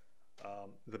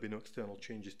 There'll be no external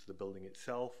changes to the building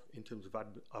itself. In terms of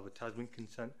advertisement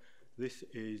consent, this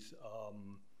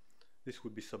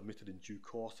would be submitted in due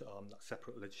course. That's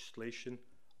separate legislation.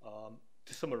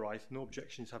 To summarise, no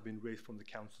objections have been raised from the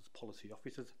Council's policy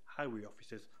officers, highway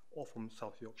officers or from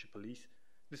South Yorkshire Police.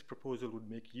 This proposal would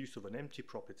make use of an empty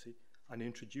property and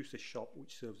introduce a shop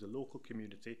which serves the local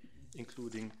community,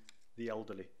 including the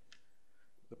elderly.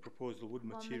 The proposal would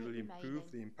materially improve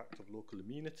the impact of local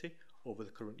amenity over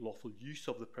the current lawful use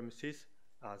of the premises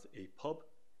as a pub.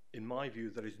 In my view,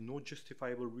 there is no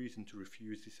justifiable reason to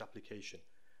refuse this application.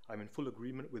 I'm in full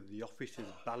agreement with the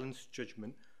office's balanced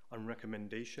judgment and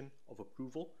recommendation of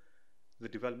approval. The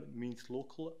development meets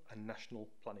local and national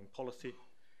planning policy.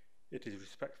 It is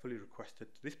respectfully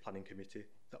requested to this planning committee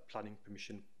that planning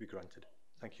permission be granted.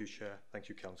 Thank you, Chair. Thank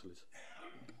you, councillors.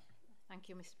 Thank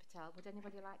you, Mr. Patel. Would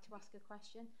anybody like to ask a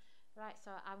question? Right,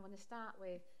 so I'm going to start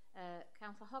with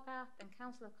Councillor Hogarth, then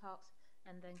Councillor Cox,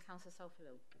 and then Councillor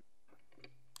Sophie.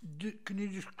 Can you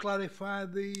just clarify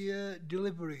the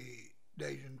delivery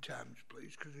days and times,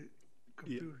 please? Because it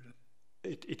confused me.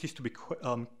 It is to be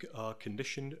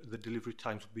conditioned. The delivery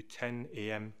times will be 10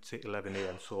 a.m. to 11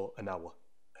 a.m., so an hour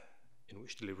in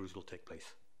which deliveries will take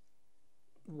place.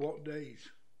 What days?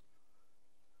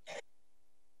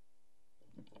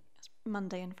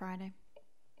 Monday and Friday.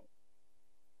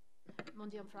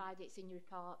 Monday and Friday, it's in your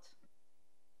report.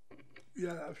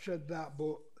 Yeah, I've said that,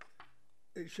 but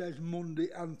it says Monday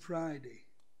and Friday.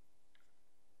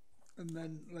 And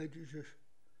then later it says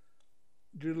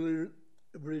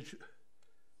deliveries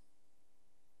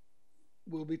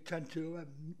will be 10 to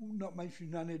 11. Not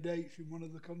mentioning any dates in one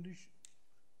of the conditions.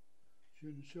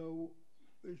 So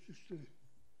it's just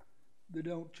they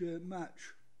don't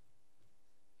match.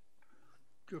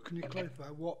 So can you clarify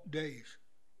what days?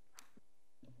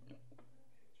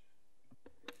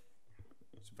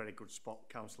 It's a very good spot,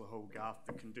 Councillor Hogarth.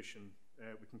 The condition,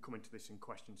 we can come into this in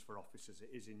questions for officers.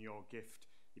 It is in your gift.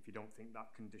 If you don't think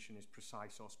that condition is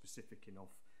precise or specific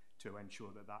enough, to ensure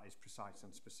that that is precise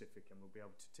and specific, and we'll be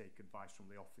able to take advice from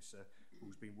the officer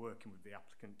who's been working with the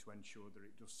applicant to ensure that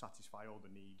it does satisfy all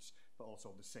the needs, but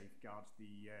also the safeguards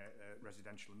the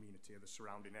residential amenity of the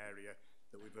surrounding area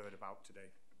that we've heard about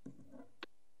today.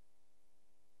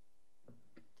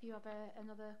 Do you have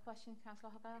another question,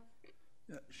 Councillor Hogarth?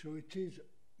 Yeah, so it is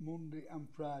Monday and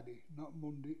Friday, not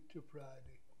Monday to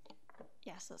Friday.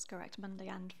 Yes, that's correct. Monday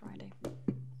and Friday.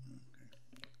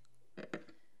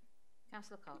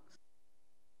 Councillor Cox.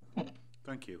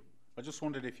 Thank you. I just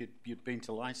wondered if you'd been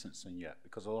to licensing yet,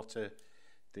 because a lot of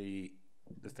the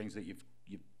things that you've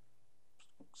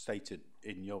stated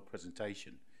in your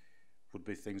presentation would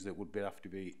be things that would have to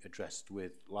be addressed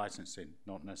with licensing,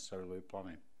 not necessarily with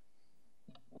planning.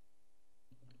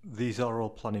 These are all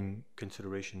planning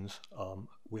considerations.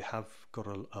 We have got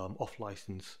an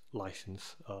off-license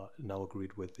license now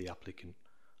agreed with the applicant.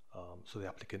 So the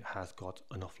applicant has got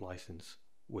an off-license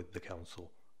with the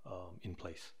council in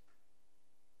place.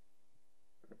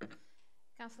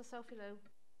 Councillor Sophie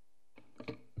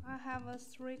Lou. I have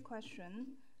 3 questions.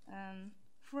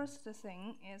 First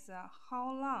thing is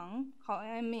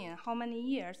how many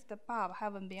years the pub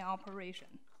haven't been in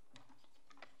operation?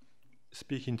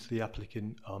 Speaking to the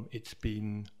applicant, it's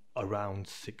been around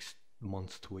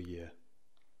months to a year.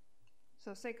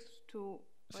 So 6 to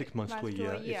 6 months to a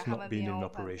year. It's not been in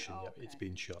operation yet. Okay. It's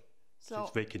been shut. So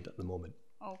it's vacant at the moment.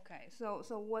 Okay. So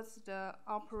what's the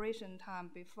operation time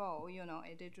before? You know,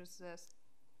 it is just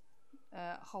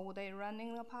whole day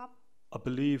running the pub? I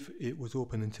believe it was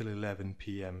open until 11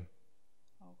 p.m.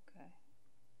 Okay.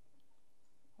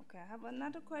 Okay, I have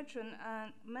another question.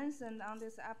 Mentioned on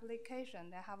this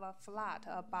application, they have a flat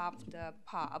above the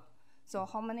pub. So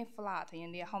how many flats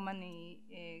in there? How many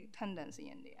tenants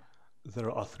in there?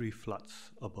 There are 3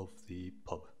 flats above the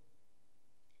pub.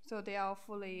 So they are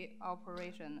fully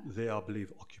operational? They are, I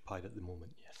believe, occupied at the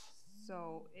moment, yes.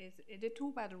 So is it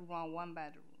 2 bedroom or 1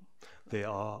 bedroom? They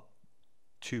are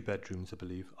 2 bedrooms, I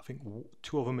believe. I think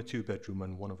 2 of them are 2 bedroom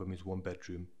and 1 of them is 1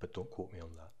 bedroom, but don't quote me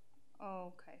on that.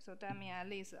 Okay, so that means at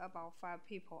least about 5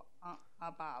 people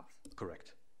above.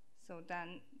 Correct. So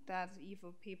then that's if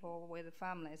people with a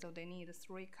family, so they need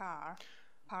 3 car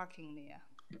parking there.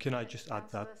 Can I just add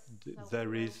that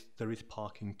there is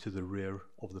parking to the rear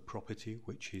of the property,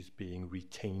 which is being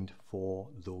retained for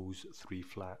those 3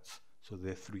 flats. So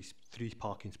there are 3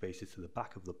 parking spaces to the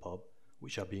back of the pub,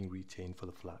 which are being retained for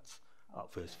the flats at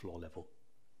first floor level.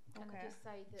 Can I just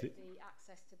say that the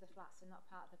access to the flats are not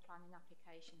part of the planning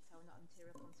application, so not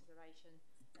material consideration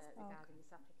regarding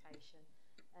this application.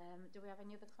 Do we have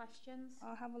any other questions?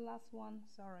 I have a last one,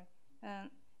 sorry.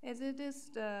 Is it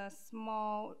the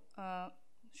small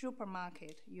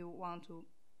supermarket you want to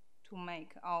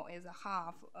make, or is a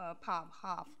half pub,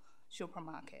 half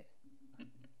supermarket?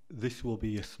 This will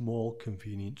be a small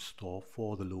convenience store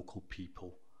for the local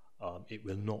people. It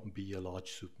will not be a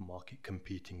large supermarket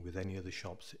competing with any other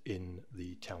shops in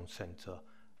the town centre.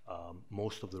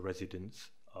 Most of the residents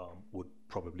would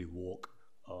probably walk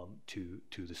to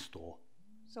the store.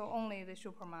 So only the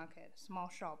supermarket, small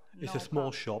shop? It's a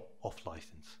small shop off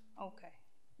license. Okay.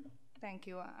 Thank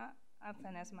you. I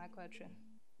finished my question.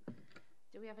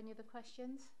 Do we have any other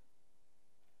questions?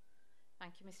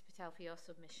 Thank you, Mr. Patel, for your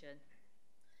submission.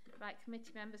 Right,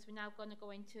 committee members, we're now going to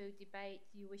go into debate.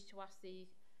 Do you wish to ask any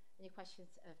questions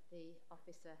of the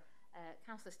officer?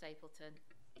 Councillor Stapleton.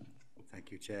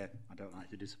 Thank you, Chair. I don't like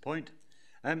to disappoint.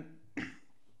 I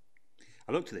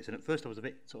looked at this, and at first I was a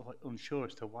bit sort of like unsure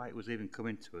as to why it was even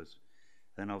coming to us.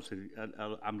 Then obviously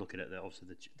I'm looking at the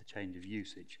change of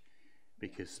usage,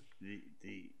 because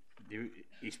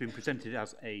it's been presented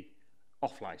as a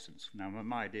off license. Now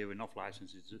my idea in off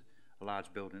license is a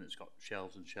large building that's got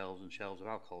shelves and shelves and shelves of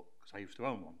alcohol, because I used to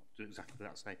own one. Do exactly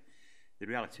that. Say, the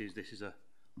reality is this is a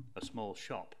small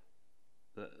shop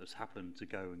that has happened to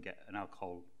go and get an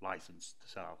alcohol license to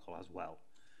sell alcohol as well.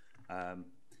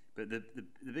 But the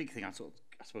big thing I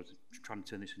suppose trying to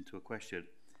turn this into a question.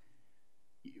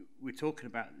 We're talking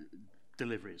about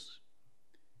deliveries.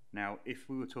 Now, if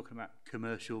we were talking about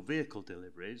commercial vehicle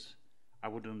deliveries, I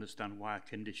would understand why a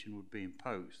condition would be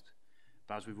imposed.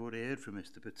 But as we've already heard from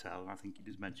Mr. Patel, and I think it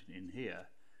is mentioned in here,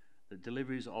 the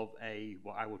deliveries of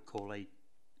what I would call a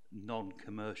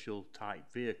non-commercial type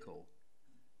vehicle,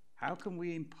 how can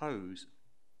we impose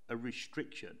a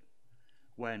restriction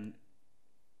when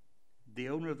the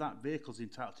owner of that vehicle is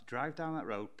entitled to drive down that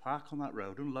road, park on that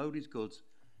road, unload his goods?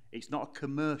 It's not a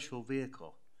commercial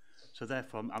vehicle. So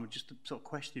therefore, I'm just sort of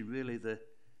questioning really the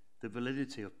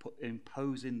validity of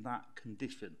imposing that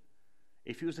condition.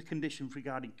 If it was a condition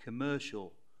regarding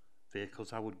commercial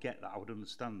vehicles, I would get that, I would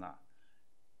understand that.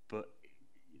 But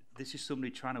this is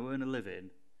somebody trying to earn a living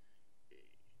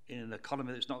in an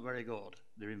economy that's not very good.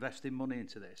 They're investing money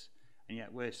into this, and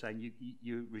yet we're saying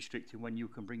you're restricting when you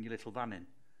can bring your little van in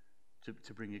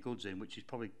to bring your goods in, which is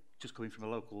probably just coming from a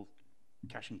local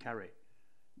cash and carry.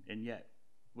 And yet,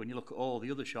 when you look at all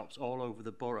the other shops all over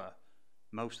the borough,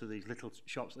 most of these little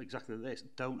shops exactly like this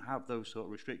don't have those sort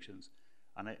of restrictions.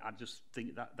 And I just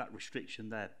think that restriction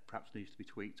there perhaps needs to be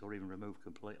tweaked or even removed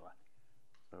completely.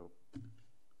 So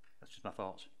that's just my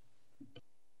thoughts.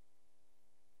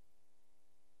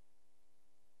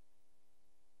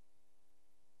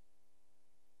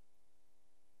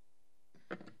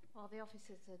 While the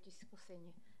officers are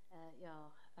discussing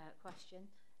your question,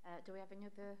 do we have any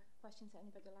other questions that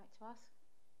anybody would like to ask?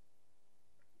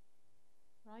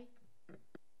 Right.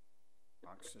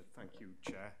 Thank you,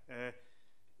 Chair.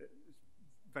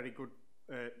 Very good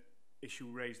issue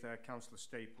raised there, Councillor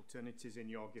Stapleton. It is in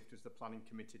your gift as the Planning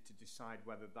Committee to decide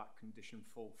whether that condition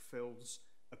fulfils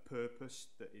a purpose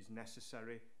that is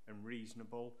necessary and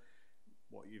reasonable.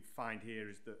 What you find here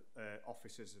is that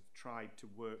officers have tried to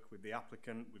work with the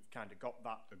applicant. We've kind of got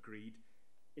that agreed.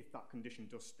 If that condition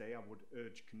does stay, I would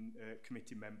urge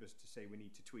committee members to say we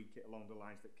need to tweak it along the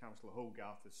lines that Councillor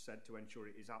Hogarth has said to ensure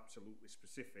it is absolutely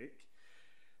specific.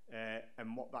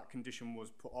 And what that condition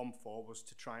was put on for was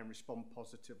to try and respond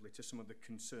positively to some of the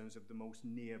concerns of the most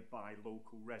nearby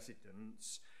local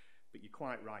residents. But you're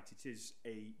quite right, it is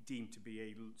deemed to be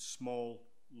a small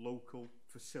local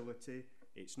facility.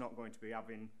 It's not going to be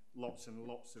having lots and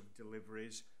lots of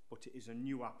deliveries, but it is a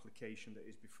new application that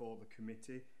is before the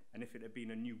committee. And if it had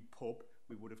been a new pub,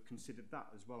 we would have considered that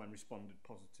as well and responded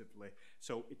positively.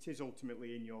 So it is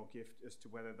ultimately in your gift as to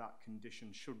whether that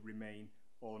condition should remain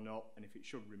or not. And if it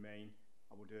should remain,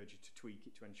 I would urge you to tweak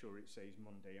it to ensure it says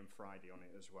Monday and Friday on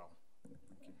it as well. Thank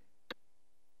you.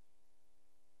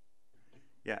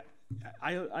 Yeah,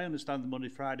 I understand the Monday,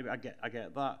 Friday, but I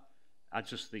get that. I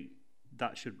just think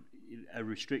that a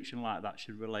restriction like that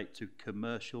should relate to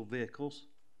commercial vehicles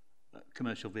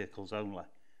only.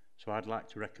 So I'd like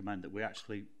to recommend that we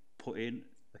actually put in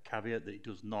a caveat that it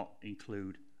does not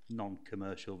include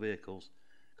non-commercial vehicles,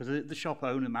 because the shop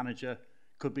owner manager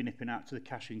could be nipping out to the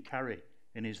cash and carry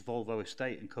in his Volvo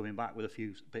estate and coming back with a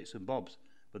few bits and bobs,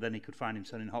 but then he could find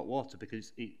himself in hot water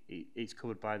because it's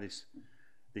covered by this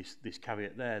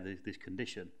caveat there, this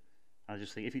condition. I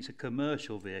just think if it's a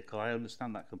commercial vehicle, I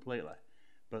understand that completely,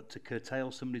 but to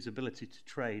curtail somebody's ability to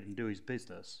trade and do his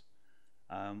business,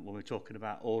 when we're talking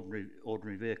about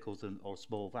ordinary vehicles or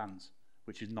small vans,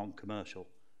 which is non-commercial,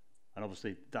 and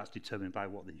obviously that's determined by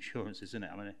what the insurance is, isn't it?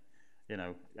 I mean, you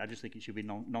know, I just think it should be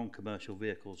non-commercial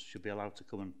vehicles should be allowed to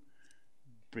come and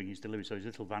bring his delivery, so his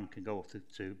little van can go off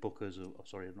to Booker's, or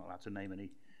sorry, I'm not allowed to name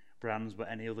any brands, but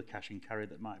any other cash and carry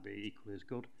that might be equally as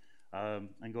good,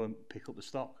 and go and pick up the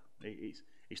stock.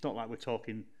 It's not like we're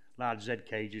talking large Z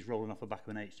cages rolling off the back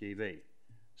of an HGV.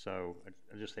 So I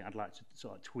just think I'd like to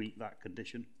sort of tweak that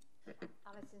condition.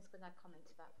 Alison's going to comment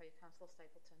to that for you, Councillor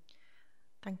Stapleton.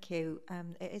 Thank you.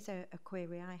 It is a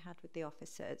query I had with the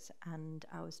officers, and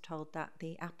I was told that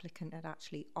the applicant had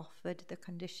actually offered the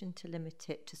condition to limit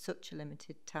it to such a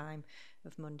limited time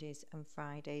of Mondays and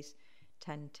Fridays,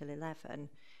 10 till 11.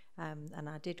 And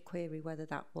I did query whether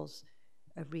that was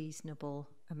a reasonable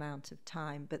amount of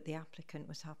time, but the applicant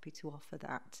was happy to offer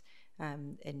that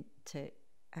to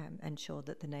ensure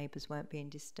that the neighbours weren't being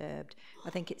disturbed. I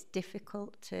think it's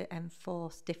difficult to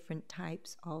enforce different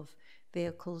types of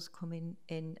vehicles coming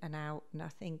in and out, and I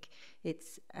think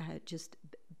it's just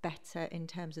better in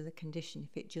terms of the condition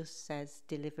if it just says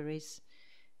deliveries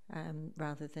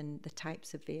rather than the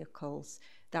types of vehicles.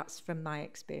 That's from my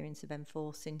experience of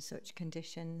enforcing such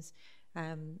conditions.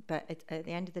 But at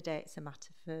the end of the day, it's a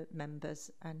matter for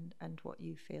members and what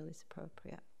you feel is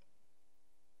appropriate.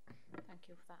 Thank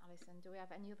you for that, Alison. Do we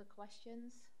have any other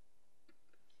questions?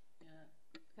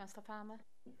 Councillor Palmer?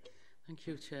 Thank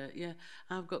you, Chair. Yeah,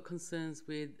 I've got concerns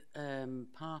with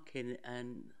parking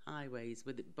and highways,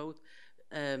 with it both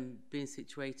being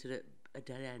situated at a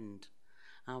dead end.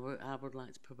 I would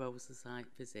like to propose a site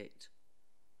visit.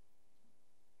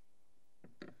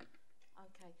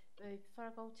 Okay, before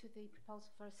I go to the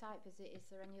proposal for a site visit, is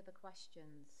there any other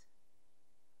questions?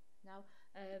 No?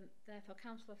 Therefore,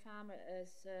 Councillor Farmer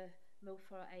has moved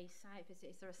for a site visit.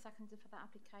 Is there a seconder for that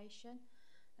application?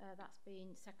 That's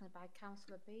been seconded by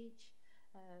Councillor Beach.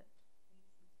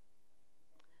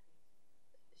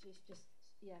 She's just,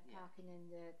 parking in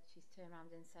the, she's turned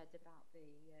around and said about the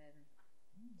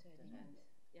turning end.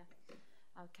 Yeah.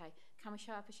 Okay. Can we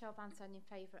show up a show of hands in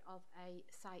favour of a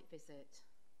site visit?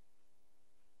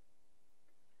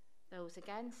 Those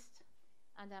against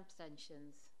and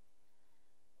abstentions?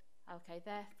 Okay,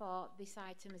 therefore this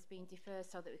item has been deferred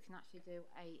so that we can actually do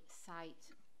a site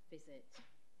visit.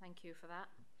 Thank you for that.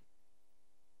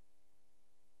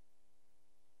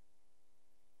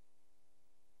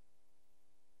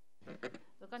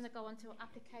 We're going to go on to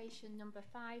application number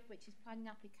 5, which is planning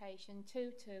application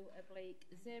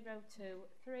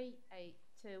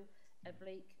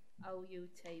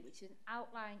 22/02382/OUT, which is an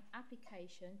outline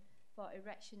application for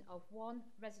erection of one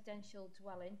residential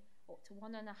dwelling up to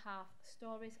 1.5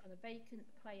 stories on a vacant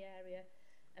play area.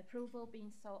 Approval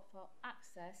being sought for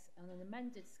access on an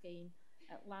amended scheme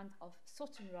at land of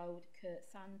Sutton Road, Kurt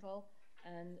Sandal,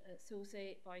 and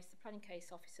Susie Boyce, the planning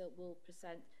case officer, will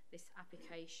present this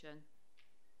application.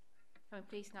 I'm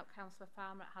pleased note Councillor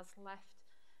Farmer has left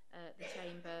the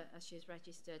chamber as she has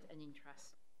registered an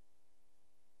interest.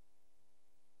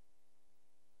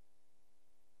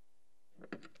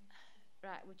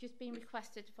 Right, we've just been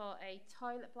requested for a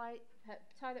toilet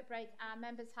break. Are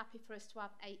members happy for us to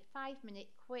have a 5-minute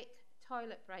quick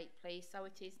toilet break, please? So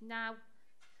it is now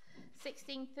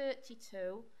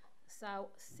 16:32,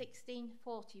 so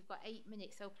 16:40. You've got 8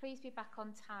 minutes, so please be back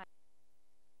on time.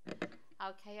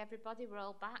 Okay, everybody, we're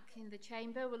all back in the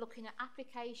chamber. We're looking at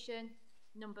application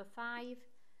number 5,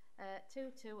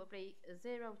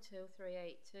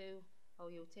 22/02382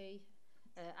 OUT,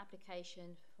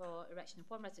 application for erection of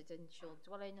one residential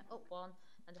dwelling up 1.5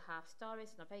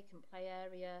 stories in a vacant play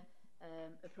area,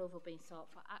 approval being sought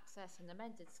for access and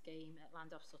amended scheme at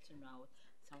land off Sutton Road.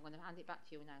 So I'm going to hand it back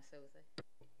to you now, Susie.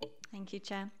 Thank you,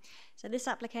 Chair. So this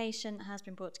application has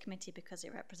been brought to committee because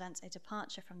it represents a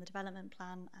departure from the development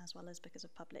plan as well as because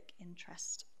of public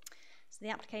interest. So the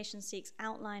application seeks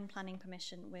outline planning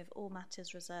permission with all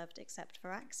matters reserved except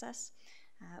for access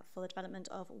for the development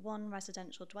of one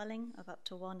residential dwelling of up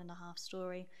to 1.5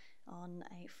 storey on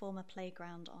a former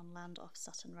playground on land off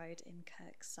Sutton Road in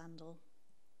Kirksandall.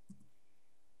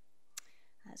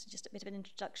 So just a bit of an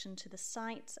introduction to the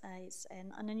site. It's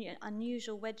an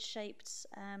unusual wedge-shaped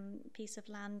piece of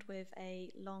land with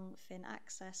a long, thin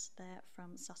access there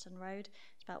from Sutton Road.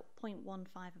 It's about 0.15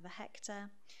 of a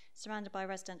hectare, surrounded by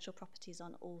residential properties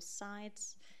on all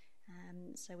sides.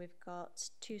 So we've got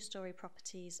 2-storey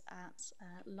properties at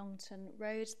Longton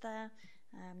Road there,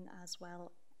 as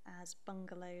well as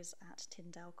bungalows at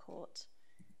Tyndale Court,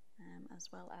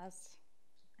 as well as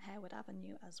Harewood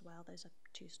Avenue as well. Those are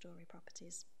 2-storey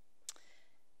properties.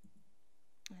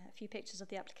 A few pictures of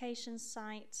the application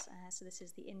site. So this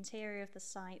is the interior of the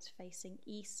site facing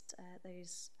east.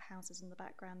 Those houses in the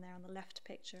background there on the left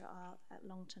picture are at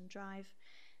Longton Drive.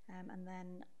 And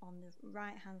then on the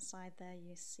right hand side there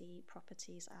you see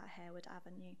properties at Harewood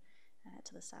Avenue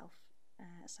to the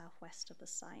southwest of the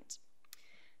site.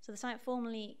 So the site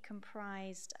formerly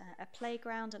comprised a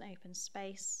playground and open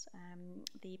space.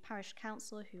 The parish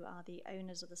council, who are the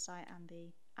owners of the site and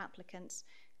the applicants,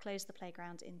 closed the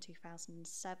playground in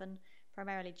 2007,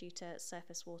 primarily due to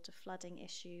surface water flooding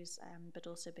issues, but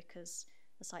also because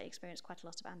the site experienced quite a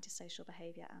lot of antisocial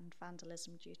behaviour and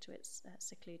vandalism due to its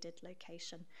secluded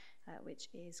location, which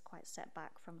is quite set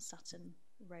back from Sutton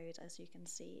Road, as you can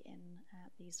see in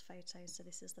these photos. So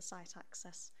this is the site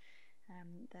access.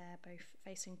 They're both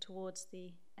facing towards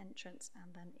the entrance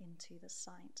and then into the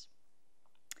site.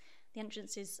 The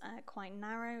entrance is quite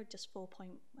narrow, just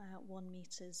 4.1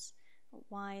 metres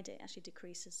wide. It actually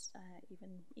decreases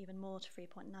even more to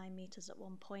 3.9 metres at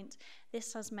one point.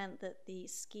 This has meant that the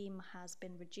scheme has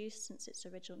been reduced since its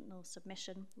original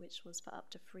submission, which was for up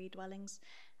to 3 dwellings,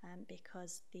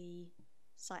 because the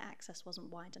site access wasn't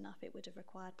wide enough. It would have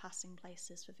required passing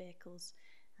places for vehicles.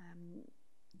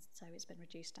 So it's been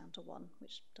reduced down to 1,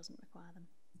 which doesn't require them.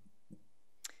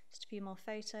 Just a few more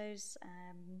photos.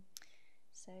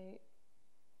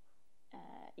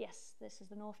 Yes, this is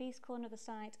the northeast corner of the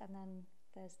site, and then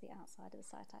there's the outside of the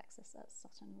site access at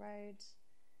Sutton Road.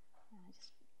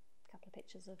 Just a couple of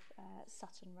pictures of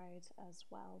Sutton Road as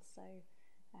well. So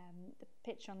the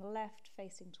picture on the left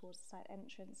facing towards the site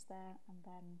entrance there, and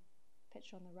then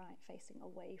picture on the right facing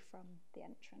away from the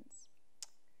entrance.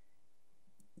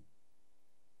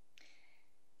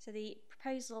 So the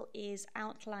proposal is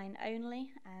outline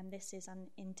only, and this is an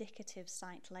indicative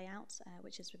site layout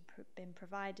which has been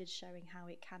provided, showing how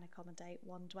it can accommodate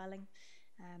 1 dwelling.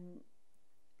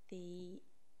 The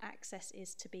access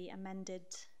is to be amended,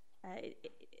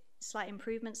 slight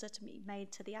improvements are to be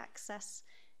made to the access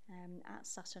at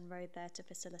Sutton Road there to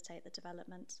facilitate the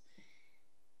development.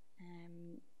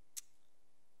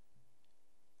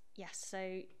 Yes,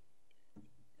 so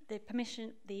the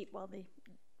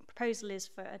proposal is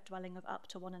for a dwelling of up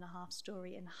to 1.5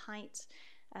 storey in height.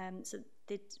 So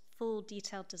the full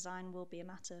detailed design will be a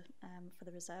matter for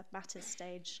the reserved matters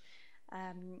stage,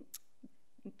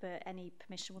 but any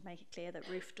permission would make it clear that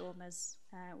roof dormers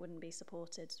wouldn't be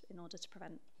supported in order to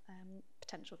prevent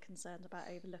potential concerns about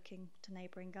overlooking to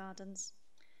neighbouring gardens.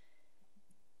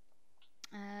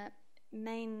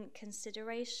 Main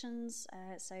considerations,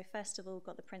 so first of all, we've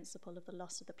got the principle of the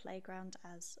loss of the playground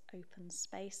as open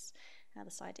space.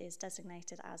 The site is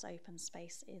designated as open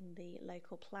space in the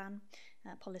local plan.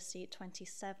 Policy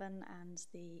 27 and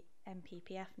the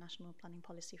NPPF, National Planning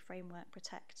Policy Framework,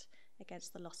 protect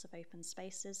against the loss of open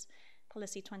spaces.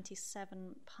 Policy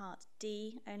 27 Part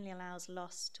D only allows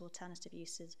loss to alternative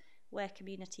uses where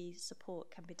community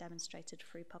support can be demonstrated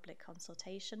through public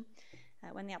consultation.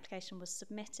 When the application was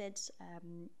submitted,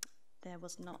 there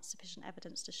was not sufficient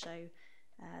evidence to show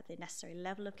the necessary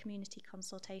level of community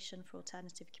consultation for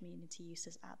alternative community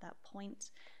uses at that point,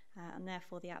 and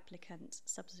therefore the applicant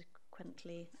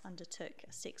subsequently undertook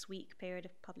a 6-week period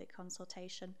of public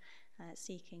consultation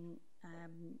seeking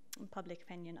public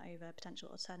opinion over potential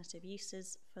alternative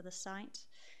uses for the site.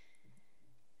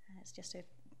 It's just a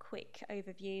quick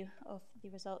overview of the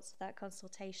results of that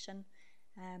consultation.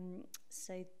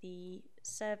 So the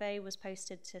survey was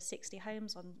posted to 60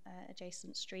 homes on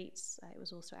adjacent streets. It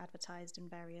was also advertised in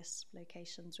various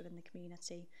locations within the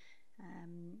community.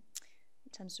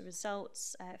 In terms of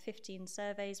results, 15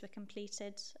 surveys were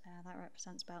completed. That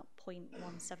represents about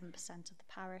 0.17% of the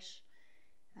parish.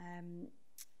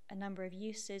 A number of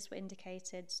uses were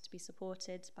indicated to be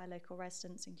supported by local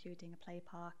residents, including a play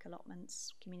park,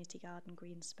 allotments, community garden,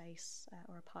 green space,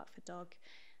 or a park for dog,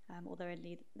 although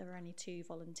there were only 2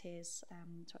 volunteers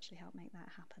to actually help make that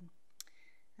happen.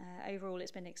 Overall,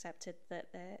 it's been accepted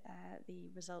that the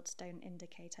results don't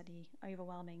indicate any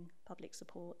overwhelming public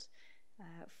support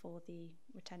for the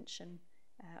retention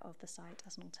of the site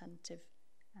as an alternative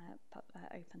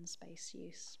open space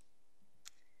use.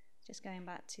 Just going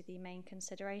back to the main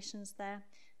considerations there,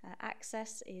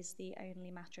 access is the only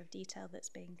matter of detail that's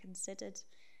being considered.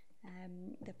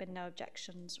 There have been no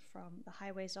objections from the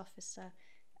highways officer,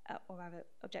 or rather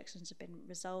objections have been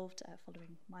resolved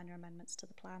following minor amendments to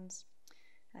the plans.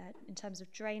 In terms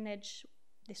of drainage,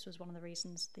 this was one of the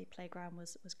reasons the playground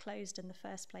was closed in the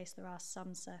first place. There are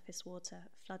some surface water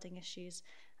flooding issues,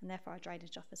 and therefore our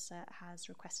drainage officer has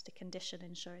requested a condition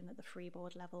ensuring that the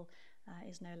freeboard level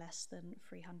is no less than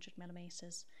 300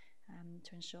 millimetres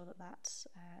to ensure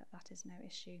that is no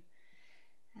issue.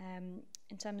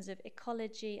 In terms of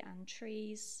ecology and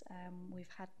trees,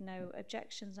 we've had no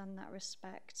objections on that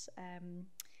respect.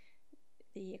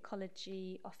 The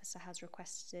ecology officer has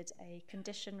requested a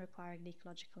condition requiring an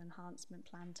ecological enhancement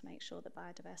plan to make sure that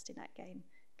biodiversity net gain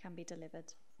can be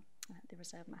delivered at the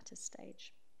reserve matters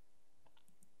stage.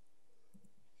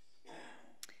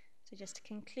 So just to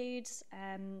conclude,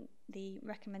 the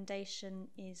recommendation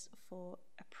is for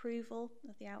approval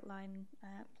of the outline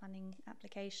planning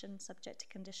application subject to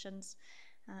conditions.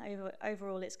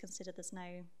 Overall, it's considered there's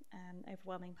no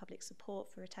overwhelming public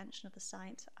support for retention of the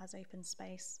site as open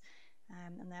space.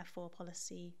 And therefore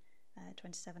policy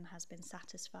 27 has been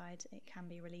satisfied. It can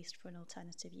be released for an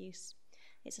alternative use.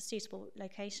 It's a suitable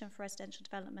location for residential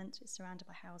development. It's surrounded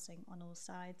by housing on all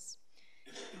sides.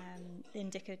 The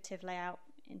indicative layout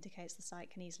indicates the site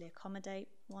can easily accommodate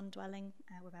one dwelling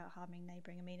without harming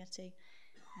neighbouring amenity.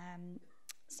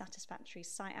 Satisfactory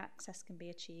site access can be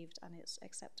achieved, and it's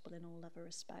acceptable in all other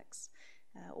respects.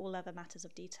 All other matters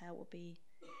of detail will be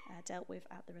dealt with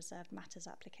at the reserved matters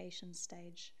application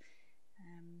stage.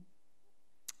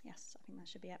 Yes, I think that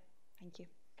should be it. Thank you.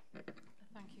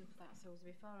 Thank you for that, Susie.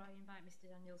 Before I invite Mr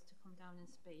Daniels to come down and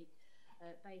speak,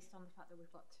 based on the fact that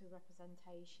we've got 2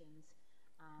 representations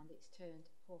and it's turned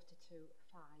 4:45,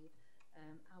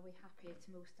 are we happy to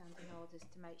move standing orders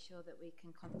to make sure that we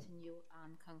can continue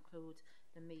and conclude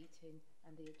the meeting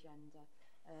and the agenda?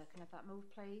 Can I have that move,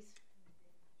 please?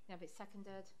 Can I have it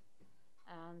seconded?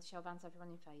 And show of hands,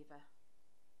 everyone in favour?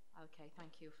 Okay,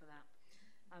 thank you for that.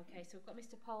 Okay, so we've got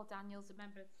Mr Paul Daniels, a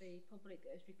member of the public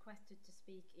that has requested to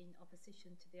speak in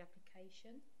opposition to the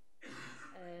application.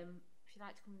 If you'd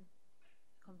like to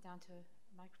come down to a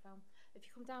microphone. If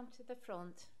you come down to the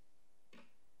front.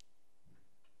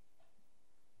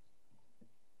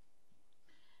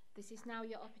 This is now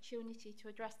your opportunity to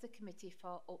address the committee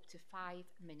for up to 5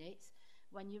 minutes.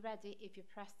 When you're ready, if you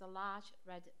press the large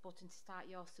red button to start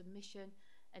your submission,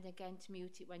 and again to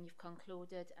mute it when you've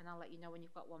concluded, and I'll let you know when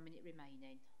you've got 1 minute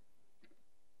remaining.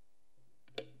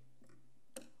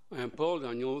 I am Paul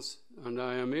Daniels, and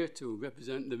I am here to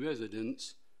represent the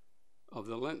residents of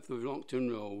the length of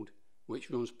Longton Road, which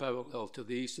runs parallel to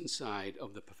the eastern side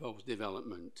of the proposed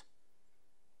development.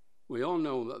 We all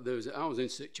know that there is a housing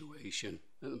situation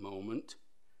at the moment,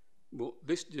 but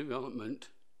this development,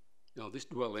 this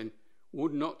dwelling,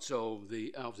 would not solve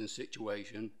the housing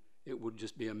situation. It would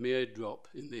just be a mere drop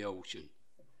in the ocean.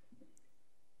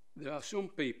 There are some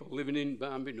people living in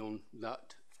Barmbydon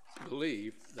that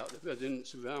believe that the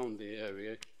residents around the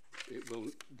area,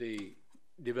 the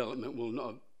development will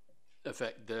not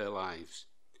affect their lives.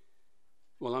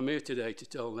 Well, I'm here today to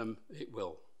tell them it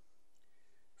will.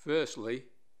 Firstly,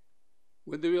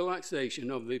 with the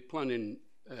relaxation of the planning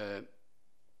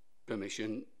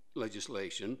permission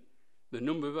legislation, the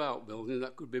number of outbuildings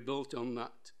that could be built on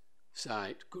that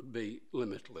site could be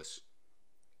limitless.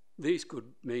 These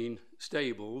could mean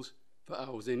stables for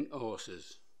housing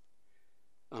horses.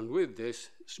 And with this,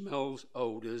 smells,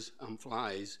 odours and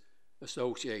flies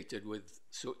associated with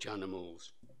such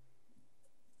animals.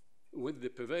 With the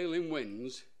prevailing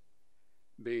winds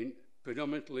being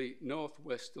predominantly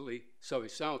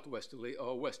southwesterly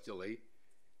or westerly,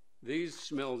 these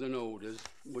smells and odours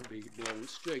would be blown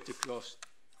straight across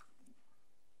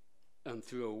and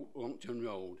through Longton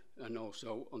Road and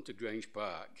also onto Grange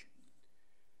Park.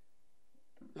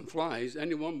 And flies,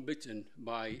 anyone bitten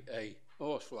by a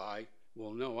horsefly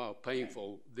will know how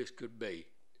painful this could be.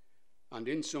 And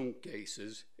in some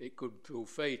cases, it could prove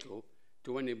fatal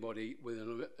to anybody with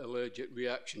an allergic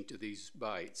reaction to these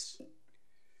bites.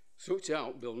 Such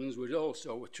outbuildings would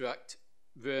also attract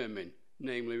vermin,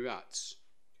 namely rats.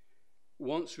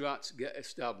 Once rats get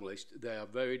established, they are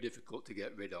very difficult to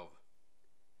get rid of.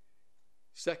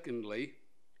 Secondly,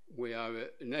 we are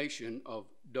a nation of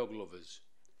dog lovers,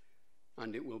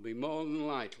 and it will be more than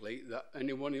likely that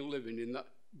anyone living in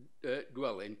that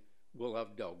dwelling will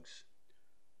have dogs.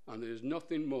 And there's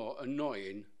nothing more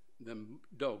annoying than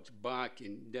dogs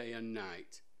barking day and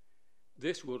night.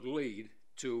 This would lead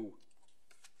to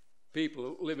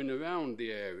people living around the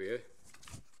area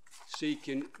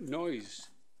seeking noise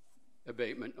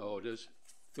abatement orders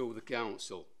through the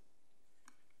council.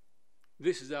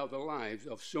 This is how the lives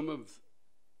of some of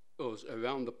us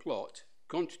around the plot,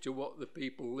 contrary to what the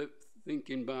people think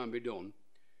in Barnby done,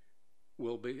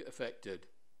 will be affected.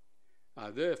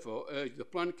 I therefore urge the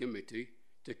Planning Committee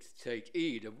to take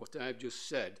heed of what I've just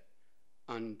said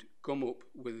and come up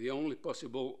with the only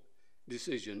possible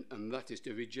decision, and that is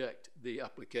to reject the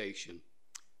application.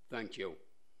 Thank you.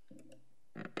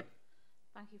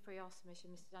 Thank you for your submission,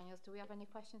 Mr. Daniels. Do we have any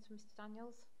questions for Mr.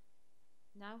 Daniels?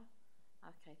 No?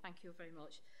 Okay, thank you very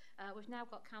much. We've now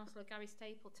got Councillor Gary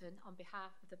Stapleton on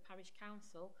behalf of the Parish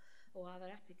Council, who are the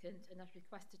applicant and has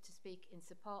requested to speak in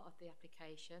support of the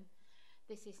application.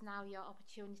 This is now your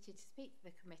opportunity to speak to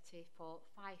the committee for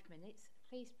 5 minutes.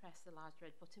 Please press the large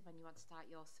red button when you want to start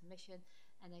your submission,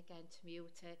 and again to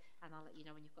mute it, and I'll let you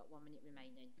know when you've got 1 minute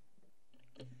remaining.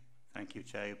 Thank you,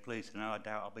 Chair. You're pleased to know I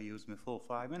doubt I'll be using my full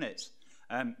 5 minutes.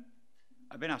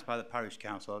 I've been asked by the Parish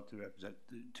Council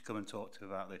to come and talk to you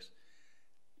about this.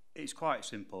 It's quite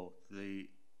simple. The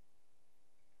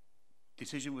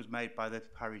decision was made by the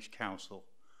Parish Council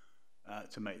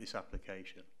to make this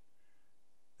application.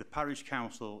 The Parish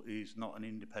Council is not an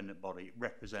independent body. It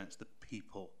represents the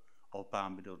people of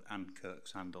Barnby and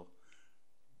Kirksandall.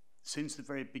 Since the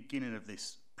very beginning of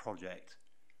this project,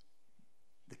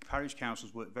 the Parish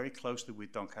Council's worked very closely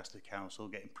with Doncaster Council,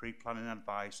 getting pre-planning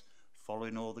advice,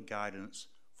 following all the guidance,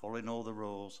 following all the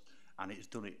rules, and it's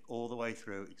done it all the way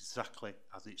through exactly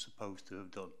as it's supposed to have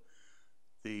done.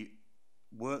 The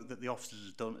work that the officers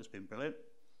have done has been brilliant.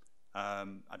 I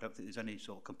don't think there's any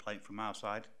sort of complaint from our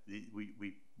side.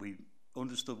 We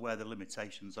understood where the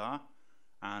limitations are,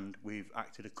 and we've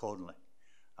acted accordingly.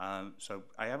 So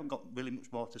I haven't got really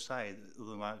much more to say,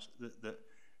 otherwise that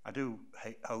I do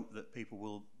hope that people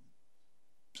will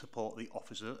support the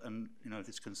officer, and if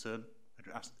there's concern,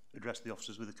 address the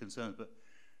officers with the concerns. But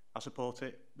I support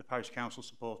it, the Parish Council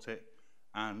support it,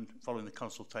 and following the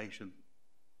consultation,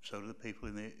 so do the people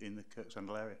in the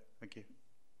Kirksandall area. Thank you.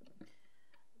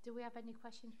 Do we have any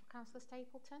questions for Councillor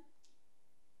Stapleton?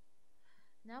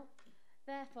 No?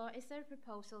 Therefore, is there a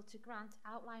proposal to grant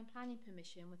outline planning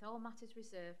permission with all matters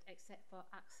reserved except for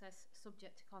access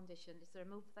subject to condition? Is there a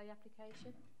move for the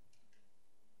application?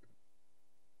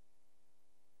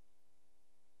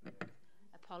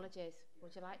 Apologies.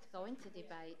 Would you like to go into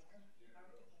debate?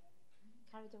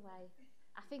 Carried away.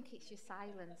 I think it's your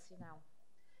silence,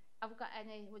 Have we got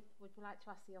any, would you like to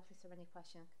ask the officer any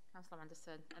question? Councillor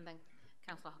Anderson, and then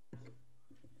Councillor.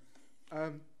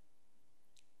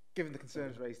 Given the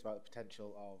concerns raised about the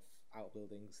potential of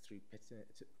outbuildings through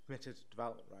permitted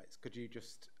development rights, could you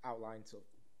just outline sort of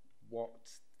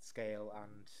what scale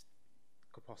and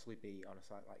could possibly be on a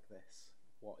site like this?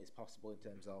 What is possible in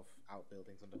terms of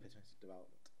outbuildings under permitted development?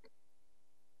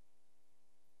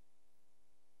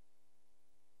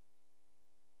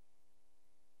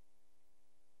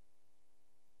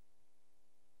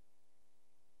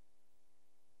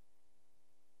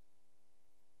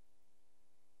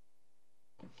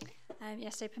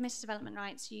 Yes, so permitted development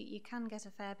rights, you can get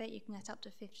a fair bit. You can get up to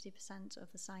 50% of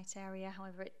the site area.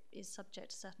 However, it is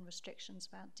subject to certain restrictions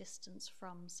about distance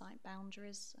from site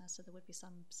boundaries. So there would be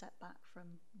some setback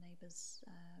from neighbours'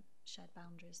 shared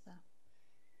boundaries there.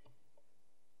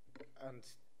 And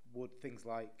would things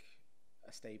like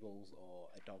stables or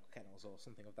dog kennels or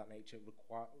something of that nature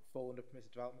fall under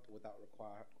permitted development, or would that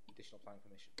require additional planning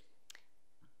permission?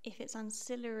 If it's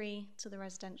ancillary to the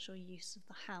residential use of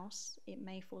the house, it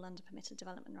may fall under permitted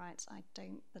development rights. I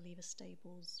don't believe a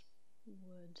stables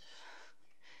would.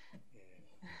 Yeah.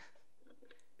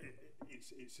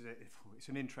 It's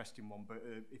an interesting one, but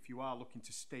if you are looking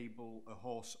to stable a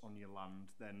horse on your land,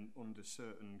 then under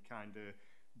certain kind of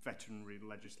veterinary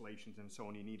legislations and so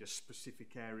on, you need a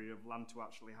specific area of land to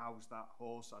actually house that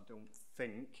horse. I don't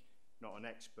think, not an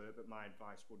expert, but my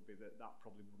advice would be that that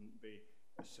probably wouldn't be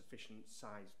a sufficient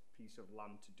sized piece of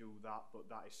land to do that, but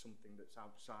that is something that's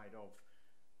outside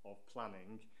of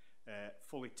planning.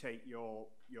 Fully take your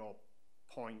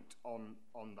point on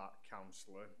that,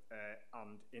 councillor,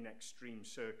 and in extreme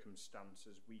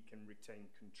circumstances we can retain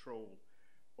control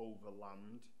over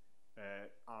land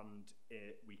and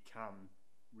we can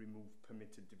remove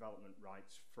permitted development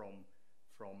rights from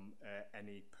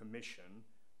any permission.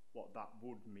 What that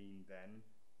would mean then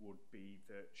would be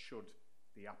that should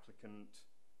the applicant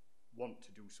want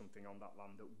to do something on that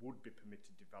land that would be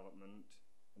permitted development,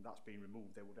 and that's being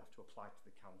removed, they would have to apply to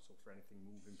the council for anything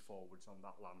moving forwards on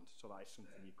that land. So that is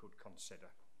something you could consider.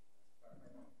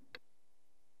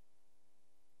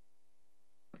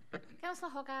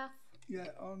 Councillor Hogarth.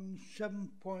 Yeah, on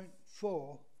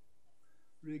 7.4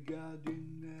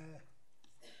 regarding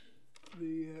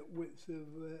the width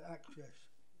of access,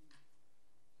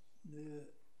 the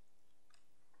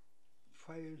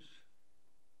fire's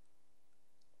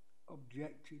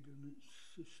objected and it's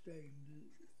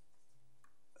sustained.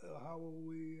 How are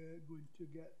we going to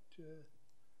get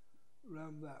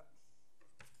around that?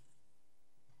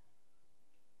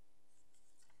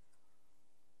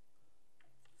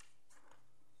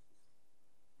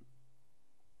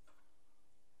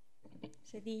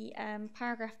 So the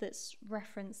paragraph that's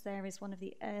referenced there is one of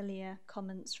the earlier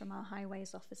comments from our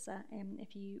highways officer.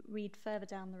 If you read further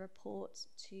down the report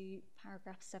to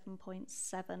paragraph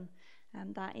 7.7,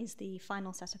 that is the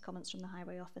final set of comments from the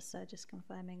highway officer, just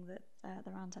confirming that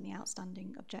there aren't any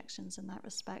outstanding objections in that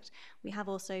respect. We have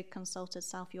also consulted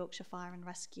South Yorkshire Fire and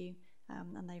Rescue,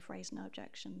 and they've raised no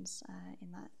objections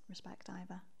in that respect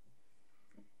either.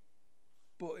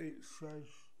 But it says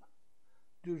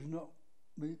does not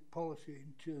meet policy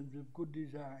in terms of good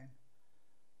design,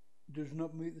 does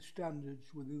not meet the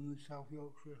standards within the South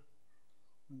Yorkshire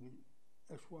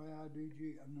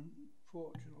SYRDG, and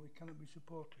unfortunately cannot be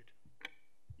supported.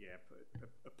 Yeah,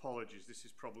 apologies. This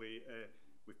is probably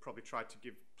we've probably tried to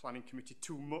give planning committee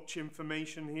too much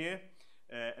information here,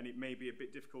 and it may be a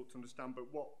bit difficult to understand. But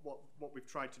what we've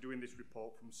tried to do in this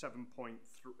report from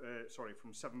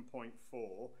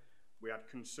 7.4, we had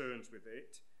concerns with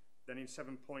it. Then in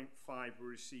 7.5 we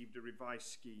received a revised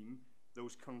scheme.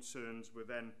 Those concerns were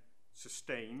then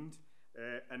sustained,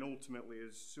 and ultimately,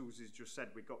 as Susie's just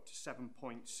said, we got to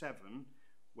 7.7,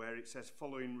 where it says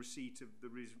following receipt of the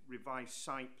revised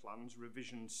site plans,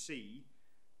 revision C,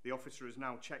 the officer has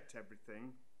now checked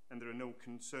everything and there are no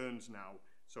concerns now.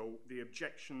 So the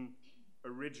objection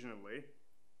originally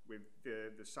with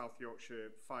the South Yorkshire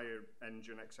fire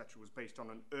engine, etc., was based on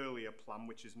an earlier plan,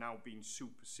 which has now been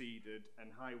superseded,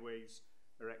 and highways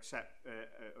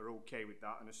are okay with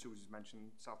that. And as Susie's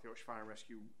mentioned, South Yorkshire Fire and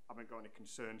Rescue haven't got any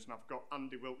concerns. And I've got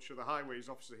Andy Wiltshire, the highways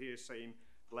officer, here saying,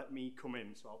 let me come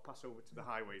in. So I'll pass over to the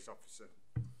highways officer.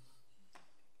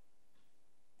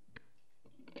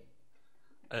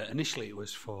 Initially it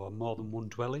was for more than one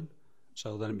dwelling,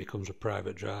 so then it becomes a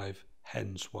private drive,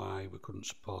 hence why we couldn't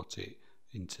support it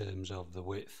in terms of the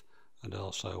width and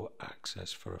also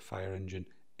access for a fire engine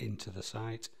into the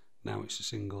site. Now it's a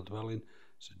single dwelling,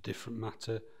 it's a different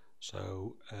matter,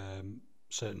 so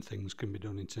certain things can be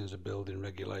done in terms of building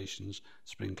regulations,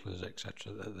 sprinklers,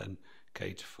 etc., that then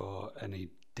cater for any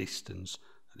distance,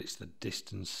 and it's the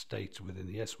distance stated within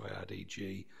the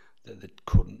SYRDG that they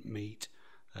couldn't meet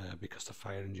because the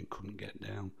fire engine couldn't get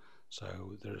down.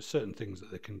 So there are certain things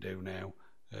that they can do now,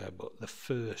 but the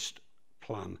first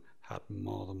plan had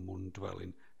more than one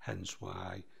dwelling, hence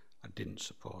why I didn't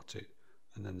support it.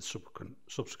 And then the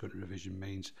subsequent revision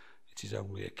means it is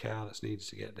only a car that's needed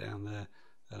to get down there,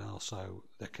 and also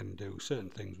they can do certain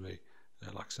things with,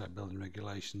 like I said, building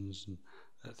regulations and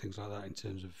things like that in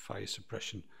terms of fire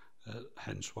suppression.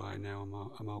 Hence why now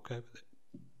I'm okay with it.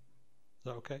 Is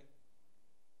that okay?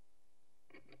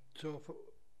 So,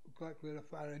 likely a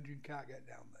fire engine can't get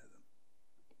down there then?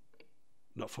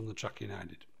 Not from the tracking I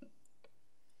did.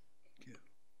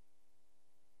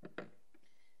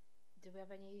 Do we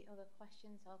have any other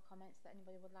questions or comments that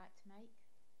anybody would like to make?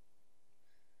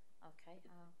 Okay,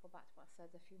 I'll go back to what I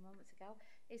said a few moments ago.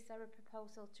 Is there a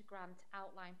proposal to grant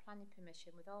outline planning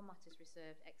permission with all matters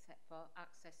reserved except for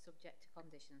access subject to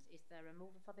conditions? Is there a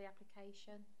mover for the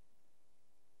application?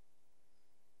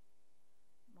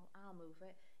 Well, I'll move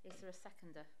it. Is there a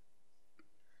seconder?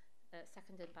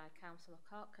 Seconded by Councillor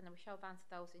Cock. Can we show of hands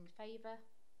to those in favour?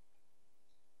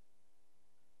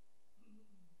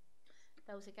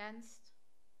 Those against?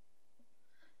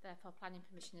 Therefore, planning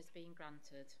permission has been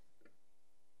granted.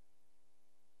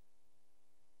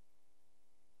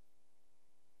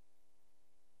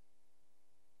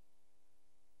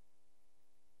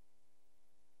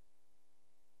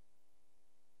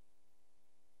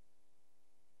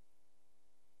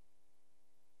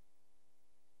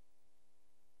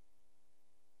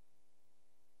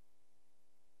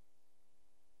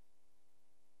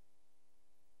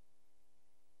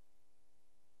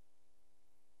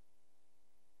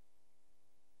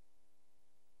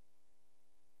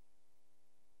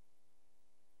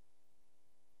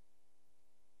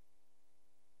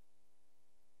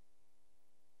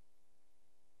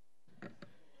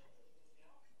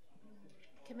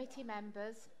 Committee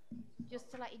members, just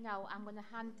to let you know, I'm going to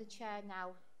hand the chair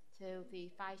now to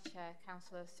the Vice Chair,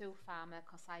 Councillor Sue Farmer,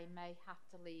 because I may have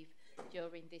to leave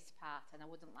during this part and I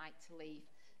wouldn't like to leave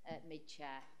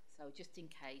mid-chair. So just in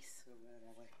case.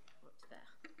 Up to there.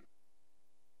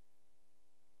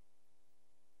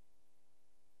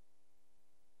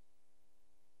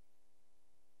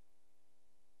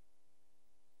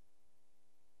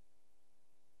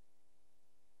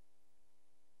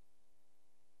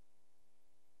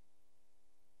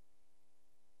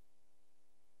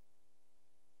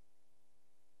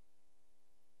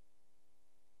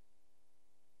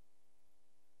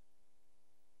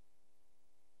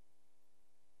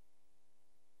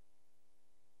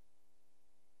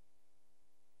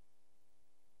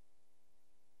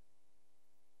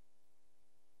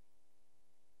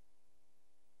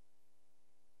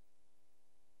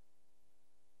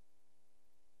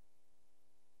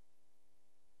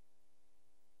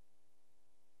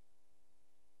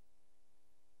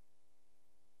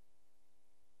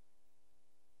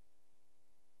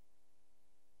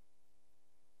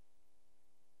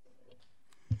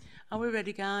 Are we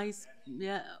ready, guys?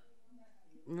 Yeah.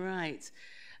 Right.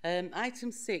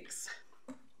 Item 6.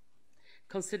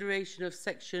 Consideration of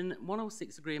Section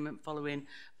 106 agreement following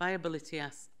viability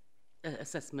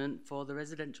assessment for the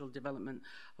residential development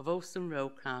of Olston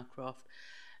Road, Carcroft,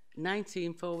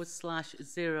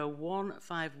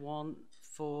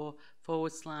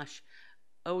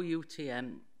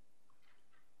 19/0151//OUTM.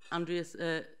 Andrea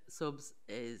Suds,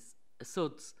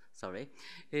 sorry.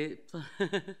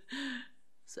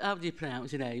 So how do you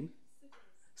pronounce your name?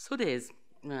 Suddies.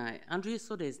 Right. Andrea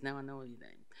Suddies. Now I know your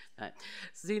name. Right.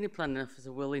 Senior Planning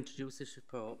Officer will introduce this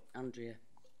report. Andrea.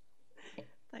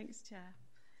 Thanks, Chair.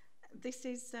 This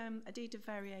is a deed of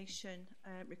variation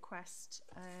request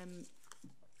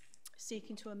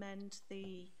seeking to amend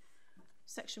the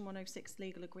Section 106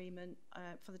 legal agreement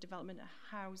for the development of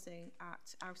housing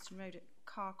at Austin Road at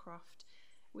Carcroft.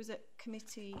 It was at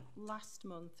committee last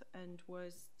month and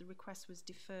the request was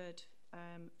deferred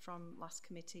from last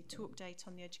committee to update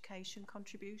on the education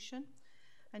contribution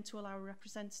and to allow a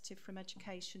representative from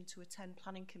education to attend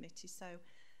planning committee. So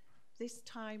this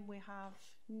time we have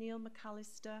Neil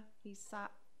McAllister. He's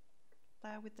sat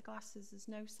there with the glasses. There's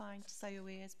no sign to say who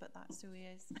he is, but that's who he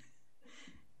is.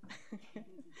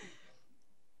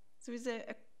 So it's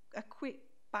a quick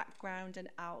background and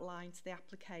outline to the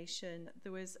application.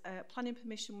 There was planning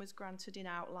permission was granted in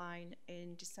outline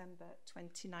in December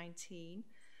 2019.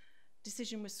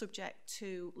 Decision was subject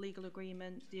to legal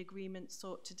agreement. The agreement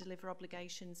sought to deliver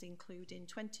obligations including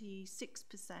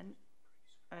 26%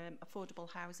 affordable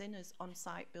housing as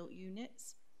on-site built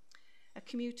units, a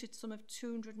commuted sum of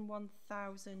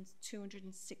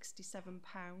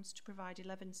 £201,267 to provide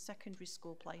 11 secondary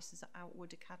school places at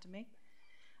Outwood Academy,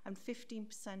 and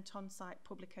 15% on-site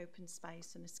public open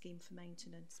space and a scheme for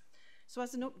maintenance. So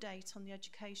as an update on the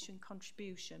education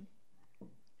contribution,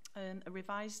 a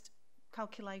revised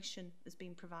calculation has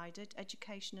been provided.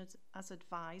 Education as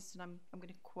advised, and I'm going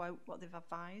to quote what they've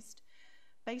advised.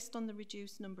 Based on the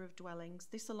reduced number of dwellings,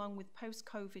 this along with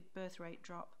post-COVID birth rate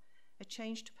drop, a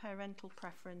change to parental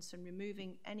preference and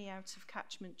removing any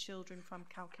out-of-catchment children from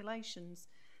calculations,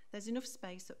 there's enough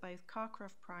space at both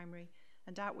Carcroft Primary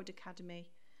and Outwood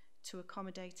Academy to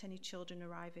accommodate any children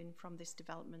arriving from this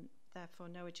development. Therefore,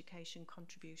 no education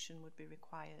contribution would be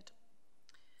required.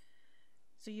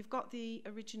 So you've got the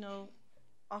original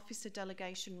officer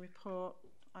delegation report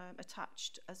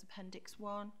attached as Appendix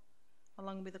 1,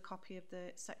 along with a copy of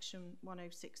the Section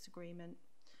 106 agreement.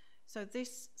 So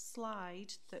this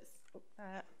slide that's up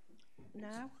there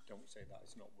now... Don't say that,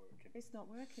 it's not working. It's not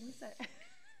working, is it?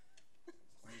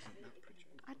 Why isn't that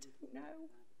projected? I don't know.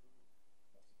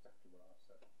 That's exactly what I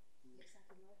said.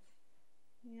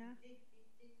 Yeah.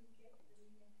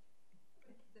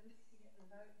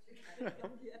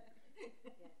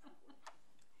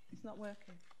 It's not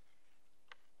working.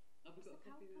 Have we got a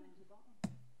copy around the bottom?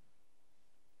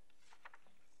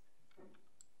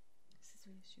 This is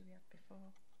the issue we had before.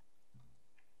 I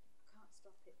can't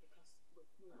stop it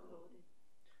because we're recording.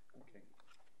 Okay.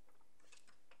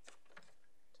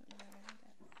 Don't know where I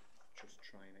had it. Just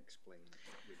try and explain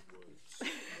with words.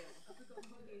 Have we got a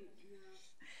copy?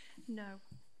 No,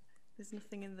 there's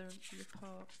nothing in the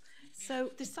report.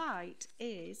 So the site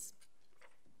is...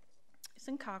 It's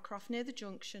in Carcroft, near the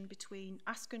junction between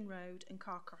Asken Road and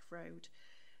Carcroft Road.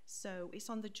 So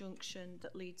it's on the junction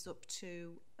that leads up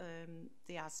to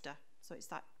the Asda. So it's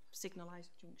that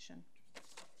signalised junction.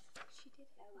 She did it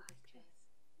live, Jess.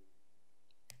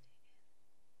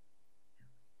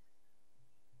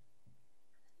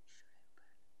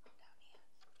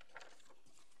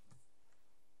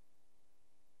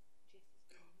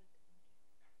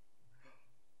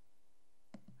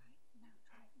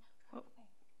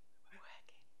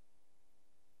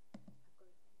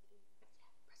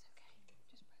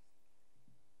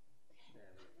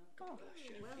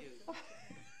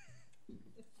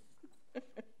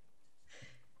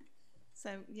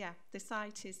 So yeah, the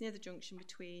site is near the junction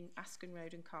between Asken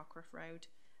Road and Carcroft Road.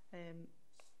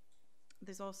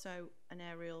 There's also an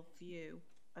aerial view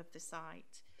of the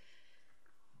site.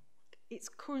 It's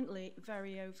currently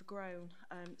very overgrown,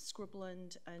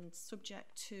 scrubland, and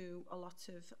subject to a lot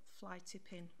of fly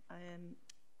tipping.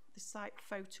 The site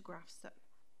photographs that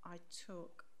I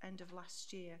took end of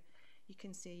last year, you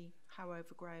can see how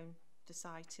overgrown the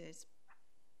site is.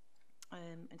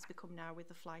 It's become now with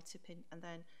the fly tipping, and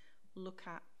then look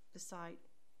at the site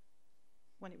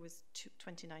when it was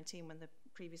 2019, when the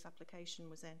previous application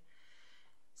was in.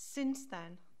 Since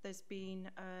then, there's been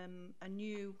a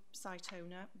new site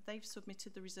owner. They've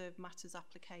submitted the Reserve Matters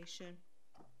application.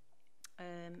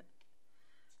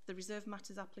 The Reserve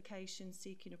Matters application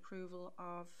seeking approval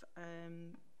of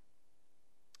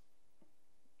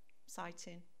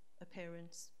siting,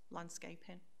 appearance,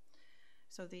 landscaping.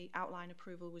 So the outline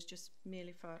approval was just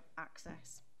merely for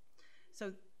access.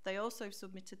 So they also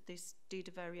submitted this deed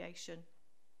of variation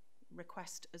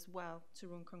request as well to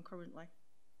run concurrently.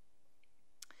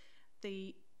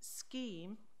 The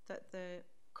scheme that they're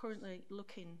currently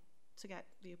looking to get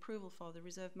the approval for, the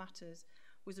Reserve Matters,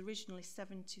 was originally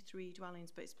 73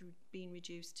 dwellings, but it's been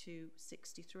reduced to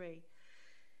 63.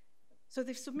 So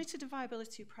they've submitted a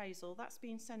viability appraisal. That's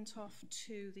been sent off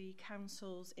to the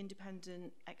council's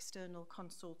independent external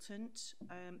consultant.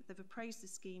 They've appraised the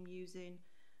scheme using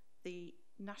the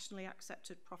nationally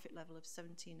accepted profit level of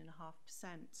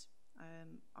 17.5%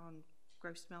 on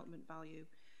gross development value,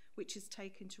 which is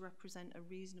taken to represent a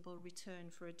reasonable return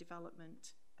for a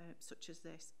development such as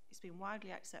this. It's been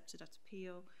widely accepted at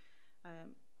appeal.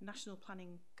 National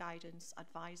planning guidance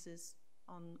advises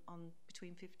on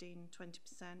between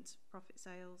 15-20% profit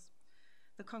sales.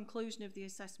 The conclusion of the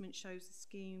assessment shows the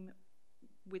scheme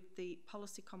with the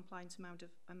policy compliant amount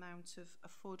of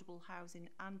affordable housing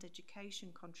and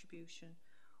education contribution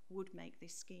would make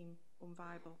this scheme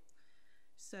unviable.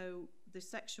 So the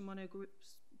Section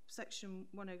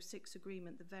 106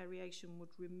 agreement, the variation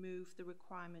would remove the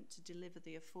requirement to deliver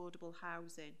the affordable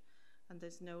housing, and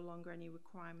there's no longer any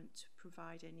requirement to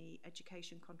provide any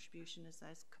education contribution as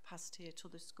there's capacity at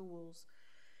other schools.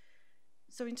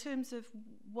 So in terms of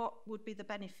what would be the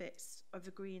benefits of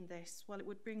agreeing this, well, it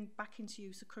would bring back into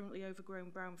use a currently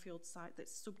overgrown brownfield site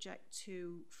that's subject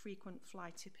to frequent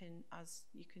fly tipping, as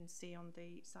you can see on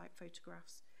the site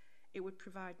photographs. It would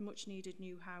provide much needed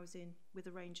new housing with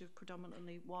a range of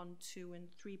predominantly 1, 2 and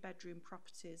 3 bedroom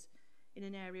properties in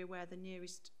an area where the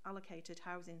nearest allocated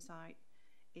housing site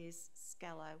is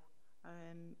Skello.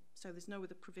 So there's no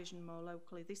other provision more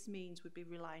locally. This means we'd be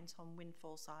reliant on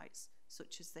windfall sites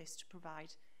such as this to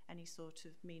provide any sort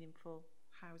of meaningful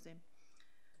housing.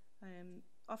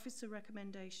 Officer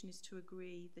recommendation is to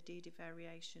agree the deed of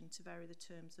variation to vary the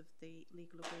terms of the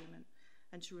legal agreement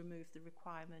and to remove the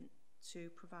requirement to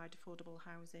provide affordable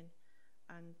housing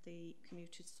and the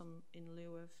commuted sum in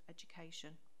lieu of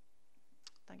education.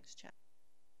 Thanks, Chair.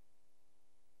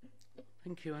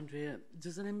 Thank you, Andrea.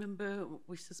 Does any member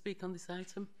wish to speak on this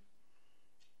item?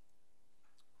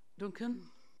 Duncan?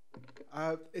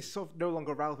 It's sort of no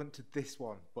longer relevant to this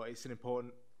one, but it's an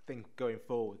important thing going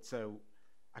forward. So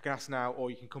I can ask now,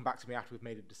 or you can come back to me after we've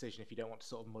made a decision if you don't want to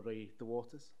sort of muddy the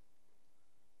waters.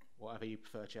 Whatever you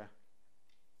prefer, Chair.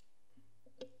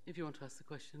 If you want to ask the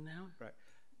question now. Right.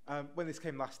 When this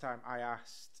came last time, I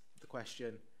asked the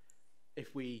question,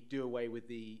 if we do away with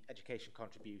the education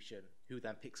contribution, who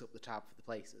then picks up the tab for the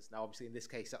places? Now, obviously, in this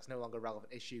case, that's no longer a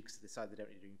relevant issue because they decided they don't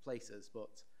need to do places,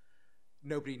 but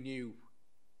nobody knew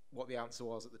what the answer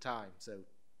was at the time. So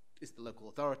is it the local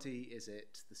authority? Is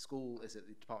it the school? Is it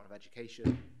the Department of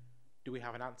Education? Do we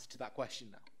have an answer to that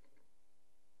question now?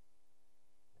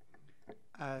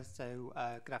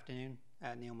 Good afternoon.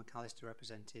 Neil McAllister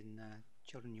representing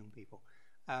Children and Young People.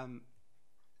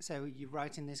 So you're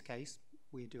right, in this case,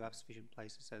 we do have sufficient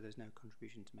places, so there's no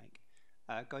contribution to make.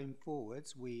 Going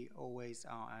forwards, we always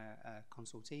are a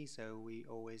consultee, so we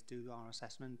always do our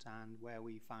assessment, and where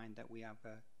we find that we have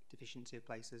a deficiency of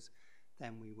places,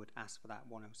 then we would ask for that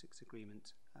 106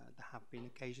 agreement. There have been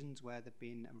occasions where there have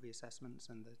been reassessments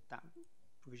and that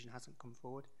provision hasn't come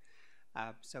forward.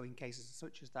 So in cases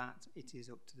such as that, it is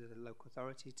up to the local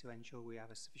authority to ensure we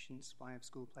have a sufficient supply of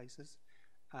school places.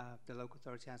 The local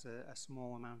authority has a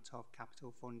small amount of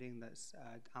capital funding that's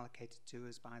allocated to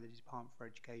us by the Department for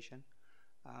Education.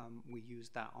 We use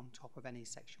that on top of any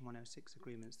Section 106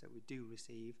 agreements that we do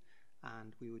receive,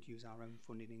 and we would use our own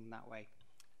funding in that way.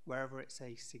 Wherever it's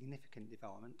a significant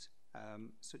development,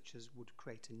 such as would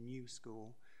create a new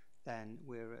school, then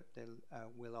we're at the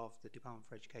will of the Department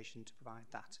for Education to provide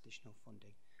that additional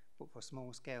funding. But for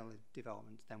small scale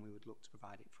development, then we would look to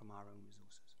provide it from our own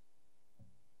resources.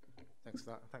 Thanks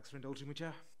for that. Thanks for indulging me,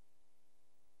 Chair.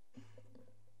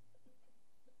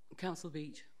 Councillor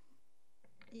Beach.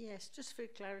 Yes, just for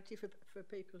clarity for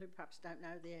people who perhaps don't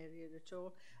know the area at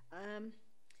all.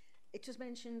 It was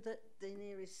mentioned that the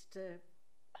nearest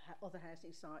other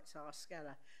housing sites are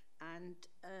Skella, and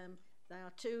they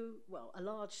are a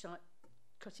large site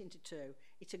cut into two.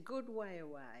 It's a good way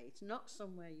away. It's not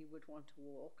somewhere you would want to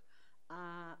walk.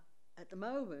 At the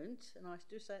moment, and I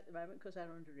do say at the moment because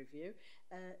they're under review,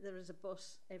 there is a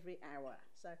bus every hour.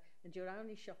 So, and your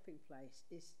only shopping place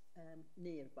is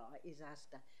nearby is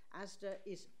Asda. Asda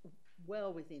is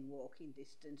well within walking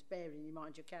distance, bearing in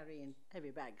mind you're carrying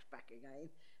heavy bags back again.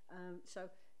 So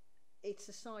it's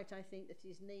a site I think that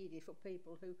is needed for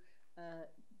people who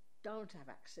don't have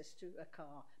access to a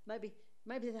car. Maybe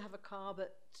they have a car,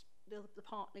 but the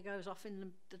partner goes off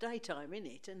in the daytime in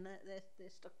it, and they're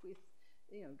stuck with,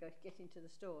 getting to the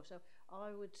store. So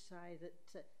I would say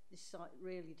that this site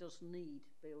really does need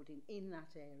building in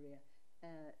that area.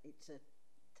 It's a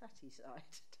tatty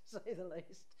site, to say the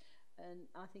least, and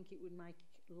I think it would make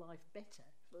life better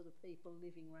for the people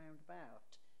living round about.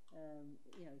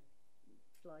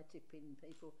 Fly tipping,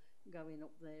 people going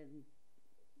up there in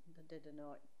the dead of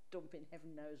night, dumping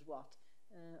heaven knows what.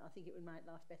 I think it would make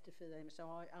life better for them. So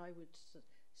I would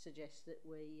suggest that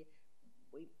we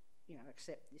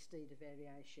accept this deed of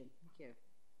variation. Thank you.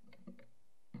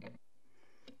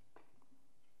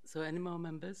 So any more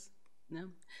members? No?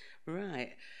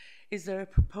 Right. Is there a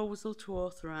proposal to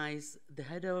authorise the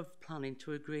head of planning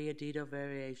to agree a deed of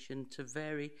variation to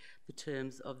vary the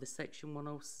terms of the Section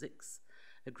 106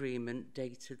 agreement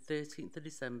dated 13th of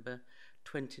December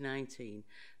 2019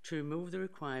 to remove the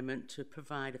requirement to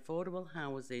provide affordable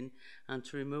housing and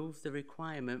to remove the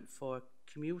requirement for a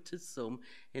commuter's sum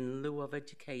in lieu of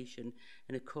education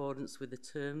in accordance with the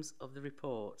terms of the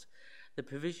report? The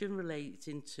provision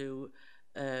relating to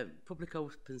public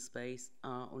open space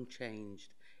are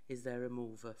unchanged. Is there a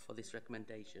mover for this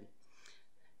recommendation?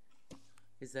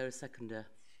 Is there a seconder?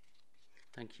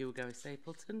 Thank you, Gary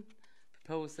Stapleton.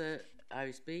 Proposer,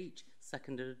 Iris Beach,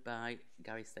 seconded by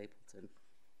Gary Stapleton.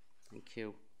 Thank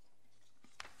you.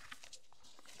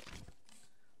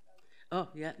 Oh,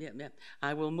 yeah.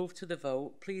 I will move to the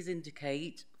vote. Please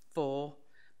indicate for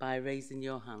by raising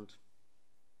your hand.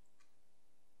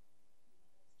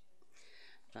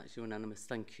 That's unanimous.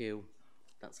 Thank you.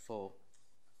 That's 4.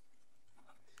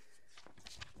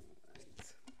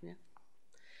 Right. Yeah.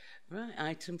 Right,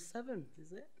 item 7,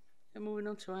 is it? And moving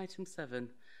on to item 7.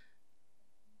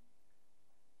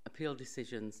 Appeal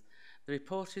decisions. The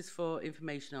report is for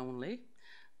information only.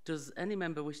 Does any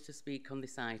member wish to speak on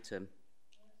this item?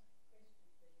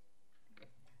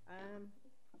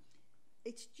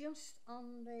 It's just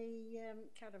on the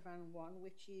caravan one,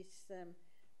 which is,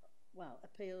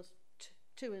 appeals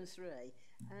 2 and 3.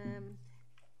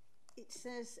 It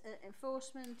says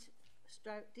enforcement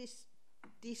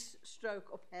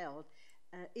stroke upheld.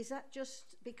 Is that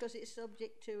just because it's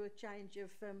subject to a change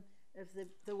of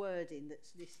the wording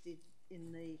that's listed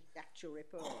in the actual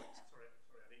report? Sorry,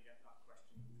 I didn't get that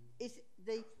question. Is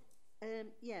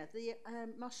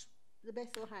the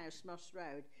Bethel House, Moss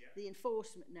Road, the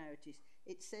enforcement notice,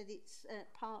 it said it's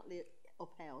partly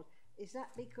upheld. Is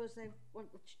that because they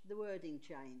want the wording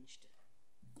changed?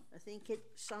 I think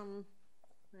it's on,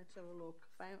 let's have a look.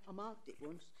 I marked it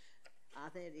once.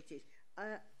 There it is.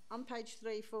 On page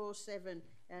 347,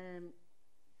 it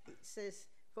says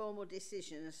formal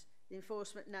decisions. The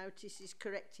enforcement notice is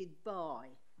corrected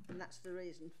by, and that's the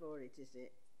reason for it, is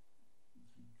it?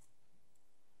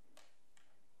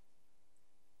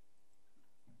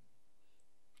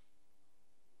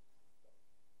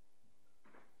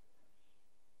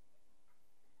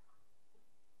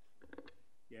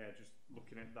 Yeah, just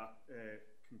looking at that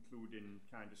concluding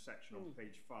kind of section on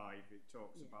page 5, it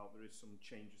talks about there is some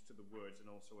changes to the words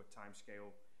and also a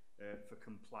timescale for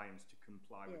compliance to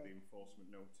comply with the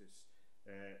enforcement notice.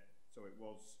 So it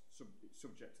was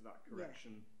subject to that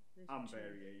correction and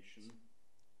variation.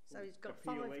 So it's got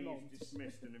Appeal 5 months. is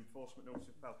dismissed and enforcement notice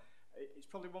upheld. It's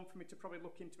probably one for me to probably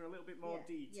look into in a little bit more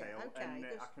detail, and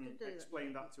I can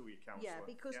explain that to you, Councillor. Yeah,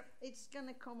 because it's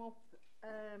going to come up.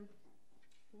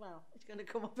 It's going to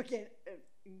come up again.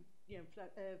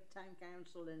 Town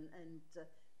council and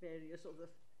various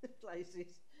other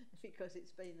places, because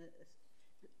it's been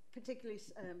particularly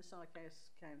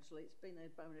Sykehouse Council. It's been a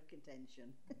bone of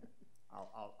contention.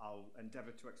 I'll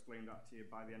endeavour to explain that to you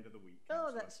by the end of the week.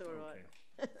 Oh, that's all right.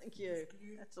 Okay. Thank you.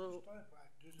 That's all. Clarify,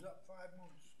 does that 5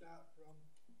 months start from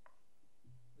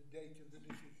the date of the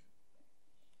decision?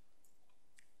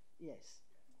 Yes.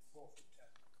 4th of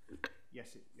 10.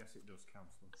 Yes, it does,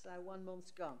 Councillor. So 1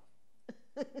 month's gone.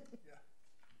 Yeah.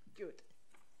 Good.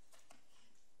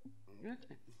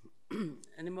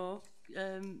 Any more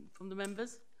from the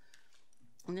members?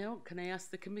 No. Can I ask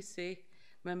the committee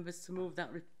members to move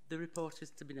that the report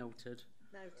is to be noted?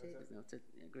 Noted. Noted.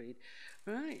 Agreed.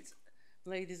 Right,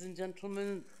 ladies and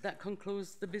gentlemen, that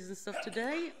concludes the business of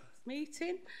today's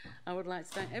meeting. I would like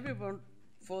to thank everyone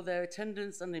for their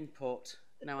attendance and input.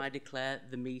 Now I declare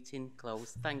the meeting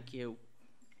closed. Thank you.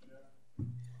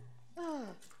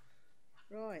 Ah,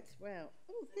 right, well,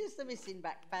 oh, here's the missing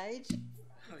back page.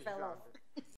 It fell off.